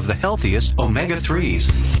base of the healthiest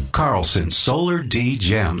omega-3s. Carlson Solar D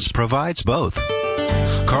Gems provides both.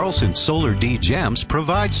 Carlson Solar D Gems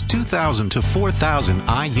provides 2,000 to 4,000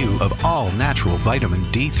 IU of all natural vitamin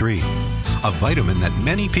D3, a vitamin that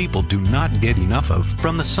many people do not get enough of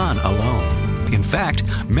from the sun alone. In fact,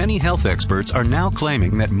 many health experts are now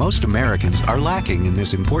claiming that most Americans are lacking in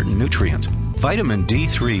this important nutrient. Vitamin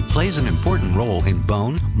D3 plays an important role in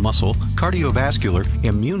bone, muscle, cardiovascular,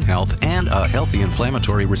 immune health, and a healthy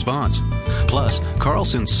inflammatory response. Plus,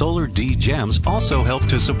 Carlson Solar D Gems also help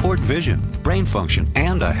to support vision, brain function,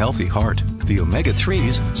 and a healthy heart. The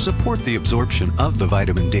omega-3s support the absorption of the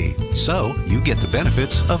vitamin D, so you get the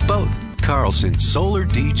benefits of both. Carlson Solar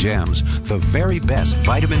D Gems, the very best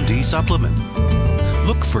vitamin D supplement.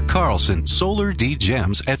 Look for Carlson Solar D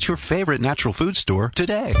Gems at your favorite natural food store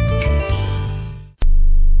today.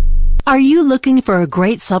 Are you looking for a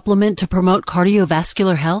great supplement to promote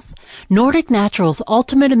cardiovascular health? Nordic Naturals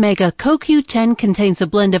Ultimate Omega CoQ10 contains a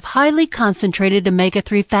blend of highly concentrated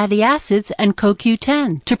omega-3 fatty acids and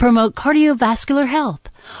CoQ10 to promote cardiovascular health.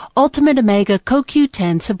 Ultimate Omega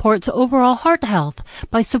CoQ10 supports overall heart health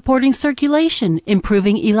by supporting circulation,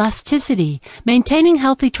 improving elasticity, maintaining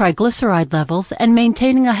healthy triglyceride levels, and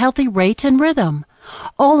maintaining a healthy rate and rhythm.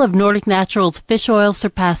 All of Nordic Naturals fish oil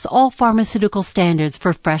surpass all pharmaceutical standards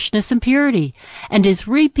for freshness and purity, and is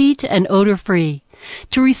repeat and odor-free.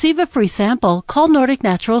 To receive a free sample, call Nordic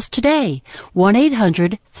Naturals today,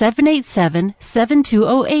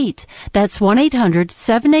 1-800-787-7208. That's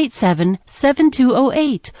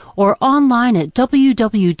 1-800-787-7208, or online at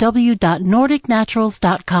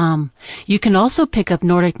www.nordicnaturals.com. You can also pick up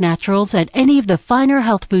Nordic Naturals at any of the finer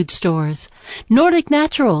health food stores. Nordic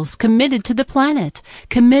Naturals, committed to the planet,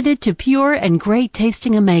 committed to pure and great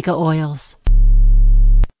tasting omega oils.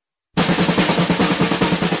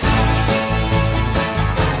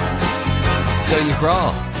 So you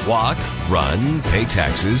crawl, walk, run, pay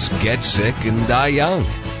taxes, get sick, and die young.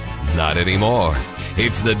 Not anymore.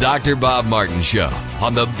 It's the Dr. Bob Martin Show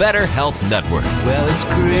on the Better Health Network. Well, it's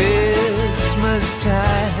Christmas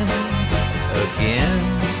time again.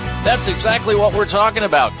 That's exactly what we're talking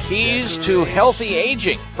about. Keys to healthy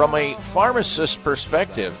aging from a pharmacist's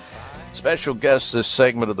perspective. Special guest this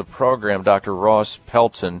segment of the program, Dr. Ross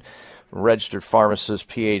Pelton, registered pharmacist,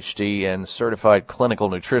 PhD, and certified clinical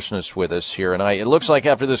nutritionist with us here. And it looks like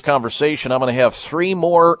after this conversation, I'm going to have 3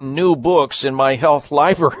 more new books in my health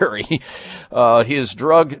library. His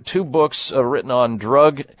 2 books written on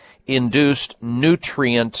drug-induced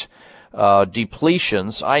nutrient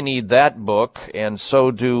depletions. I need that book, and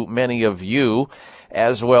so do many of you,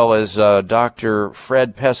 as well as Dr.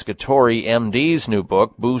 Fred Pescatore, MD's new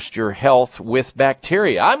book, Boost Your Health with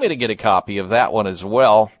Bacteria. I'm going to get a copy of that one as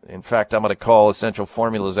well. In fact, I'm going to call Essential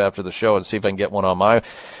Formulas after the show and see if I can get one on my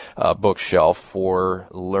bookshelf for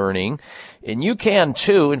learning. And you can,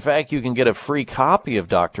 too. In fact, you can get a free copy of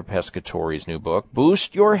Dr. Pescatore's new book,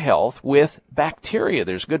 Boost Your Health with Bacteria.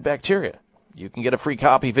 There's good bacteria. You can get a free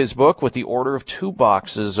copy of his book with the order of 2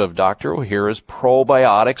 boxes of Dr. Ohhira's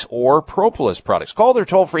probiotics or propolis products. Call their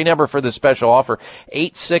toll-free number for this special offer,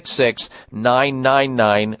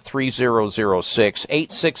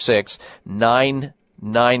 866-999-3006,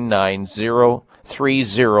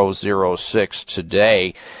 866-999-3006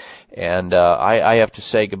 today. And I have to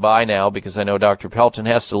say goodbye now because I know Dr. Pelton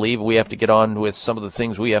has to leave. We have to get on with some of the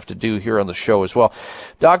things we have to do here on the show as well.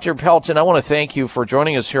 Dr. Pelton, I want to thank you for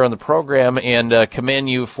joining us here on the program and commend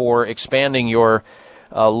you for expanding your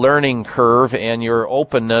learning curve and your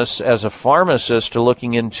openness as a pharmacist to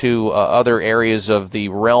looking into other areas of the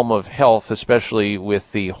realm of health, especially with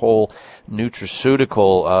the whole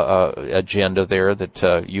nutraceutical agenda there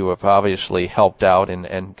that you have obviously helped out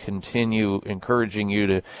and continue encouraging you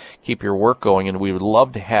to keep your work going, and we would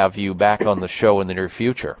love to have you back on the show in the near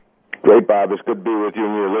future. Great, Bob. It's good to be with you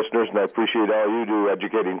and your listeners, and I appreciate all you do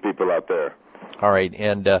educating people out there. All right,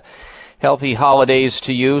 and healthy holidays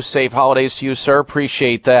to you, safe holidays to you, sir.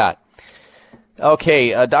 Appreciate that.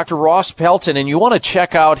 Okay, Dr. Ross Pelton, and you want to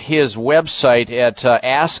check out his website at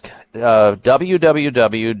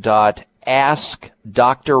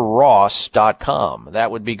www.askdrross.com.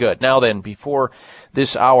 That would be good. Now then, before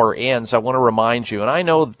this hour ends, I want to remind you, and I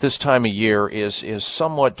know that this time of year is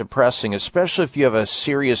somewhat depressing, especially if you have a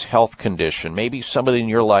serious health condition. Maybe somebody in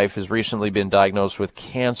your life has recently been diagnosed with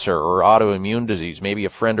cancer or autoimmune disease, maybe a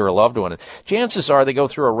friend or a loved one. And chances are they go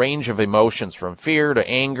through a range of emotions, from fear to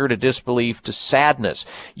anger to disbelief to sadness.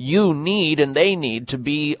 You need, and they need, to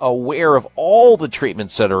be aware of all the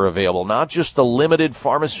treatments that are available, not just the limited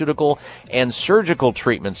pharmaceutical and surgical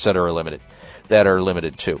treatments that are limited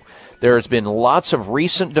to. There's been lots of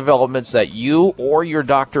recent developments that you or your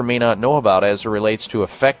doctor may not know about as it relates to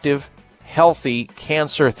effective, healthy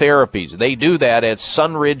cancer therapies. They do that at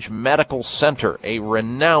Sunridge Medical Center, a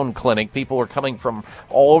renowned clinic. People are coming from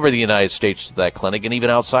all over the United States to that clinic and even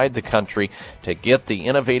outside the country to get the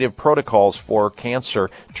innovative protocols for cancer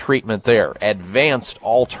treatment there. Advanced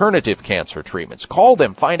alternative cancer treatments. Call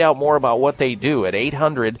them. Find out more about what they do at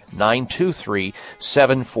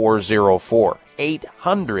 800-923-7404.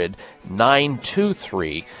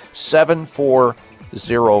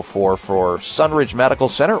 800-923-7404 for Sunridge Medical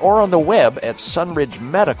Center, or on the web at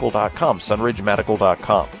sunridgemedical.com,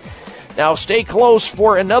 sunridgemedical.com. Now stay close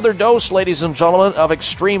for another dose, ladies and gentlemen, of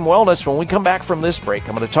extreme wellness. When we come back from this break,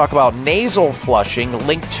 I'm going to talk about nasal flushing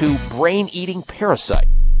linked to brain-eating parasite.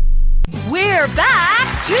 We're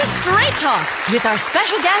back to Straight Talk with our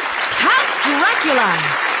special guest, Count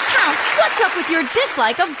Dracula. Count, what's up with your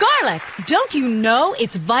dislike of garlic? Don't you know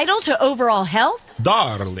it's vital to overall health?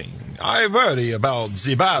 Darling, I worry about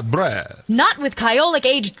the bad breath. Not with Kyolic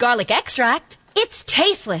aged garlic extract. It's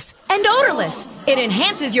tasteless and odorless. It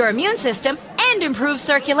enhances your immune system and improves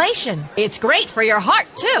circulation. It's great for your heart,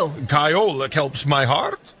 too. Kyolic helps my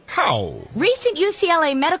heart? How? Recent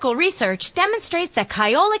UCLA medical research demonstrates that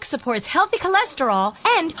Kyolic supports healthy cholesterol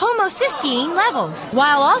and homocysteine levels,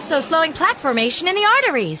 while also slowing plaque formation in the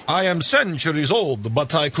arteries. I am centuries old,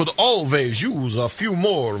 but I could always use a few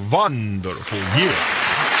more wonderful years.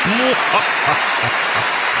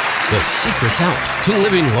 The secret's out to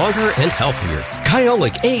living longer and healthier.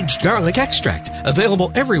 Kyolic Aged Garlic Extract.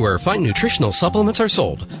 Available everywhere fine nutritional supplements are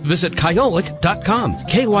sold. Visit Kyolic.com,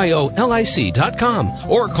 KYOLIC.com,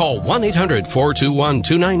 or call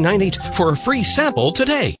 1-800-421-2998 for a free sample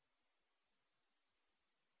today.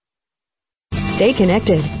 Stay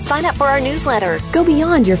connected. Sign up for our newsletter. Go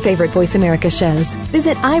beyond your favorite Voice America shows.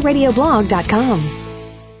 Visit iradioblog.com.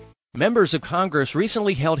 Members of Congress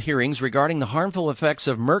recently held hearings regarding the harmful effects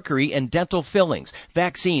of mercury in dental fillings,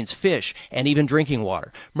 vaccines, fish, and even drinking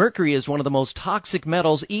water. Mercury is one of the most toxic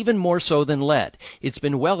metals, even more so than lead. It's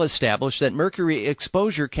been well established that mercury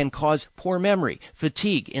exposure can cause poor memory,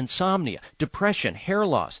 fatigue, insomnia, depression, hair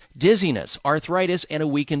loss, dizziness, arthritis, and a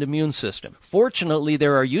weakened immune system. Fortunately,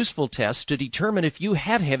 there are useful tests to determine if you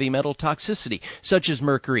have heavy metal toxicity, such as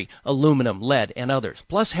mercury, aluminum, lead, and others.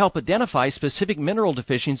 Plus, help identify specific mineral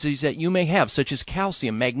deficiencies that you may have, such as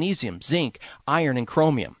calcium, magnesium, zinc, iron, and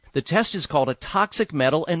chromium. The test is called a toxic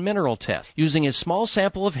metal and mineral test. Using a small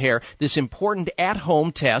sample of hair, this important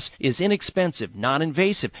at-home test is inexpensive,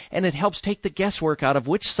 non-invasive, and it helps take the guesswork out of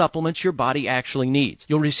which supplements your body actually needs.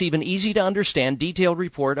 You'll receive an easy-to-understand, detailed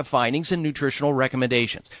report of findings and nutritional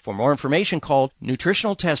recommendations. For more information, call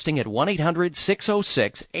Nutritional Testing at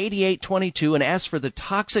 1-800-606-8822 and ask for the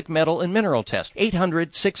toxic metal and mineral test.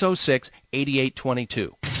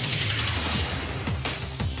 800-606-8822.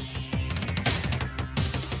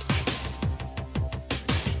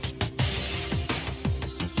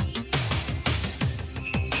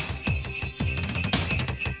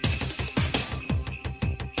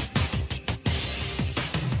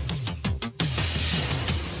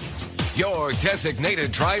 Your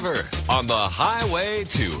designated driver on the highway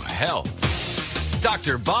to health.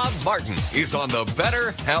 Dr. Bob Martin is on the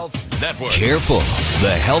Better Health Network. Careful.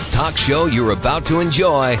 The health talk show you're about to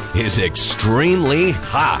enjoy is extremely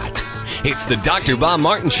hot. It's the Dr. Bob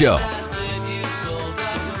Martin Show.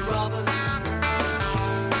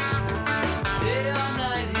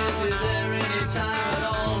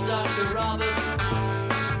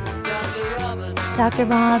 Dr.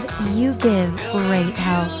 Bob, you give great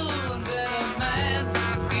help.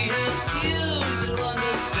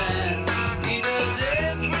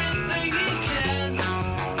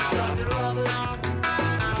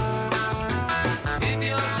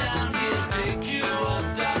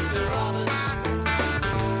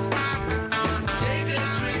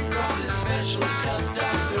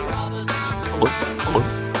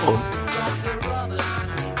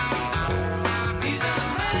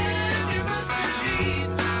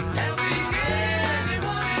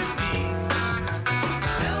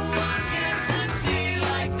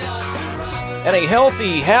 And a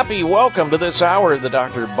healthy, happy welcome to this hour of the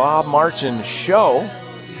Dr. Bob Martin Show.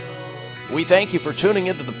 We thank you for tuning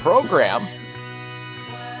into the program.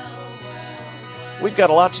 We've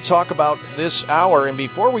got a lot to talk about this hour, and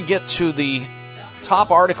before we get to the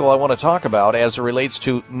top article I want to talk about as it relates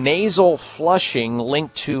to nasal flushing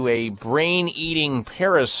linked to a brain-eating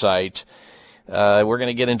parasite, we're going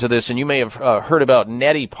to get into this, and you may have heard about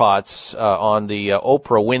neti pots on the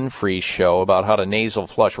Oprah Winfrey show about how to nasal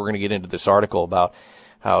flush. We're going to get into this article about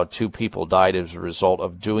how 2 people died as a result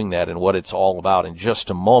of doing that and what it's all about in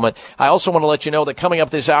just a moment. I also want to let you know that coming up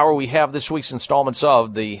this hour, we have this week's installments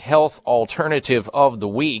of the Health Alternative of the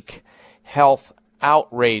Week, Health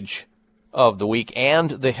Outrage of the Week, and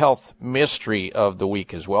the Health Mystery of the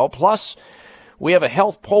Week as well. Plus, we have a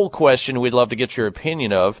health poll question we'd love to get your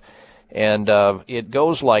opinion of. And it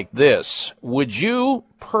goes like this. Would you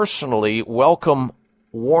personally welcome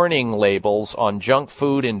warning labels on junk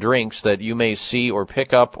food and drinks that you may see or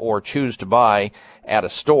pick up or choose to buy at a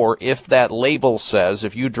store if that label says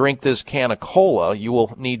if you drink this can of cola, you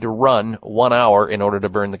will need to run 1 hour in order to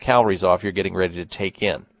burn the calories off you're getting ready to take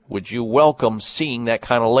in? Would you welcome seeing that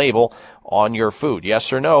kind of label on your food?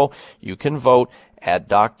 Yes or no? You can vote at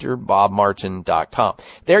drbobmartin.com.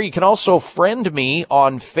 There you can also friend me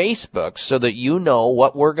on Facebook so that you know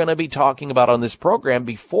what we're going to be talking about on this program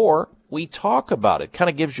before we talk about it. Kind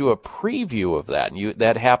of gives you a preview of that. And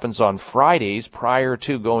that happens on Fridays prior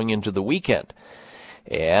to going into the weekend.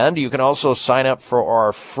 And you can also sign up for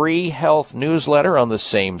our free health newsletter on the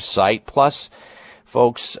same site. Plus,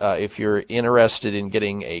 folks, if you're interested in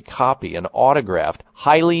getting a copy, an autographed,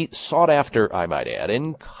 highly sought after, I might add,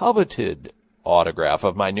 and coveted autograph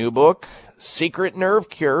of my new book, Secret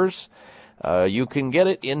Nerve Cures. You can get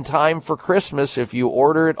it in time for Christmas if you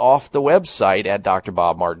order it off the website at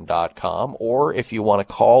drbobmartin.com, or if you want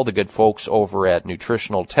to call the good folks over at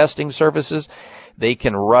Nutritional Testing Services, they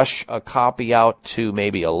can rush a copy out to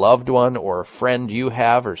maybe a loved one or a friend you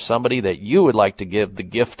have or somebody that you would like to give the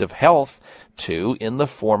gift of health to in the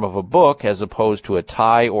form of a book as opposed to a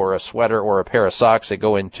tie or a sweater or a pair of socks that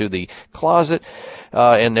go into the closet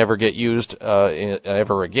and never get used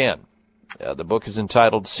ever again. The book is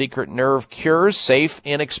entitled Secret Nerve Cures, Safe,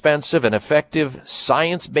 Inexpensive, and Effective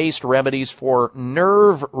Science-Based Remedies for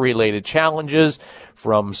Nerve-Related Challenges,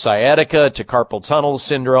 from sciatica to carpal tunnel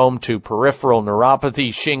syndrome to peripheral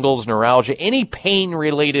neuropathy, shingles, neuralgia, any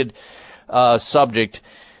pain-related subject.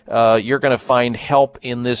 You're going to find help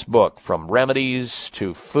in this book, from remedies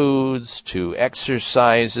to foods to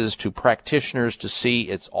exercises to practitioners to see.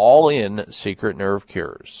 It's all in Secret Nerve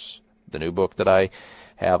Cures, the new book that I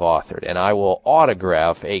have authored. And I will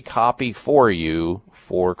autograph a copy for you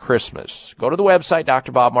for Christmas. Go to the website,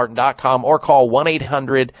 drbobmartin.com, or call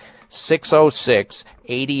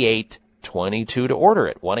 1-800-606-8822 to order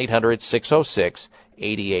it.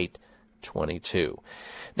 1-800-606-8822.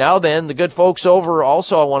 Now then, the good folks over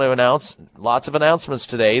also, I want to announce, lots of announcements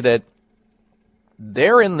today, that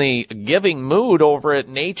they're in the giving mood over at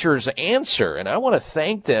Nature's Answer, and I want to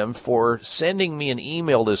thank them for sending me an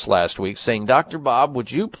email this last week saying, Dr. Bob, would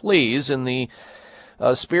you please, in the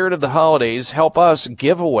spirit of the holidays, help us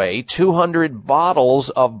give away 200 bottles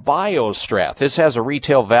of BioStrath. This has a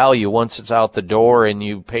retail value once it's out the door and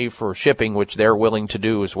you pay for shipping, which they're willing to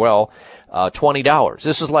do as well. $20.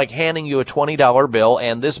 This is like handing you a $20 bill,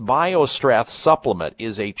 and this BioStrath supplement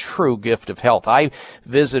is a true gift of health. I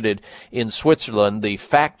visited in Switzerland the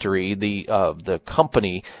factory, the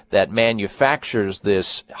company that manufactures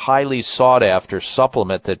this highly sought after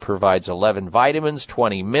supplement that provides 11 vitamins,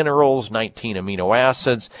 20 minerals, 19 amino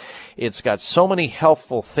acids. It's got so many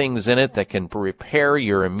healthful things in it that can repair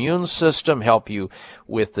your immune system, help you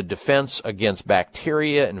with the defense against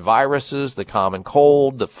bacteria and viruses, the common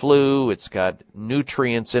cold, the flu. It's got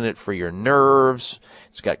nutrients in it for your nerves.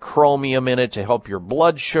 It's got chromium in it to help your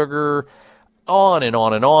blood sugar, on and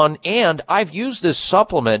on and on. And I've used this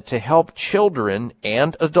supplement to help children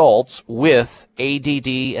and adults with ADD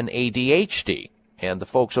and ADHD. And the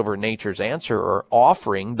folks over at Nature's Answer are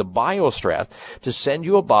offering the BioStrath to send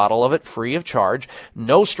you a bottle of it free of charge,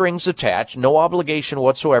 no strings attached, no obligation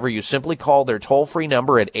whatsoever. You simply call their toll-free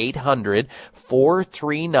number at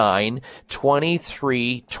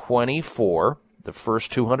 800-439-2324. The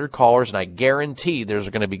first 200 callers, and I guarantee those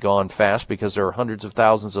are going to be gone fast because there are hundreds of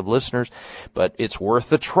thousands of listeners, but it's worth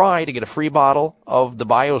the try to get a free bottle of the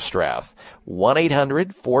BioStrath.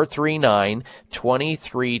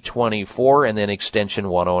 1-800-439-2324 and then extension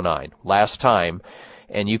 109. Last time.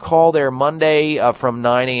 And you call there Monday from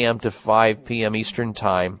 9 a.m. to 5 p.m. Eastern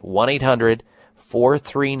Time,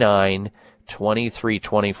 1-800-439-2324.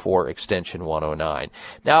 2324 extension 109.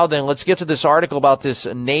 Now then, let's get to this article about this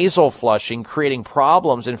nasal flushing creating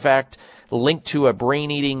problems. In fact, linked to a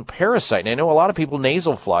brain-eating parasite. And I know a lot of people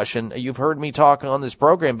nasal flush, and you've heard me talk on this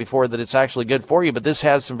program before that it's actually good for you, but this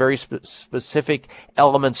has some very specific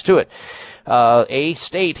elements to it. A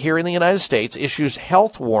state here in the United States issues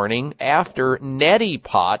health warning after neti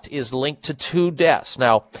pot is linked to 2 deaths.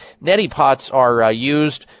 Now, neti pots are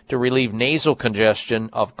used to relieve nasal congestion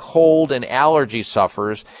of cold and allergy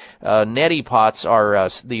sufferers. Neti pots are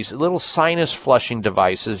these little sinus flushing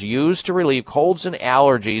devices used to relieve colds and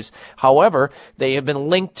allergies. However, they have been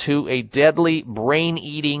linked to a deadly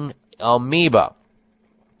brain-eating amoeba.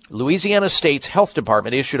 Louisiana State's Health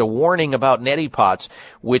Department issued a warning about neti pots,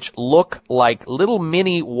 which look like little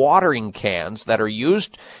mini watering cans that are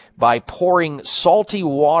used by pouring salty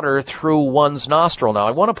water through one's nostril. Now,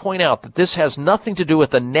 I want to point out that this has nothing to do with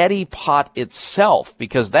the neti pot itself,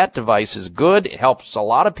 because that device is good. It helps a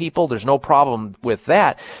lot of people. There's no problem with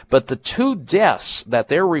that. But the 2 deaths that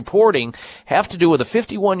they're reporting have to do with a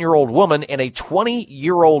 51-year-old woman and a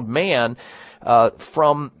 20-year-old man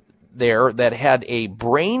from there that had a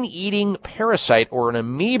brain-eating parasite or an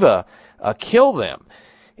amoeba kill them.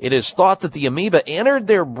 It is thought that the amoeba entered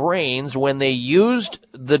their brains when they used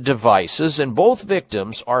the devices, and both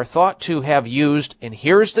victims are thought to have used, and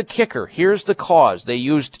here's the kicker, here's the cause, they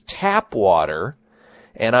used tap water,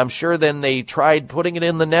 and I'm sure then they tried putting it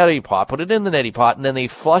in the neti pot, put it in the neti pot, and then they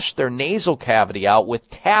flushed their nasal cavity out with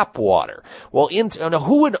tap water. Well,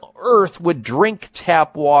 who on earth would drink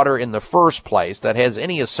tap water in the first place that has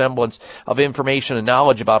any semblance of information and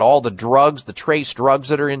knowledge about all the drugs, the trace drugs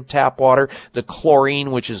that are in tap water, the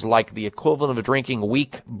chlorine, which is like the equivalent of drinking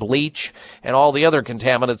weak bleach, and all the other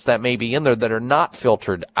contaminants that may be in there that are not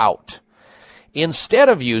filtered out? Instead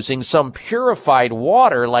of using some purified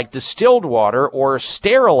water like distilled water or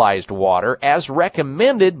sterilized water as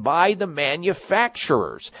recommended by the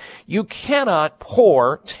manufacturers. You cannot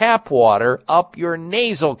pour tap water up your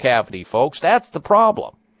nasal cavity, folks. That's the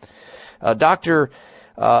problem. A doctor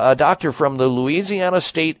from the Louisiana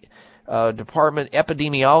State Department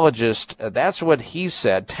epidemiologist, that's what he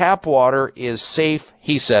said. Tap water is safe,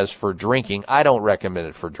 he says, for drinking. I don't recommend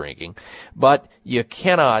it for drinking, but you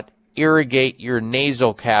cannot irrigate your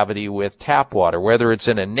nasal cavity with tap water. Whether it's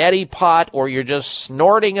in a neti pot or you're just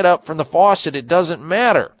snorting it up from the faucet, it doesn't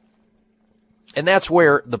matter. And that's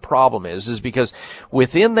where the problem is because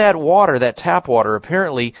within that water, that tap water,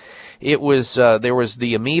 apparently it was there was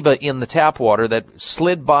the amoeba in the tap water that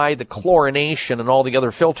slid by the chlorination and all the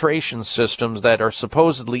other filtration systems that are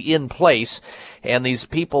supposedly in place, and these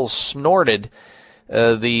people snorted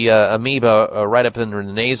the amoeba right up in the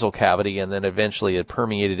nasal cavity, and then eventually it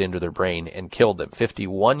permeated into their brain and killed them.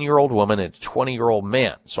 51-year-old woman and 20-year-old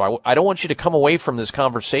man. So I don't want you to come away from this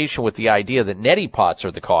conversation with the idea that neti pots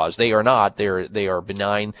are the cause. They are not. They are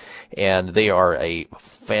benign, and they are a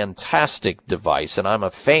fantastic device, and I'm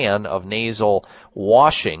a fan of nasal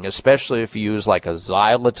washing, especially if you use like a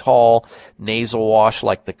xylitol nasal wash,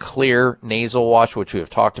 like the Clear nasal wash, which we have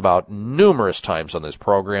talked about numerous times on this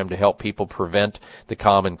program to help people prevent the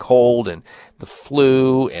common cold and the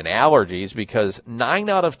flu and allergies, because 9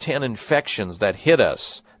 out of 10 infections that hit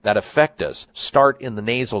us, that affect us, start in the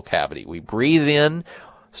nasal cavity. We breathe in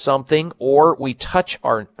something, or we touch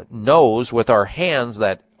our nose with our hands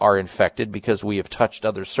that are infected because we have touched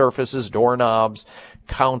other surfaces, doorknobs,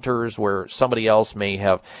 counters, where somebody else may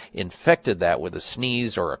have infected that with a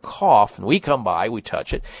sneeze or a cough, and we come by, we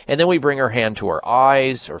touch it, and then we bring our hand to our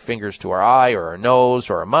eyes, or fingers to our eye, or our nose,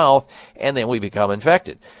 or our mouth, and then we become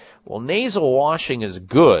infected. Well, nasal washing is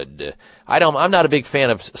good. I'm not a big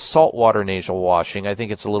fan of saltwater nasal washing. I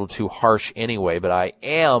think it's a little too harsh anyway, but I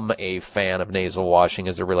am a fan of nasal washing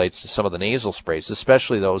as it relates to some of the nasal sprays,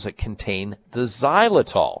 especially those that contain the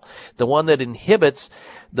xylitol, the one that inhibits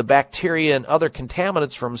the bacteria and other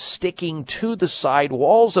contaminants from sticking to the side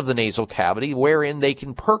walls of the nasal cavity, wherein they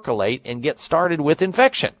can percolate and get started with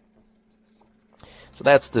infection. So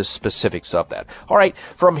that's the specifics of that. All right,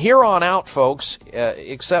 from here on out, folks,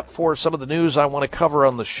 except for some of the news I want to cover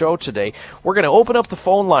on the show today, we're going to open up the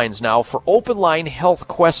phone lines now for open line health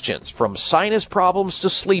questions, from sinus problems to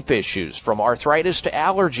sleep issues, from arthritis to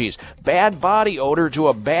allergies, bad body odor to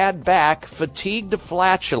a bad back, fatigue to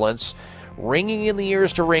flatulence, ringing in the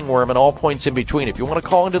ears to ringworm, and all points in between. If you want to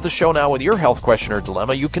call into the show now with your health question or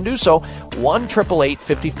dilemma, you can do so.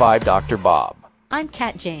 1-888-55-Dr. Bob. I'm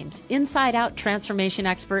Kat James, inside-out transformation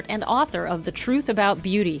expert and author of The Truth About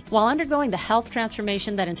Beauty. While undergoing the health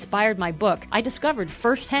transformation that inspired my book, I discovered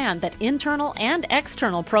firsthand that internal and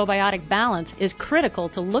external probiotic balance is critical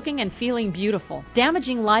to looking and feeling beautiful.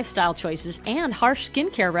 Damaging lifestyle choices and harsh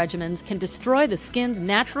skincare regimens can destroy the skin's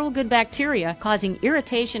natural good bacteria, causing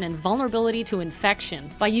irritation and vulnerability to infection.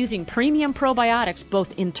 By using premium probiotics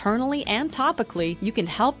both internally and topically, you can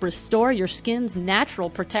help restore your skin's natural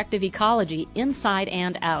protective ecology inside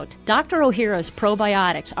and out. Dr. Ohhira's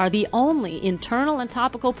probiotics are the only internal and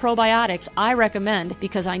topical probiotics I recommend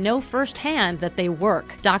because I know firsthand that they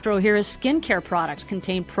work. Dr. Ohhira's skincare products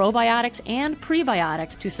contain probiotics and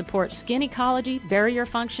prebiotics to support skin ecology, barrier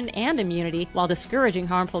function, and immunity while discouraging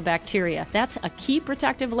harmful bacteria. That's a key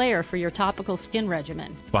protective layer for your topical skin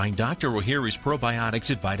regimen. Find Dr. Ohhira's probiotics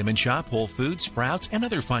at Vitamin Shop, Whole Foods, Sprouts, and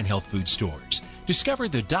other fine health food stores. Discover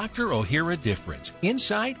the Dr. Ohhira difference,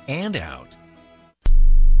 inside and out.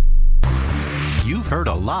 You've heard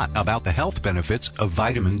a lot about the health benefits of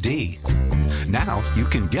vitamin D. Now you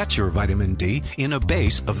can get your vitamin D in a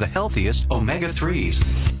base of the healthiest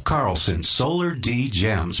omega-3s. Carlson Solar D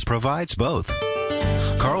Gems provides both.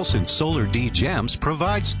 Carlson Solar D Gems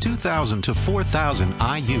provides 2,000 to 4,000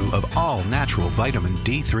 IU of all natural vitamin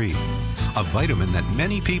D3, a vitamin that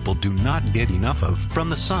many people do not get enough of from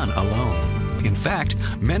the sun alone. In fact,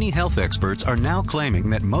 many health experts are now claiming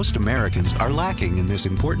that most Americans are lacking in this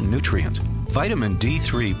important nutrient. Vitamin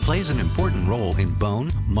D3 plays an important role in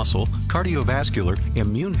bone, muscle, cardiovascular,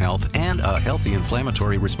 immune health, and a healthy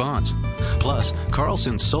inflammatory response. Plus,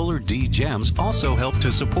 Carlson Solar D Gems also help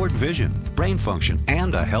to support vision, brain function,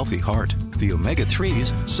 and a healthy heart. The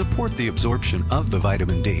omega-3s support the absorption of the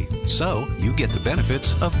vitamin D, so you get the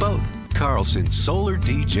benefits of both. Carlson Solar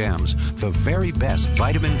D Gems, the very best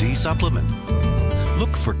vitamin D supplement.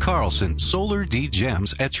 Look for Carlson Solar D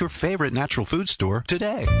Gems at your favorite natural food store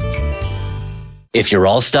today. If you're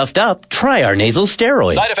all stuffed up, try our nasal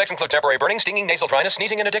steroid. Side effects include temporary burning, stinging, nasal dryness,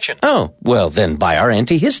 sneezing, and addiction. Oh, well then buy our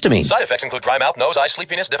antihistamine. Side effects include dry mouth, nose, eyes,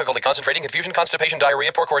 sleepiness, difficulty concentrating, confusion, constipation,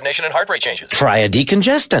 diarrhea, poor coordination, and heart rate changes. Try a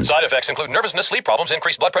decongestant. Side effects include nervousness, sleep problems,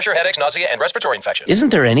 increased blood pressure, headaches, nausea, and respiratory infections. Isn't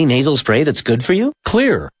there any nasal spray that's good for you?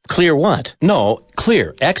 Clear. Clear what? No,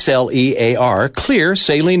 Clear. XLEAR. Clear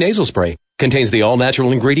Saline Nasal Spray. Contains the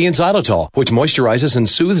all-natural ingredient xylitol, which moisturizes and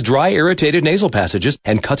soothes dry, irritated nasal passages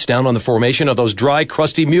and cuts down on the formation of those dry,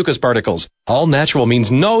 crusty mucus particles. All natural means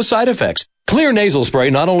no side effects. Clear Nasal Spray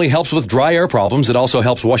not only helps with dry air problems, it also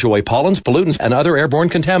helps wash away pollens, pollutants, and other airborne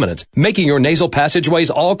contaminants, making your nasal passageways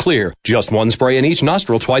all clear. Just one spray in each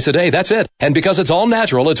nostril twice a day, that's it. And because it's all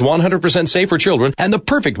natural, it's 100% safe for children and the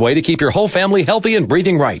perfect way to keep your whole family healthy and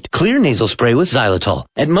breathing right. Clear Nasal Spray with xylitol.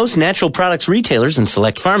 At most natural products retailers and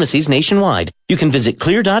select pharmacies nationwide. You can visit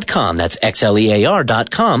Xlear.com, that's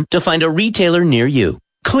XLEAR.com, to find a retailer near you.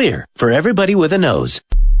 Xlear, for everybody with a nose.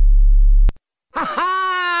 Ha-ha!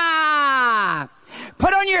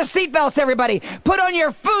 Put on your seatbelts, everybody! Put on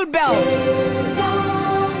your food belts!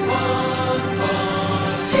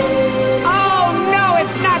 Oh, no,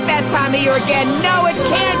 it's not that time of year again! No, it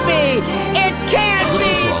can't be! It can't be!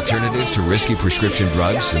 Looking for alternatives to risky prescription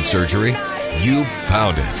drugs and surgery? You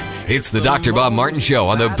found it. It's the Dr. Bob Martin Show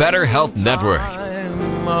on the Better Health Network.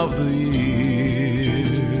 Of the year,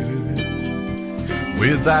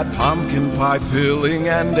 with that pumpkin pie filling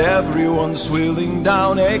and everyone swilling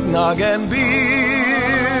down eggnog and beer.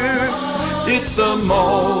 It's the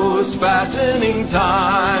most fattening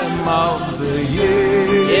time of the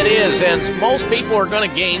year. It is, and most people are going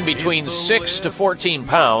to gain between 6 to 14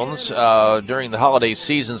 pounds during the holiday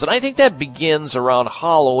seasons, and I think that begins around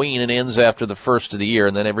Halloween and ends after the first of the year,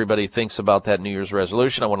 and then everybody thinks about that New Year's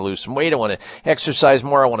resolution. I want to lose some weight, I want to exercise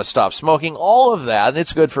more, I want to stop smoking, all of that, and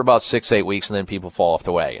it's good for about 6-8 weeks, and then people fall off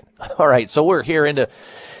the wagon. All right, so we're here into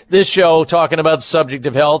this show talking about the subject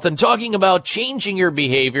of health and talking about changing your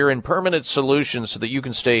behavior and permanent solutions so that you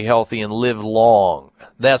can stay healthy and live long.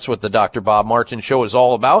 That's what the Dr. Bob Martin Show is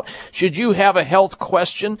all about. Should you have a health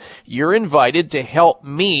question, you're invited to help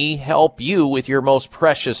me help you with your most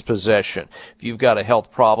precious possession. If you've got a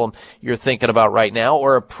health problem you're thinking about right now,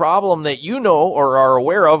 or a problem that you know or are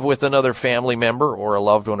aware of with another family member or a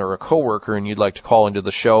loved one or a coworker, and you'd like to call into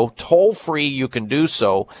the show, toll free you can do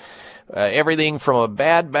so. Everything from a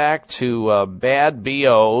bad back to bad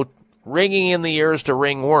BO, ringing in the ears to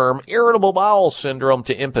ringworm, irritable bowel syndrome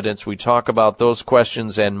to impotence. We talk about those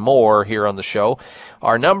questions and more here on the show.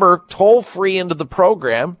 Our number, toll free into the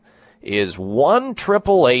program, is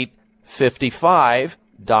 1-888-55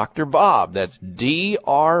 Dr. Bob. That's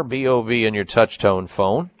DRBOB in your touch-tone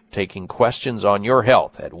phone, taking questions on your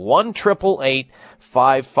health at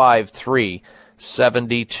 1-888-553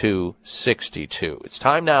 7262. It's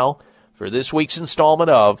time now for this week's installment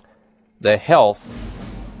of the Health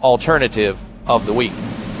Alternative of the Week.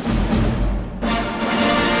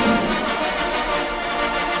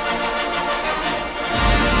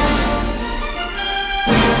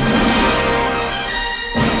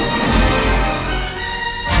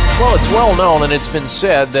 Well, it's well known and it's been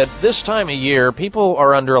said that this time of year, people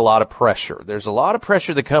are under a lot of pressure. There's a lot of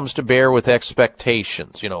pressure that comes to bear with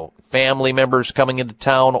expectations. You know, family members coming into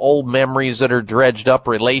town, old memories that are dredged up,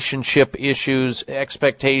 relationship issues,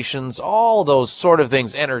 expectations, all those sort of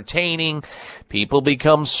things, entertaining. People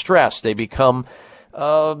become stressed. They become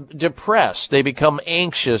depressed. They become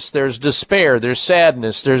anxious. There's despair. There's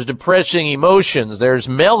sadness. There's depressing emotions. There's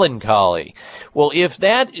melancholy. Well, if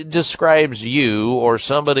that describes you or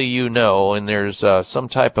somebody you know, and there's some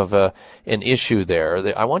type of an issue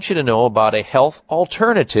there, I want you to know about a health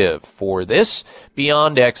alternative for this,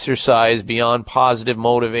 beyond exercise, beyond positive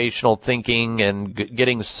motivational thinking and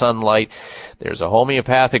getting sunlight. There's a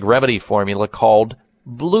homeopathic remedy formula called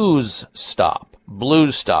Blues Stop.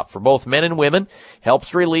 Blues Stop for both men and women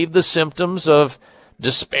helps relieve the symptoms of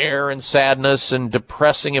despair and sadness and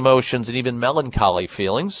depressing emotions and even melancholy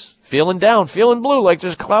feelings. Feeling down, feeling blue, like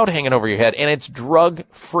there's a cloud hanging over your head. And it's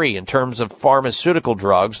drug-free in terms of pharmaceutical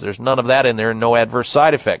drugs. There's none of that in there and no adverse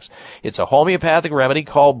side effects. It's a homeopathic remedy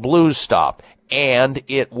called Blues Stop, and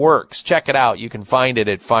it works. Check it out. You can find it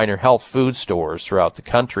at finer health food stores throughout the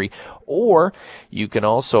country, or you can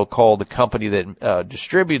also call the company that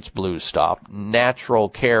distributes Blues Stop, Natural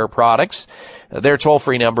Care Products. Their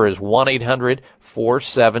toll-free number is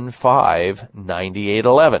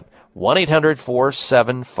 1-800-475-9811.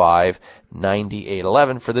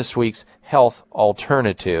 1-800-475-9811 for this week's Health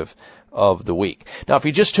Alternative of the Week. Now, if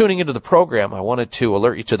you're just tuning into the program, I wanted to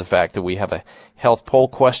alert you to the fact that we have a health poll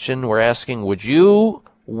question. We're asking, would you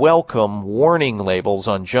welcome warning labels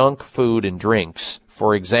on junk food and drinks?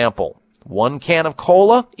 For example, 1 can of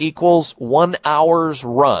cola equals 1 hour's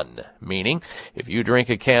run, meaning if you drink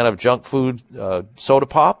a can of junk food soda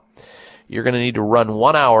pop, you're going to need to run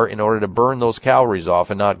 1 hour in order to burn those calories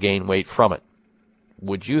off and not gain weight from it.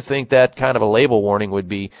 Would you think that kind of a label warning would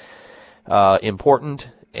be important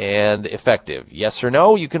and effective? Yes or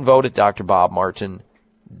no? You can vote at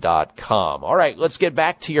drbobmartin.com. All right, let's get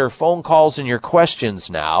back to your phone calls and your questions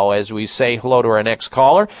now as we say hello to our next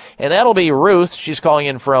caller, and that'll be Ruth. She's calling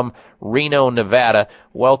in from Reno, Nevada.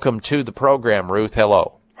 Welcome to the program, Ruth.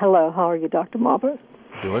 Hello. Hello. How are you, Dr. Mauber?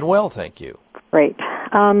 Doing well, thank you. Great.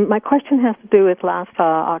 My question has to do with last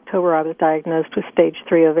October I was diagnosed with stage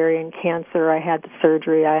 3 ovarian cancer. I had the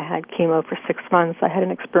surgery. I had chemo for 6 months. I had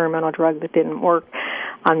an experimental drug that didn't work.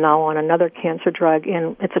 I'm now on another cancer drug,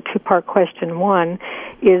 and it's a 2-part question. One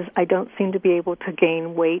is I don't seem to be able to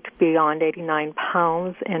gain weight beyond 89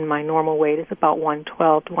 pounds, and my normal weight is about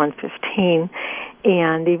 112 to 115.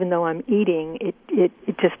 And even though I'm eating, it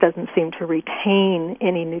just doesn't seem to retain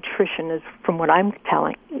any nutrition as from what I'm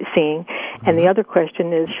seeing. And the other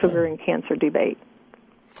question is sugar and cancer debate.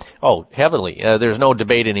 Oh, heavily. There's no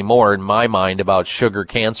debate anymore in my mind about sugar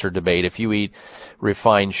cancer debate. If you eat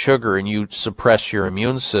refined sugar and you suppress your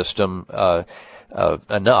immune system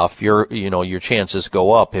enough, your chances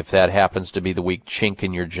go up if that happens to be the weak chink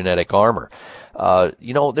in your genetic armor.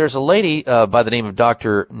 There's a lady by the name of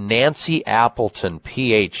Dr. Nancy Appleton,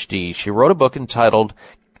 Ph.D. She wrote a book entitled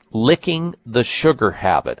Licking the Sugar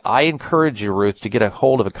Habit. I encourage you, Ruth, to get a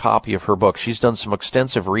hold of a copy of her book. She's done some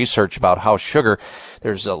extensive research about how sugar,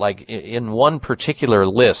 there's in one particular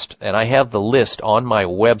list, and I have the list on my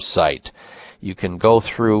website. You can go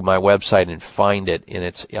through my website and find it, and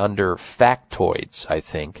it's under factoids, I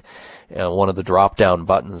think. One of the drop-down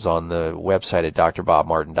buttons on the website at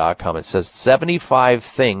drbobmartin.com. It says 75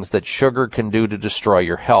 things that sugar can do to destroy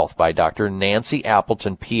your health by Dr. Nancy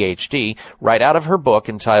Appleton, Ph.D., right out of her book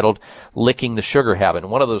entitled Licking the Sugar Habit.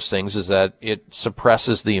 And one of those things is that it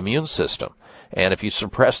suppresses the immune system. And if you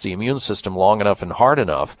suppress the immune system long enough and hard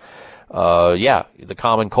enough, the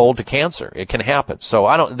common cold to cancer, it can happen.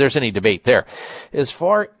 So there's any debate there. As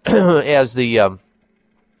far as the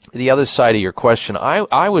other side of your question,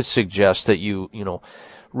 I would suggest that you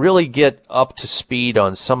really get up to speed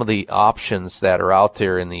on some of the options that are out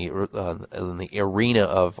there in the arena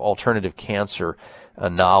of alternative cancer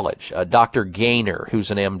knowledge. Dr. Gaynor,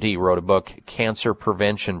 who's an MD, wrote a book, Cancer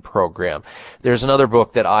Prevention Program. There's another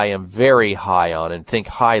book that I am very high on and think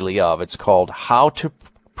highly of. It's called How to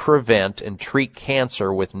Prevent and Treat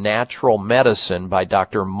Cancer with Natural Medicine by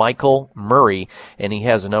Dr. Michael Murray, and he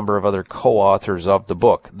has a number of other co-authors of the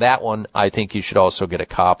book. That one I think you should also get a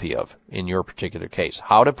copy of in your particular case.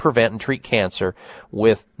 How to Prevent and Treat Cancer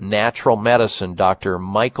with Natural Medicine, Dr.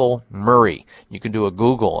 Michael Murray. You can do a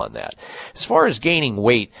Google on that. As far as gaining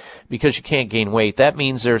weight, because you can't gain weight, that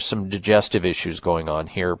means there's some digestive issues going on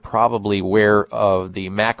here, probably where the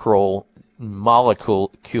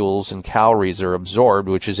macromolecules and calories are absorbed,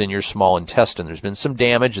 which is in your small intestine. There's been some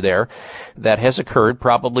damage there that has occurred,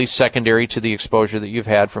 probably secondary to the exposure that you've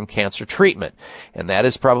had from cancer treatment, and that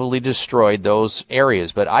has probably destroyed those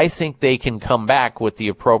areas. But I think they can come back with the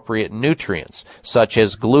appropriate nutrients, such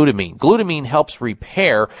as glutamine. Glutamine helps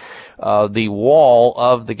repair the wall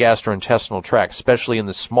of the gastrointestinal tract, especially in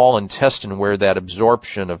the small intestine where that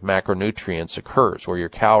absorption of macronutrients occurs, where your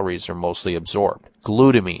calories are mostly absorbed.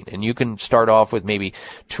 Glutamine. And you can start off with maybe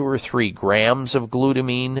 2 or 3 grams of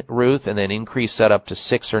glutamine, Ruth, and then increase that up to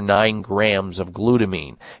 6 or 9 grams of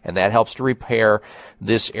glutamine. And that helps to repair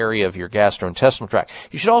this area of your gastrointestinal tract.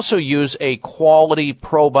 You should also use a quality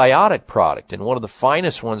probiotic product. And one of the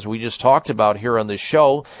finest ones we just talked about here on the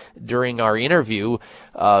show during our interview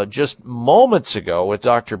just moments ago with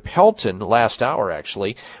Dr. Pelton, last hour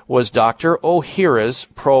actually, was Dr. Ohhira's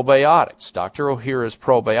Probiotics. Dr. Ohhira's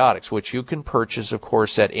Probiotics, which you can purchase, of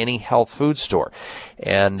course, at any health food store.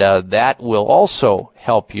 And that will also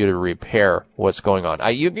help you to repair what's going on.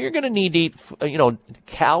 You're going to need to eat,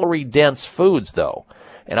 calorie-dense foods, though.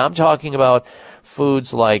 And I'm talking about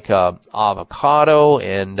foods like avocado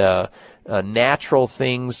and natural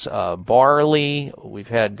things, barley. We've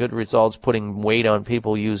had good results putting weight on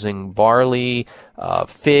people using barley.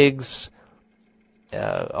 Figs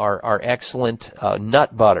are excellent.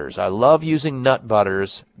 Nut butters. I love using nut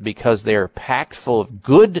butters because they're packed full of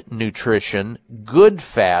good nutrition, good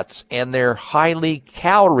fats, and they're highly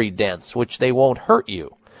calorie dense, which they won't hurt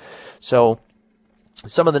you. So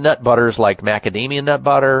some of the nut butters like macadamia nut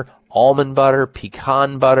butter, almond butter,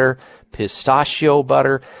 pecan butter, pistachio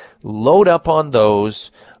butter, load up on those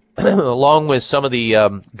along with some of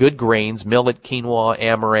the good grains, millet, quinoa,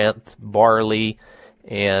 amaranth, barley.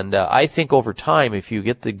 And I think over time, if you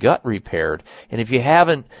get the gut repaired, and if you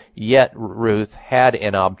haven't yet, Ruth, had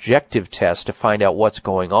an objective test to find out what's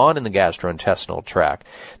going on in the gastrointestinal tract,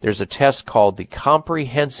 there's a test called the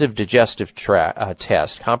Comprehensive Digestive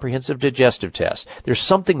Test. Comprehensive Digestive Test. There's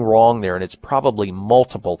something wrong there, and it's probably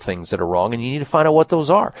multiple things that are wrong, and you need to find out what those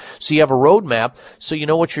are. So you have a roadmap so you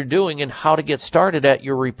know what you're doing and how to get started at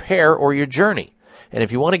your repair or your journey. And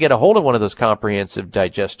if you want to get a hold of one of those comprehensive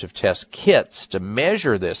digestive test kits to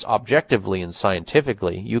measure this objectively and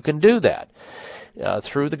scientifically, you can do that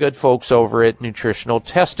through the good folks over at Nutritional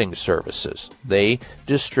Testing Services. They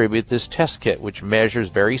distribute this test kit, which measures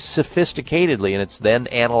very sophisticatedly, and it's then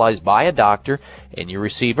analyzed by a doctor, and you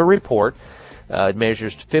receive a report. It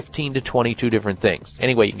measures 15 to 22 different things.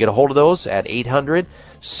 Anyway, you can get a hold of those at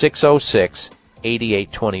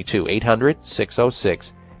 800-606-8822.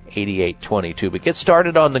 800-606-8822. But get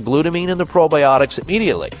started on the glutamine and the probiotics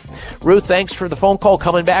immediately. Ruth, thanks for the phone call.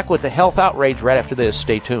 Coming back with the Health Outrage right after this.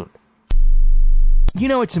 Stay tuned. You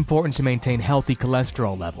know it's important to maintain healthy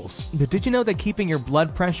cholesterol levels, but did you know that keeping your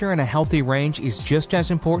blood pressure in a healthy range is just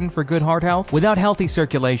as important for good heart health? Without healthy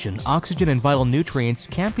circulation, oxygen and vital nutrients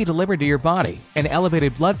can't be delivered to your body, and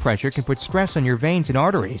elevated blood pressure can put stress on your veins and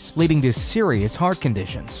arteries, leading to serious heart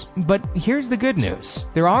conditions. But here's the good news.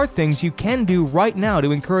 There are things you can do right now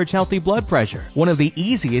to encourage healthy blood pressure. One of the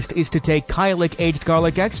easiest is to take Kyolic Aged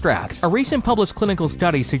Garlic Extract. A recent published clinical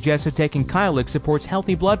study suggests that taking Kyolic supports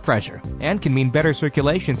healthy blood pressure and can mean better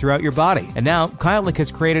circulation throughout your body. And now, Kyolic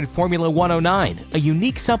has created Formula 109, a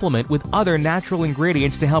unique supplement with other natural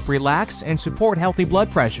ingredients to help relax and support healthy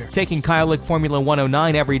blood pressure. Taking Kyolic Formula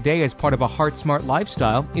 109 every day as part of a heart-smart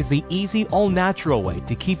lifestyle is the easy, all-natural way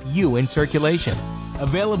to keep you in circulation.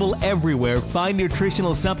 Available everywhere fine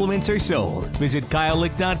nutritional supplements are sold. Visit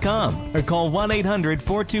Kyolic.com or call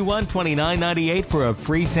 1-800-421-2998 for a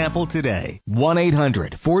free sample today.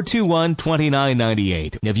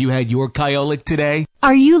 1-800-421-2998. Have you had your Kyolic today?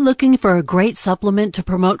 Are you looking for a great supplement to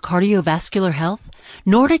promote cardiovascular health?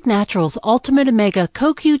 Nordic Naturals Ultimate Omega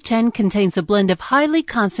CoQ10 contains a blend of highly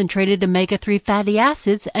concentrated omega-3 fatty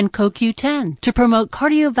acids and CoQ10 to promote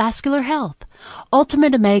cardiovascular health.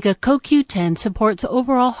 Ultimate Omega CoQ10 supports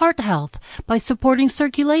overall heart health by supporting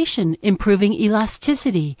circulation, improving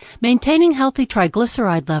elasticity, maintaining healthy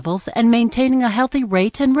triglyceride levels, and maintaining a healthy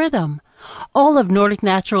rate and rhythm. All of Nordic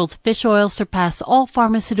Naturals fish oil surpass all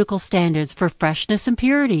pharmaceutical standards for freshness and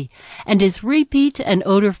purity, and is repeat and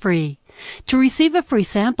odor-free. To receive a free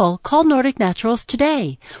sample, call Nordic Naturals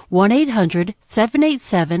today.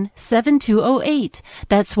 1-800-787-7208.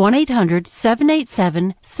 That's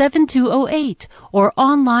 1-800-787-7208. Or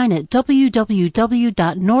online at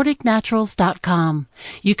www.nordicnaturals.com.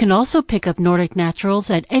 You can also pick up Nordic Naturals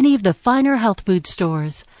at any of the finer health food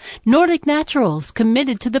stores. Nordic Naturals,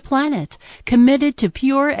 committed to the planet, committed to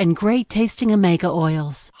pure and great tasting omega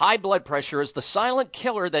oils. High blood pressure is the silent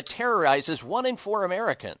killer that terrorizes 1 in 4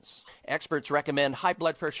 Americans. Experts recommend high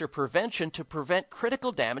blood pressure prevention to prevent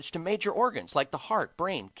critical damage to major organs like the heart,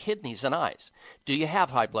 brain, kidneys, and eyes. Do you have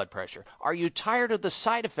high blood pressure? Are you tired of the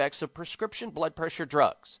side effects of prescription blood pressure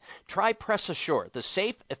drugs? Try Press Assure, the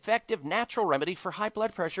safe, effective, natural remedy for high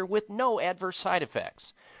blood pressure with no adverse side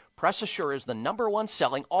effects. Press Assure is the #1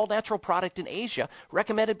 selling all-natural product in Asia,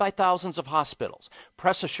 recommended by thousands of hospitals.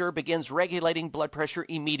 Press Assure begins regulating blood pressure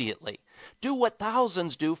immediately. Do what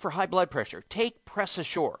thousands do for high blood pressure. Take Press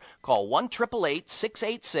Assure. Call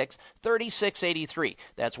 1-888-686-3683.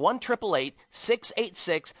 That's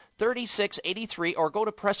 1-888-686-3683, or go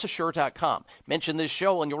to PressAssure.com. Mention this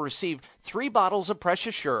show and you'll receive 3 bottles of Press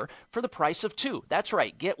Assure for the price of 2. That's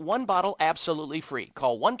right. Get 1 bottle absolutely free.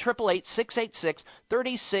 Call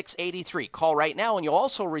 1-888-686-3683. Call right now and you'll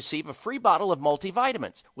also receive a free bottle of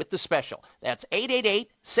multivitamins with the special. That's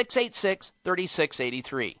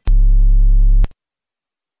 888-686-3683.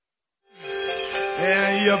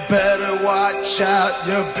 And you better watch out,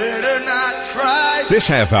 you better not try. This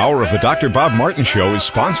half hour of the Dr. Bob Martin Show is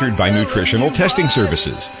sponsored by Nutritional Testing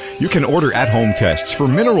Services. You can order at-home tests for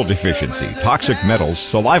mineral deficiency, toxic metals,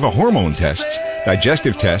 saliva hormone tests,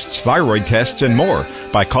 digestive tests, thyroid tests, and more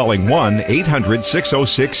by calling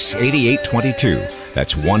 1-800-606-8822.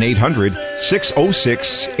 That's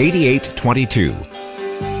 1-800-606-8822.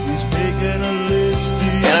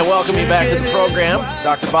 And I welcome you back to the program.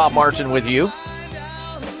 Dr. Bob Martin with you.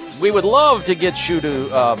 We would love to get you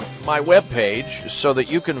to my webpage so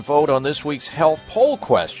that you can vote on this week's health poll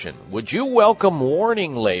question. Would you welcome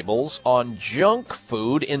warning labels on junk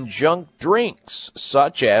food and junk drinks,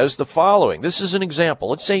 such as the following? This is an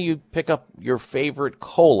example. Let's say you pick up your favorite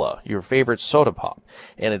cola, your favorite soda pop,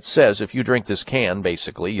 and it says if you drink this can,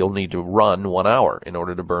 basically, you'll need to run 1 hour in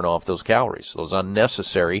order to burn off those calories, those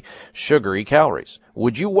unnecessary sugary calories.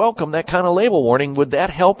 Would you welcome that kind of label warning? Would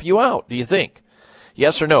that help you out, do you think?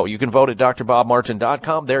 Yes or no? You can vote at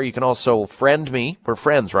drbobmartin.com. There you can also friend me. We're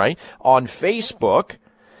friends, right? On Facebook.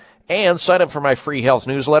 And sign up for my free health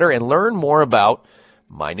newsletter and learn more about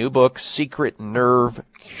my new book, Secret Nerve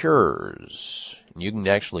Cures. You can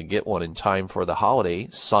actually get one in time for the holiday,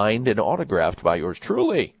 signed and autographed by yours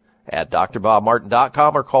truly at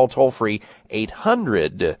drbobmartin.com, or call toll-free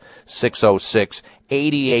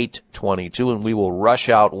 800-606-8822, and we will rush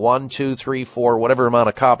out 1, 2, 3, 4, whatever amount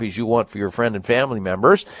of copies you want for your friend and family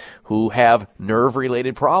members who have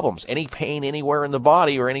nerve-related problems. Any pain anywhere in the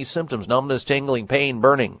body or any symptoms, numbness, tingling, pain,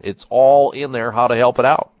 burning, it's all in there, how to help it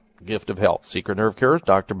out. Gift of Health, Secret Nerve Cures,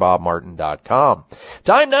 drbobmartin.com.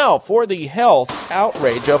 Time now for the health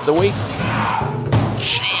outrage of the week.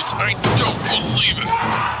 Jeez, I don't believe it.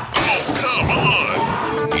 Oh, come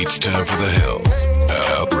on. It's time for the health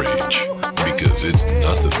outrage, because it's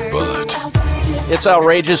nothing but. It's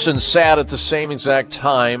outrageous and sad at the same exact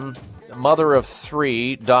time. A mother of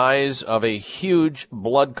 3 dies of a huge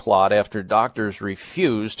blood clot after doctors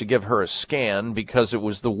refused to give her a scan because it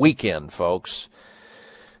was the weekend, folks.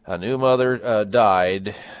 A new mother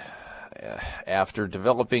died after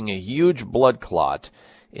developing a huge blood clot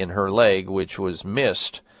in her leg, which was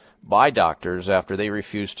missed by doctors after they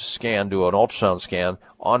refused to do an ultrasound scan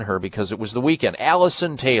on her because it was the weekend.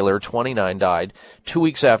 Allison Taylor, 29, died 2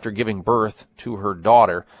 weeks after giving birth to her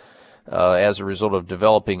daughter as a result of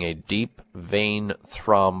developing a deep vein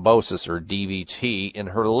thrombosis, or DVT, in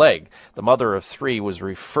her leg. The mother of 3 was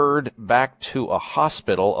referred back to a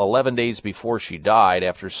hospital 11 days before she died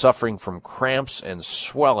after suffering from cramps and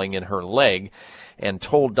swelling in her leg, and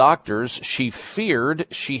told doctors she feared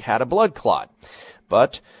she had a blood clot.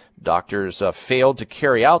 But doctors failed to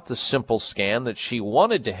carry out the simple scan that she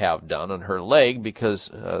wanted to have done on her leg because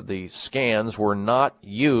the scans were not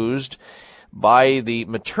used by the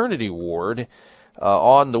maternity ward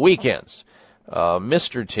on the weekends.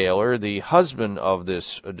 Mr. Taylor, the husband of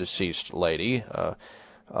this deceased lady,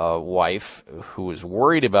 wife, who was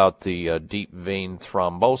worried about the deep vein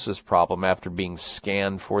thrombosis problem after being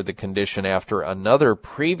scanned for the condition after another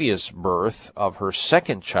previous birth of her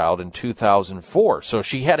second child in 2004. So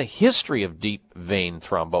she had a history of deep vein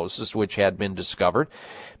thrombosis, which had been discovered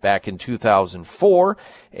back in 2004.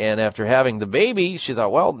 And after having the baby, she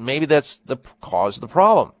thought, well, maybe that's the cause of the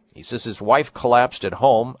problem. He says his wife collapsed at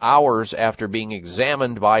home hours after being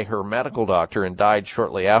examined by her medical doctor and died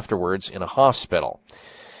shortly afterwards in a hospital.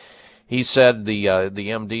 He said the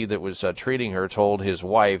MD that was treating her told his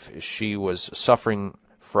wife she was suffering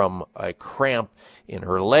from a cramp in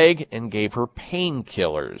her leg and gave her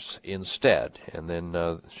painkillers instead. And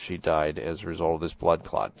then she died as a result of this blood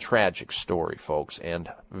clot. Tragic story, folks,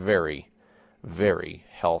 and very, very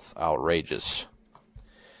health outrageous.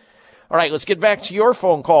 All right, let's get back to your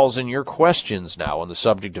phone calls and your questions now on the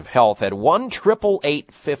subject of health at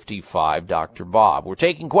 1-888-55 Dr. Bob. We're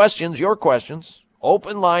taking questions, your questions,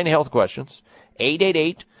 open line health questions,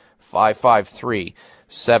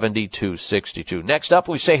 888-553-7262. Next up,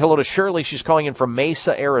 we say hello to Shirley. She's calling in from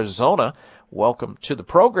Mesa, Arizona. Welcome to the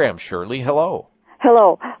program, Shirley. Hello.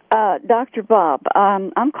 Hello, Dr. Bob.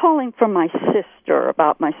 I'm calling from my sister,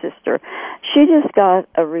 about my sister. She just got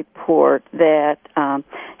a report that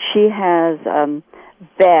she has a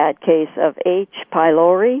bad case of H.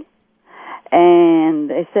 pylori, and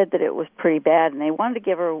they said that it was pretty bad, and they wanted to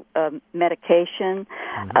give her medication,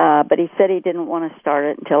 but he said he didn't want to start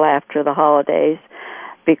it until after the holidays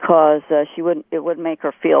because it wouldn't make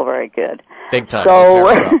her feel very good. Big time.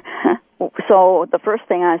 So the first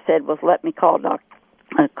thing I said was, let me call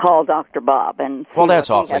Dr. Bob. And well, that's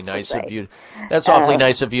awfully nice of you. That's awfully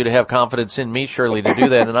nice of you to have confidence in me, Shirley, to do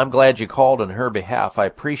that, and I'm glad you called on her behalf. I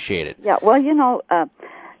appreciate it. Yeah, well,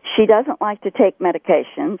 she doesn't like to take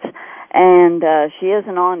medications, and she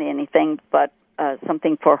isn't on anything but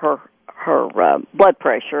something for her blood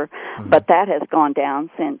pressure, but that has gone down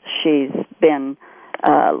since she's been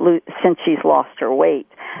since she's lost her weight.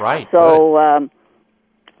 Right. So.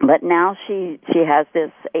 But now she has this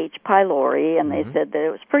H. pylori, and they said that it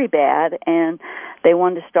was pretty bad, and they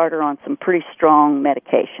wanted to start her on some pretty strong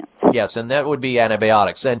medications. Yes, and that would be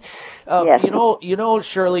antibiotics. And yes. you know,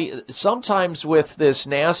 Shirley, sometimes with this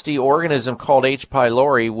nasty organism called H.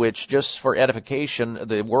 pylori, which, just for edification,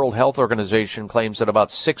 the World Health Organization claims that about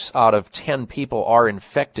 6 out of 10 people are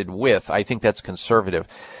infected with. I think that's conservative.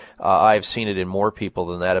 I've seen it in more people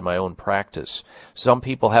than that in my own practice. Some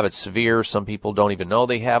people have it severe. Some people don't even know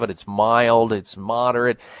they have it. It's mild. It's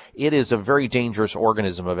moderate. It is a very dangerous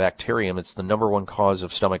organism, a bacterium. It's the number one cause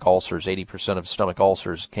of stomach ulcers. 80% of stomach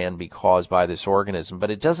ulcers can be caused by this organism.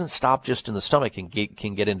 But it doesn't stop just in the stomach. It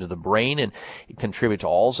can get into the brain and contribute to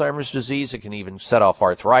Alzheimer's disease. It can even set off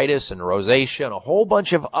arthritis and rosacea and a whole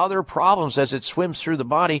bunch of other problems as it swims through the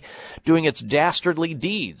body doing its dastardly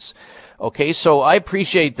deeds. Okay, so I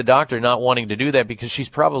appreciate the doctor not wanting to do that because she's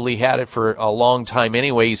probably had it for a long time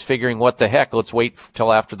anyway. He's figuring, what the heck, let's wait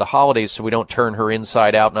till after the holidays so we don't turn her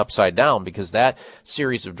inside out and upside down, because that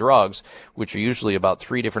series of drugs, which are usually about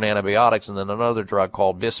 3 different antibiotics and then another drug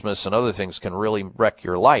called bismuth and other things, can really wreck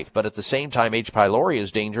your life. But at the same time, H. pylori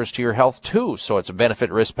is dangerous to your health too, so it's a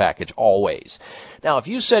benefit-risk package always. Now, if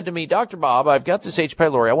you said to me, Dr. Bob, I've got this H.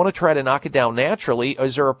 pylori, I want to try to knock it down naturally,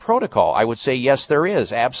 is there a protocol? I would say yes, there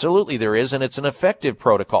is. Absolutely there is, and it's an effective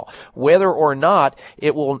protocol. Whether or not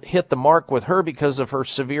it will hit the mark with her because of her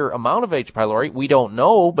severe amount of H. pylori, we don't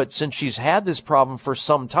know, but since she's had this problem for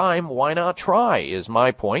some time, why not try, is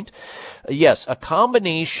my point. Yes, a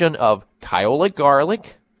combination of Kyolic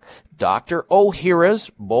garlic, Dr.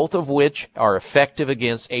 Ohhira's, both of which are effective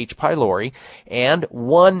against H. pylori, and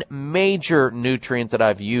one major nutrient that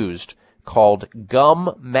I've used called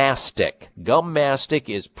gum mastic. Gum mastic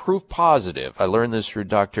is proof positive. I learned this through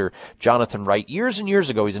Dr. Jonathan Wright years and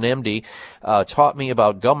years ago. He's an MD, taught me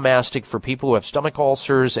about gum mastic for people who have stomach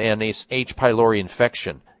ulcers and H. pylori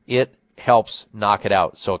infection. It helps knock it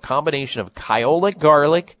out. So a combination of Kyolic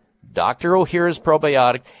garlic, Dr. Ohhira's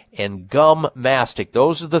probiotic, and gum mastic.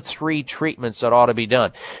 Those are the 3 treatments that ought to be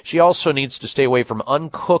done. She also needs to stay away from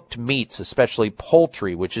uncooked meats, especially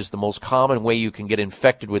poultry, which is the most common way you can get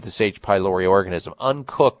infected with this H. pylori organism.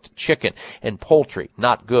 Uncooked chicken and poultry,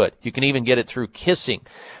 not good. You can even get it through kissing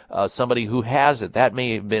somebody who has it. That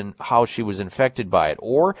may have been how she was infected by it.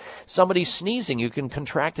 Or somebody sneezing. You can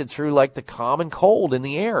contract it through like the common cold in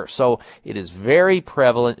the air. So it is very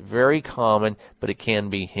prevalent, very common, but it can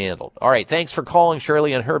be handled. All right, thanks for calling,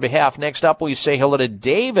 Shirley, on her behalf. Next up, we say hello to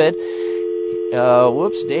David.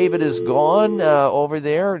 David is gone over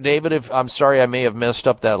there. David, I'm sorry, I may have messed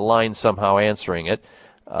up that line somehow answering it.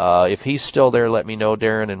 If he's still there, let me know,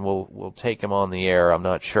 Darren, and we'll take him on the air. I'm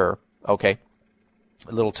not sure. Okay.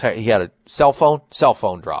 He had a cell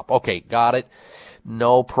phone drop. Okay, got it.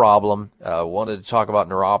 No problem. Wanted to talk about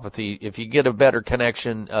neuropathy. If you get a better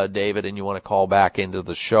connection, David, and you want to call back into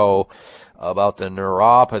the show, about the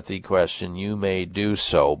neuropathy question, you may do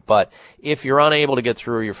so. But if you're unable to get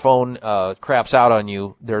through, your phone craps out on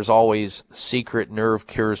you, there's always Secret Nerve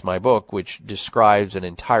Cures, my book, which describes an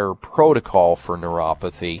entire protocol for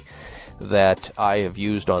neuropathy that I have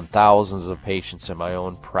used on thousands of patients in my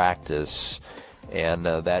own practice. And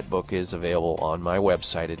that book is available on my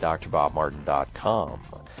website at drbobmartin.com.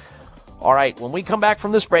 All right, when we come back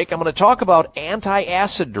from this break, I'm going to talk about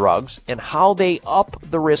anti-acid drugs and how they up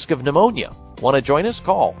the risk of pneumonia. Want to join us?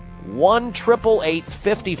 Call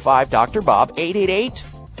 1-888-55-DR-BOB,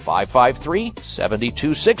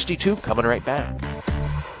 888-553-7262. Coming right back.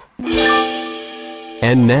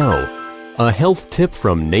 And now, a health tip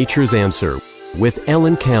from Nature's Answer with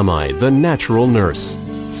Ellen Kamhi, the natural nurse.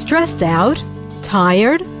 Stressed out?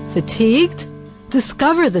 Tired? Fatigued?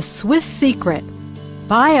 Discover the Swiss secret.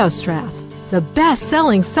 BioStrath, the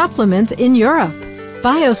best-selling supplement in Europe.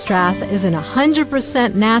 BioStrath is an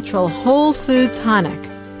 100% natural whole food tonic,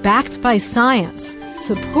 backed by science,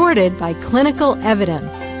 supported by clinical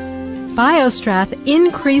evidence. BioStrath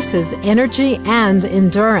increases energy and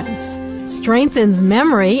endurance, strengthens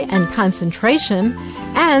memory and concentration,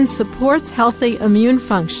 and supports healthy immune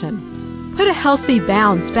function. Put a healthy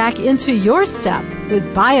bounce back into your step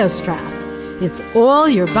with BioStrath. It's all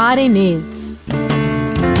your body needs.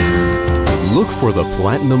 Look for the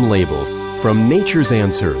Platinum label from Nature's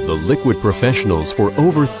Answer, the liquid professionals for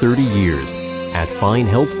over 30 years at fine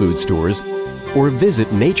health food stores or visit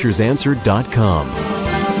naturesanswer.com.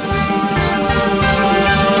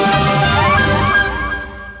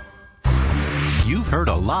 You've heard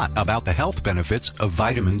a lot about the health benefits of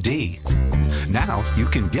vitamin D. Now you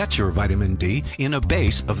can get your vitamin D in a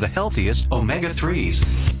base of the healthiest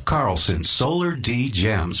omega-3s. Carlson Solar D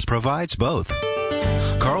Gems provides both.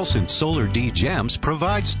 Carlson Solar D Gems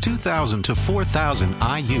provides 2,000 to 4,000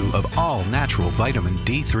 IU of all natural vitamin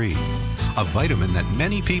D3, a vitamin that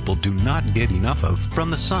many people do not get enough of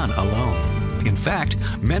from the sun alone. In fact,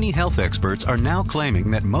 many health experts are now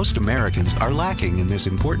claiming that most Americans are lacking in this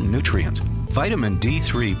important nutrient. Vitamin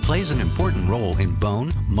D3 plays an important role in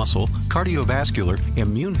bone, muscle, cardiovascular,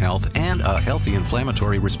 immune health, and a healthy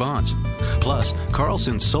inflammatory response. Plus,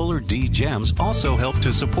 Carlson Solar D Gems also help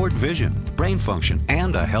to support vision, brain function,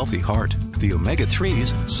 and a healthy heart. The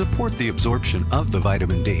omega-3s support the absorption of the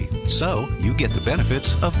vitamin D, so you get the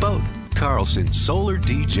benefits of both. Carlson Solar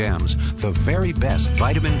D Gems, the very best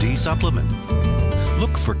vitamin D supplement.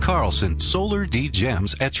 Look for Carlson Solar D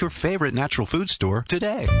Gems at your favorite natural food store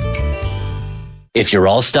today. If you're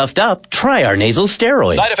all stuffed up, try our nasal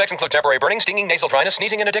steroid. Side effects include temporary burning, stinging, nasal dryness,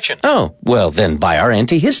 sneezing, and addiction. Oh, well then buy our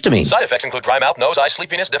antihistamine. Side effects include dry mouth, nose, eyes,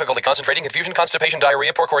 sleepiness, difficulty concentrating, confusion, constipation,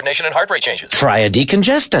 diarrhea, poor coordination, and heart rate changes. Try a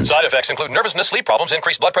decongestant. Side effects include nervousness, sleep problems,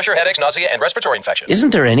 increased blood pressure, headaches, nausea, and respiratory infections.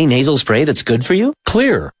 Isn't there any nasal spray that's good for you?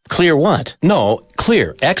 Clear. Clear what? No,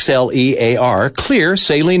 Clear. XLEAR. Clear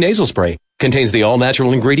Saline Nasal Spray. Contains the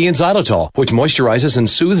all-natural ingredient xylitol, which moisturizes and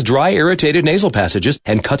soothes dry, irritated nasal passages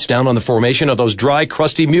and cuts down on the formation of those dry,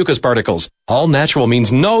 crusty mucus particles. All natural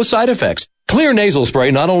means no side effects. Clear nasal spray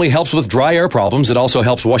not only helps with dry air problems, it also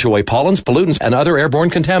helps wash away pollens, pollutants, and other airborne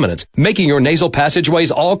contaminants, making your nasal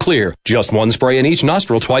passageways all clear. Just one spray in each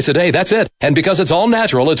nostril twice a day, that's it. And because it's all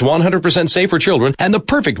natural, it's 100% safe for children and the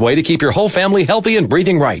perfect way to keep your whole family healthy and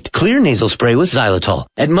breathing right. Clear nasal spray with xylitol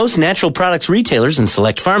at most natural products retailers and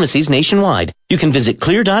select pharmacies nationwide. You can visit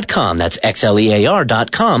Xlear.com, that's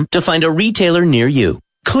XLEAR.com, to find a retailer near you.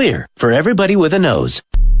 Xlear, for everybody with a nose.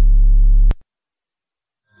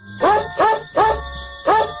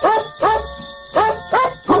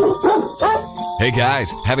 Hey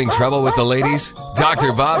guys, having trouble with the ladies?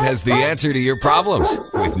 Dr. Bob has the answer to your problems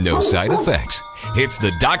with no side effects. It's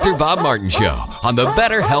the Dr. Bob Martin Show on the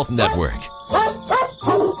Better Health Network.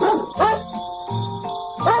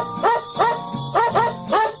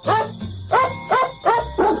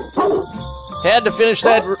 Had to finish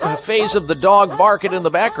that phase of the dog barking in the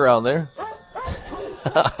background there.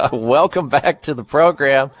 Welcome back to the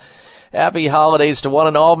program. Happy holidays to one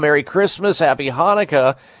and all. Merry Christmas. Happy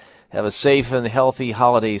Hanukkah. Have a safe and healthy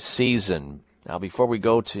holiday season. Now, before we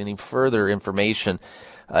go to any further information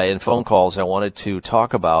and phone calls, I wanted to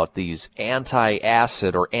talk about these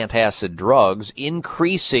anti-acid or antacid drugs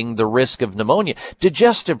increasing the risk of pneumonia.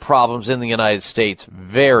 Digestive problems in the United States,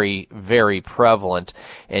 very, very prevalent.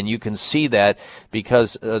 And you can see that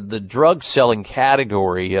because the drug selling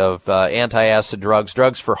category of anti-acid drugs,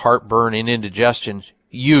 drugs for heartburn and indigestion,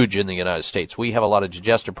 huge in the United States. We have a lot of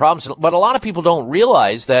digestive problems, but a lot of people don't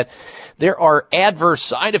realize that there are adverse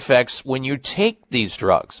side effects when you take these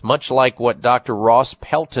drugs, much like what Dr. Ross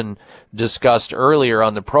Pelton discussed earlier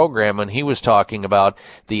on the program when he was talking about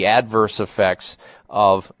the adverse effects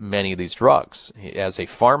of many of these drugs. As a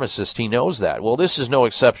pharmacist, he knows that. Well, this is no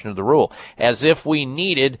exception to the rule. As if we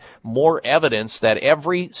needed more evidence that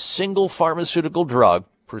every single pharmaceutical drug,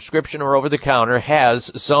 prescription or over-the-counter, has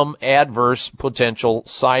some adverse potential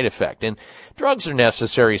side effect. And drugs are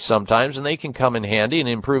necessary sometimes, and they can come in handy and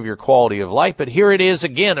improve your quality of life. But here it is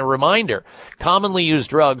again, a reminder. Commonly used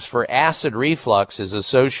drugs for acid reflux is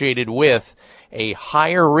associated with a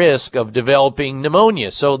higher risk of developing pneumonia.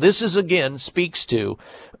 So this is again speaks to,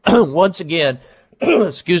 once again,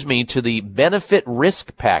 excuse me, to the benefit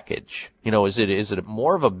risk package. You know, is it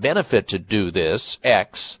more of a benefit to do this,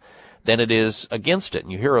 X, than it is against it?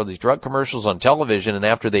 And you hear all these drug commercials on television, and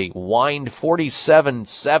after they wind 47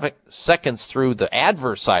 seconds through the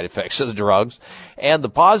adverse side effects of the drugs and the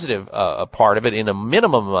positive part of it in a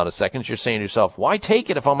minimum amount of seconds, you're saying to yourself, why take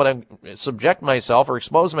it if I'm going to subject myself or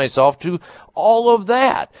expose myself to all of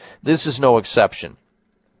that? This is no exception.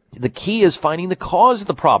 The key is finding the cause of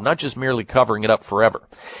the problem, not just merely covering it up forever.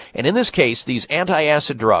 And in this case, these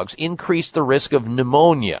antacid drugs increase the risk of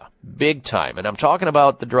pneumonia big time. And I'm talking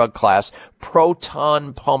about the drug class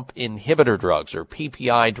proton pump inhibitor drugs, or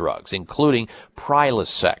PPI drugs, including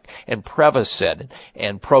Prilosec and Prevacid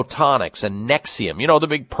and Protonix and Nexium. You know, the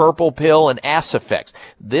big purple pill, and Acifex.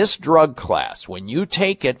 This drug class, when you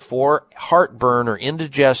take it for heartburn or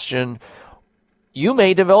indigestion, you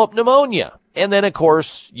may develop pneumonia. And then, of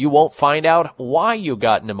course, you won't find out why you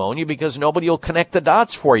got pneumonia because nobody will connect the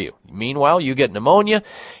dots for you. Meanwhile, you get pneumonia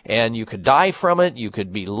and you could die from it. You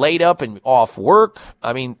could be laid up and off work.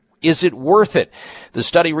 I mean, is it worth it? The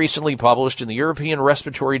study recently published in the European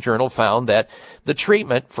Respiratory Journal found that the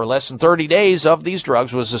treatment for less than 30 days of these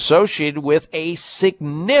drugs was associated with a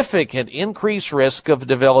significant increased risk of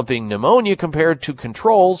developing pneumonia compared to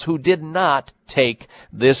controls who did not take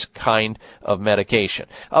this kind of medication.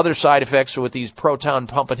 Other side effects with these proton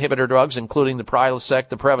pump inhibitor drugs, including the Prilosec,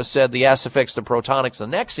 the Prevacid, the Acifex, the Protonix, the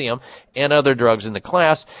Nexium, and other drugs in the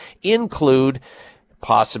class, include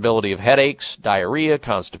possibility of headaches, diarrhea,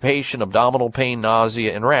 constipation, abdominal pain,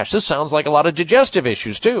 nausea, and rash. This sounds like a lot of digestive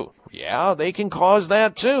issues, too. Yeah, they can cause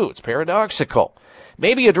that, too. It's paradoxical.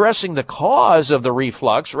 Maybe addressing the cause of the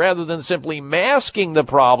reflux rather than simply masking the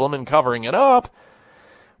problem and covering it up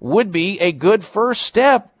would be a good first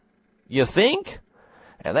step, you think?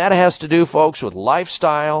 And that has to do, folks, with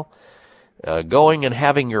lifestyle, going and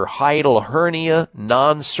having your hiatal hernia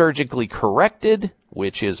non-surgically corrected,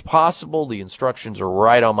 which is possible. The instructions are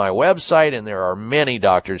right on my website, and there are many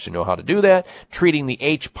doctors who know how to do that. Treating the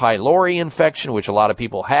H. pylori infection, which a lot of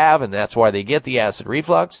people have, and that's why they get the acid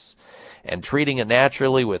reflux. And treating it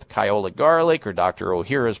naturally with Kyolic garlic or Dr.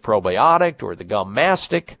 Ohhira's probiotic or the gum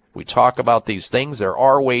mastic. We talk about these things. There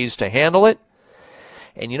are ways to handle it.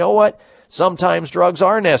 And you know what? Sometimes drugs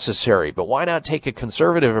are necessary, but why not take a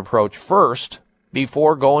conservative approach first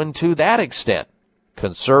before going to that extent?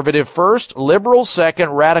 Conservative first, liberal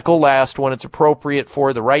second, radical last when it's appropriate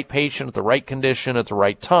for the right patient at the right condition at the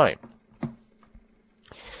right time.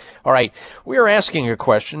 All right, we are asking a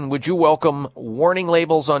question. Would you welcome warning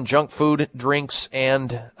labels on junk food, drinks,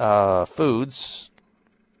 and foods?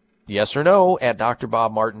 Yes or no at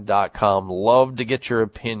drbobmartin.com. Love to get your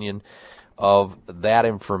opinion of that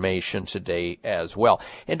information today as well.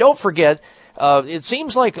 And don't forget, it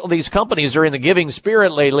seems like these companies are in the giving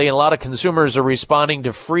spirit lately, and a lot of consumers are responding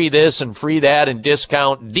to free this and free that and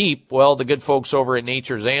discount deep. Well, the good folks over at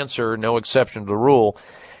Nature's Answer, no exception to the rule.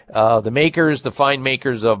 The fine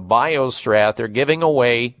makers of BioStrath, they're giving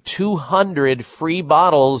away 200 free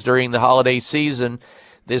bottles during the holiday season.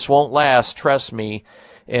 This won't last, trust me.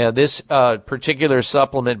 This particular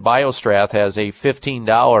supplement, BioStrath, has a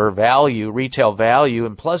 $15 retail value,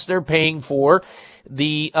 and plus they're paying for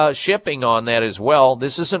the shipping on that as well.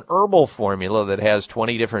 This is an herbal formula that has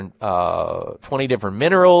 20 different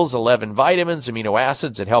minerals, 11 vitamins, amino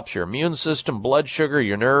acids. It helps your immune system, blood sugar,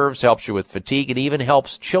 your nerves, helps you with fatigue. It even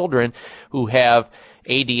helps children who have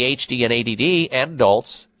ADHD and ADD and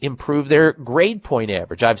adults improve their grade point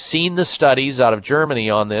average. I've seen the studies out of Germany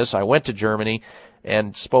on this. I went to Germany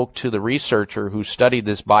and spoke to the researcher who studied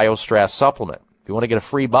this BioStrath supplement. If you want to get a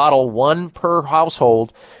free bottle, one per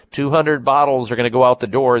household, 200 bottles are going to go out the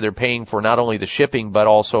door. They're paying for not only the shipping, but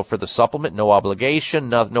also for the supplement. No obligation,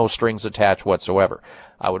 no strings attached whatsoever.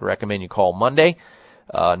 I would recommend you call Monday,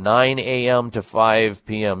 9 a.m. to 5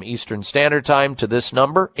 p.m. Eastern Standard Time to this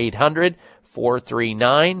number,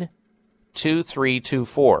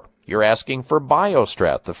 800-439-2324. you're asking for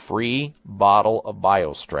BioStrath, the free bottle of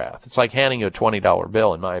BioStrath. It's like handing you a $20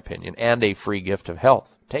 bill, in my opinion, and a free gift of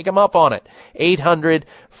health. Take them up on it.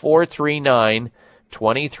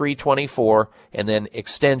 800-439-2324 and then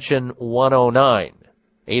extension 109.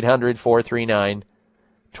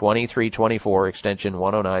 800-439-2324, extension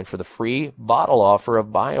 109 for the free bottle offer of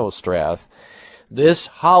BioStrath this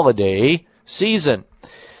holiday season.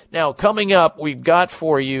 Now, coming up, we've got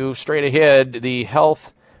for you straight ahead the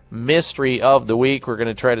health mystery of the week. We're going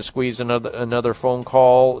to try to squeeze another phone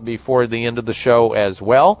call before the end of the show as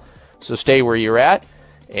well. So stay where you're at.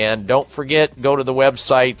 And don't forget, go to the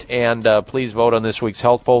website and please vote on this week's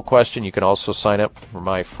health poll question. You can also sign up for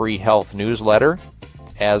my free health newsletter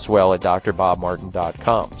as well at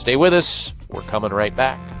drbobmartin.com. Stay with us. We're coming right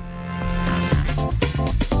back.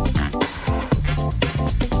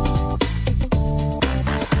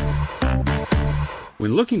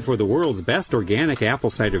 When looking for the world's best organic apple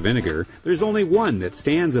cider vinegar, there's only one that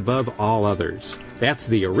stands above all others. That's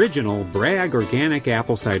the original Bragg Organic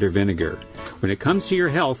Apple Cider Vinegar. When it comes to your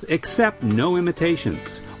health, accept no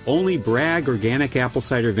imitations. Only Bragg Organic Apple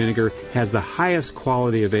Cider Vinegar has the highest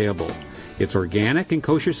quality available. It's organic and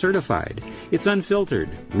kosher certified. It's unfiltered,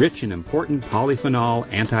 rich in important polyphenol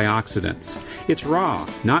antioxidants. It's raw,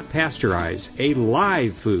 not pasteurized, a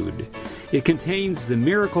live food. It contains the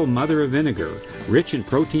miracle mother of vinegar, rich in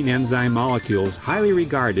protein enzyme molecules highly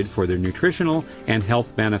regarded for their nutritional and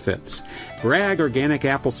health benefits. Bragg Organic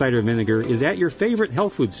Apple Cider Vinegar is at your favorite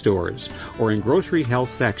health food stores or in grocery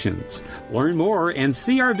health sections. Learn more and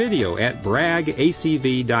see our video at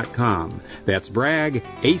braggacv.com. That's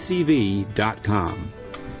braggacv.com.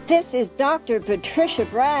 This is Dr. Patricia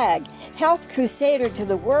Bragg, health crusader to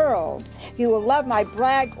the world. You will love my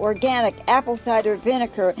Bragg Organic Apple Cider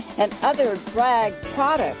Vinegar and other Bragg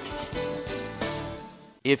products.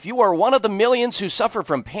 If you are one of the millions who suffer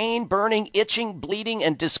from pain, burning, itching, bleeding,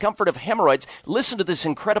 and discomfort of hemorrhoids, listen to this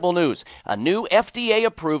incredible news. A new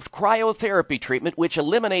FDA-approved cryotherapy treatment which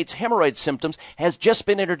eliminates hemorrhoid symptoms has just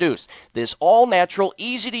been introduced. This all-natural,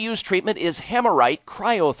 easy-to-use treatment is Hemorite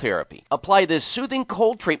Cryotherapy. Apply this soothing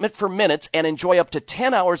cold treatment for minutes and enjoy up to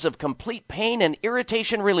 10 hours of complete pain and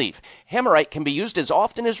irritation relief. Hemorite can be used as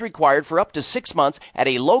often as required for up to 6 months at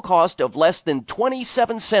a low cost of less than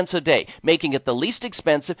 27 cents a day, making it the least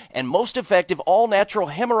expensive and most effective all-natural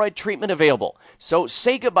hemorrhoid treatment available. So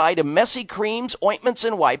say goodbye to messy creams, ointments,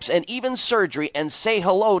 and wipes, and even surgery, and say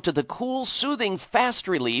hello to the cool, soothing, fast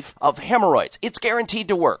relief of hemorrhoids. It's guaranteed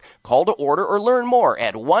to work. Call to order or learn more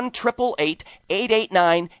at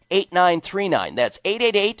 1-888-889-8939. That's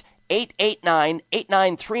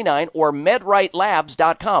 888-889-8939 or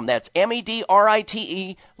medritelabs.com. That's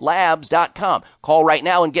MEDRITE labs.com. Call right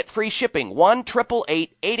now and get free shipping.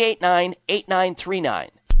 1-888-889-8939.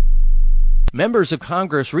 Members of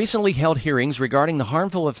Congress recently held hearings regarding the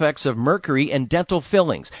harmful effects of mercury in dental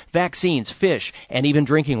fillings, vaccines, fish, and even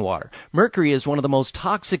drinking water. Mercury is one of the most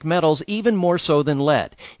toxic metals, even more so than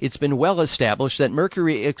lead. It's been well established that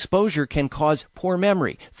mercury exposure can cause poor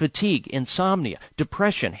memory, fatigue, insomnia,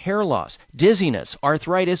 depression, hair loss, dizziness,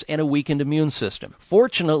 arthritis, and a weakened immune system.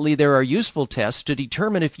 Fortunately, there are useful tests to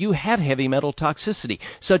determine if you have heavy metal toxicity,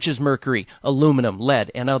 such as mercury, aluminum,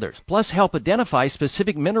 lead, and others. Plus, help identify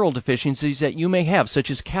specific mineral deficiencies that you may have, such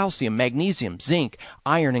as calcium, magnesium, zinc,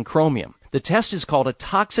 iron, and chromium. The test is called a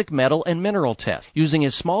toxic metal and mineral test. Using a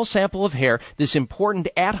small sample of hair, this important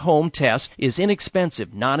at-home test is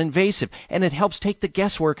inexpensive, non-invasive, and it helps take the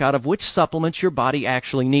guesswork out of which supplements your body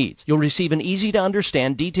actually needs. You'll receive an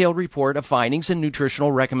easy-to-understand, detailed report of findings and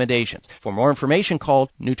nutritional recommendations. For more information, call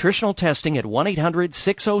Nutritional Testing at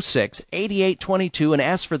 1-800-606-8822 and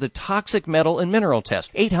ask for the toxic metal and mineral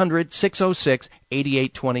test,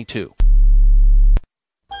 800-606-8822.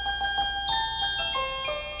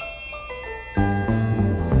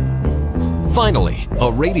 Finally,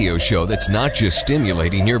 a radio show that's not just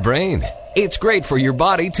stimulating your brain. It's great for your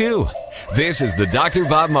body, too. This is the Dr.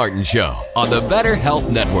 Bob Martin Show on the Better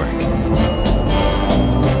Health Network.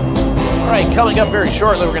 All right, coming up very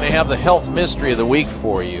shortly, we're going to have the health mystery of the week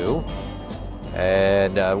for you.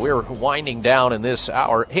 And we're winding down in this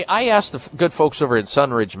hour. Hey, I asked the good folks over at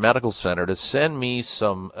Sunridge Medical Center to send me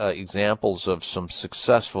some examples of some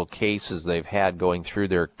successful cases they've had going through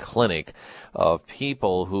their clinic of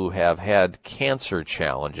people who have had cancer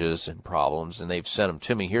challenges and problems, and they've sent them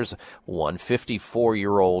to me. Here's one.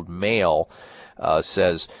 54-year-old male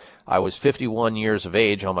says, I was 51 years of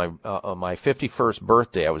age. On my 51st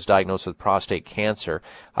birthday, I was diagnosed with prostate cancer.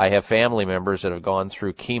 I have family members that have gone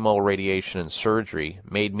through chemo, radiation, and surgery,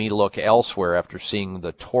 made me look elsewhere after seeing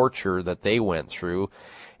the torture that they went through.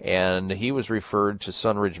 and he was referred to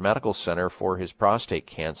Sunridge Medical Center for his prostate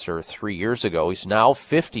cancer 3 years ago. He's now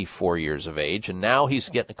 54 years of age, and now he's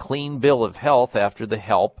getting a clean bill of health after the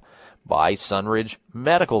help by Sunridge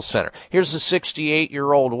Medical Center. Here's a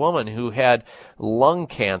 68-year-old woman who had lung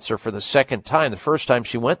cancer for the second time. The first time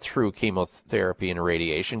she went through chemotherapy and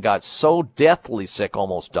radiation, got so deathly sick,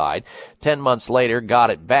 almost died. 10 months later, got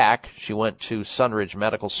it back. She went to Sunridge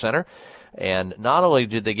Medical Center. And not only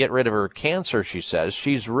did they get rid of her cancer, she says,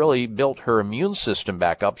 she's really built her immune system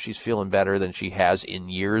back up. She's feeling better than she has in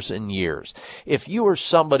years and years. If you or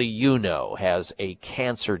somebody you know has a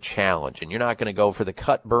cancer challenge and you're not going to go for the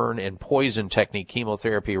cut, burn, and poison technique,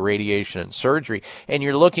 chemotherapy, radiation, and surgery, and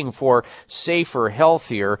you're looking for safer,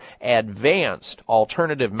 healthier, advanced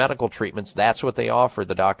alternative medical treatments, that's what they offer.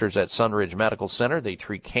 The doctors at Sunridge Medical Center, they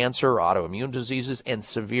treat cancer, autoimmune diseases, and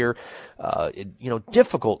severe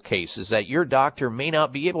difficult cases that your doctor may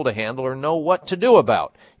not be able to handle or know what to do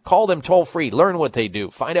about. Call them toll free. Learn what they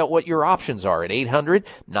do. Find out what your options are at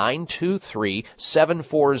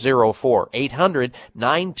 800-923-7404.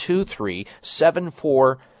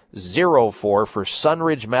 800-923-7404 for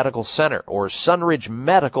Sunridge Medical Center or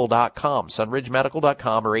sunridgemedical.com.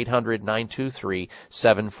 Sunridgemedical.com or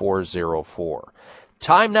 800-923-7404.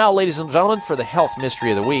 Time now, ladies and gentlemen, for the health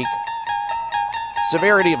mystery of the week.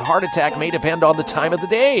 Severity of heart attack may depend on the time of the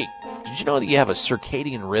day. Did you know that you have a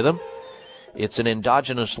circadian rhythm? It's an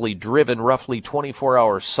endogenously driven, roughly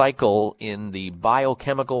 24-hour cycle in the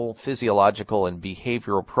biochemical, physiological, and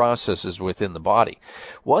behavioral processes within the body.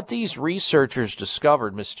 What these researchers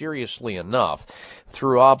discovered, mysteriously enough,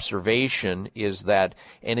 through observation, is that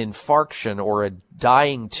an infarction or a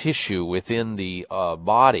dying tissue within the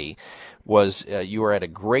body was you are at a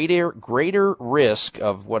greater risk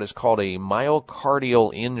of what is called a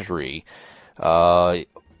myocardial injury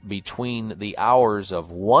between the hours of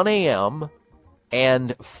 1 a.m.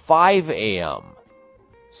 and 5 a.m.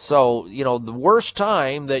 So, the worst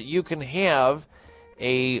time that you can have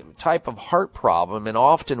a type of heart problem, and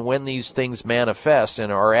often when these things manifest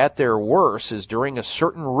and are at their worst, is during a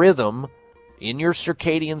certain rhythm in your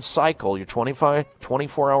circadian cycle, your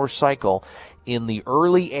 24-hour cycle, in the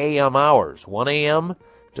early a.m. hours, 1 a.m.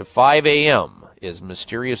 to 5 a.m., as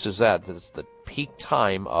mysterious as that, that's the peak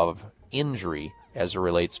time of injury as it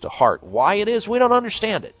relates to heart. Why it is, we don't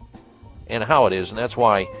understand it, and how it is, and that's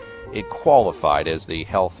why it qualified as the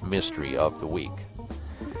health mystery of the week.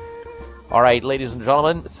 All right, ladies and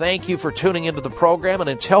gentlemen, thank you for tuning into the program, and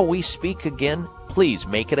until we speak again, please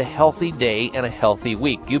make it a healthy day and a healthy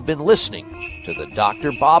week. You've been listening to the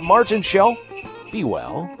Dr. Bob Martin Show. Be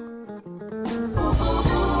well.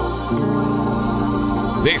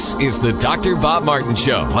 This is the Dr. Bob Martin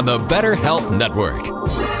Show on the Better Health Network.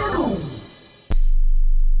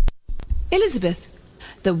 Elizabeth,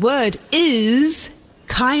 the word is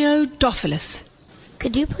Chiodophilus.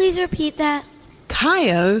 Could you please repeat that?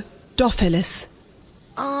 Chiodophilus.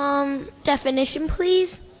 Definition,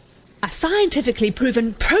 please? A scientifically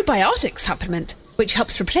proven probiotic supplement which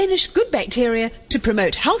helps replenish good bacteria to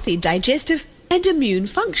promote healthy digestive and immune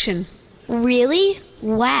function. Really?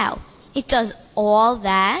 Wow. It does all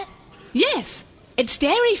that? Yes. It's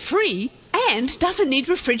dairy-free and doesn't need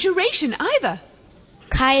refrigeration either.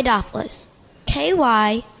 Chiodophilus.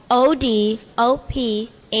 Chiodophilus.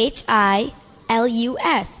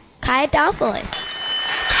 Chiodophilus.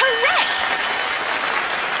 Correct!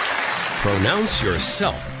 Pronounce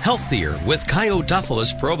yourself healthier with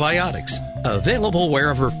Chiodophilus probiotics. Available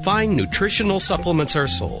wherever fine nutritional supplements are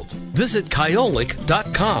sold. Visit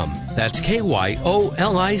Kyolic.com. That's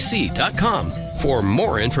KYOLIC.com for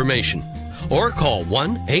more information. Or call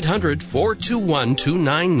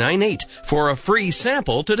 1-800-421-2998 for a free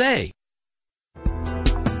sample today.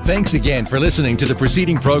 Thanks again for listening to the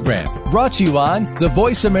preceding program, brought to you on the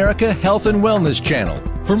Voice America Health and Wellness Channel.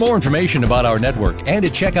 For more information about our network and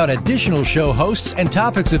to check out additional show hosts and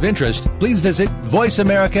topics of interest, please visit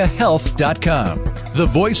VoiceAmericaHealth.com. The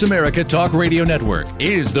Voice America Talk Radio Network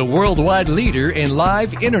is the worldwide leader in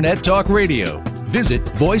live Internet talk radio. Visit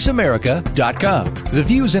VoiceAmerica.com. The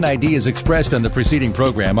views and ideas expressed on the preceding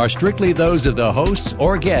program are strictly those of the hosts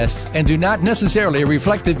or guests and do not necessarily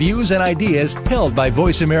reflect the views and ideas held by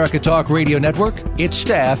Voice America Talk Radio Network, its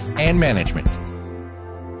staff, and management.